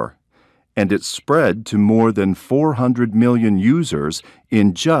 2004. And it spread to more than 400 million users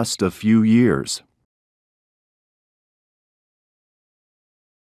in just a few years.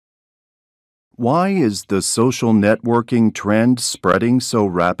 Why is the social networking trend spreading so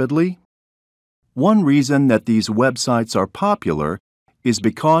rapidly? One reason that these websites are popular is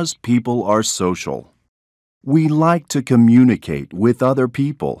because people are social. We like to communicate with other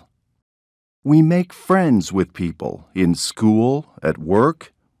people. We make friends with people in school, at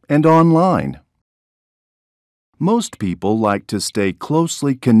work, and online. Most people like to stay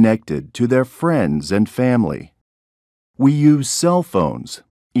closely connected to their friends and family. We use cell phones,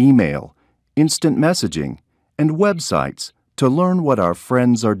 email, instant messaging, and websites to learn what our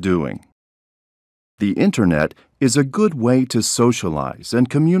friends are doing. The Internet is a good way to socialize and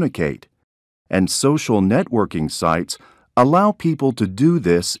communicate, and social networking sites allow people to do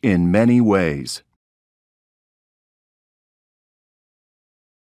this in many ways.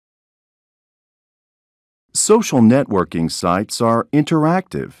 Social networking sites are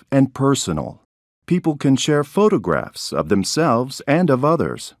interactive and personal. People can share photographs of themselves and of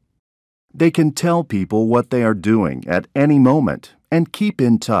others. They can tell people what they are doing at any moment and keep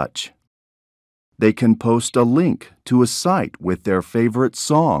in touch. They can post a link to a site with their favorite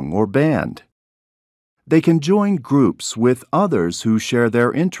song or band. They can join groups with others who share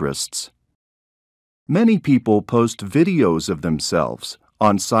their interests. Many people post videos of themselves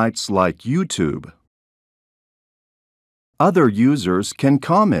on sites like YouTube. Other users can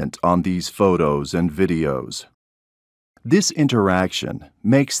comment on these photos and videos. This interaction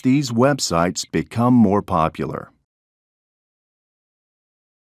makes these websites become more popular.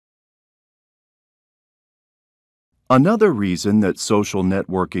 Another reason that social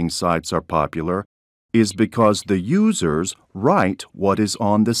networking sites are popular is because the users write what is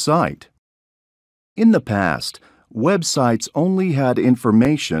on the site. In the past, websites only had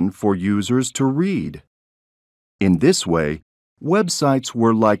information for users to read. In this way, websites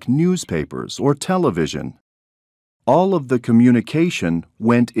were like newspapers or television. All of the communication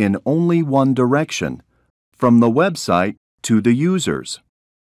went in only one direction, from the website to the users.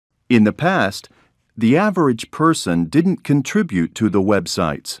 In the past, the average person didn't contribute to the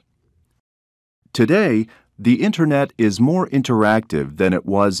websites. Today, the Internet is more interactive than it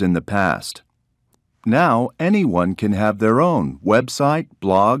was in the past. Now, anyone can have their own website,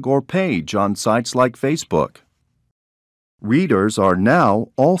 blog, or page on sites like Facebook. Readers are now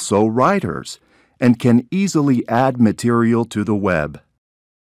also writers and can easily add material to the web.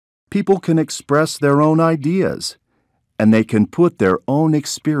 People can express their own ideas, and they can put their own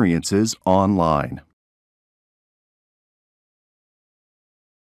experiences online.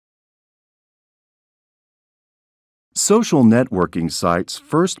 Social networking sites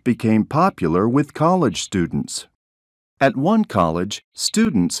first became popular with college students. At one college,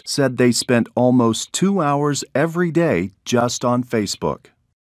 students said they spent almost 2 hours every day just on Facebook.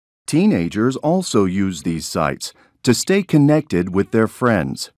 Teenagers also use these sites to stay connected with their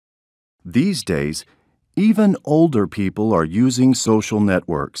friends. These days, even older people are using social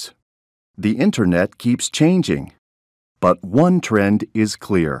networks. The Internet keeps changing, but one trend is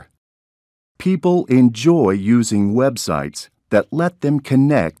clear. People enjoy using websites that let them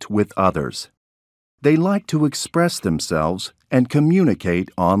connect with others. They like to express themselves and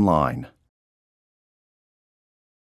communicate online.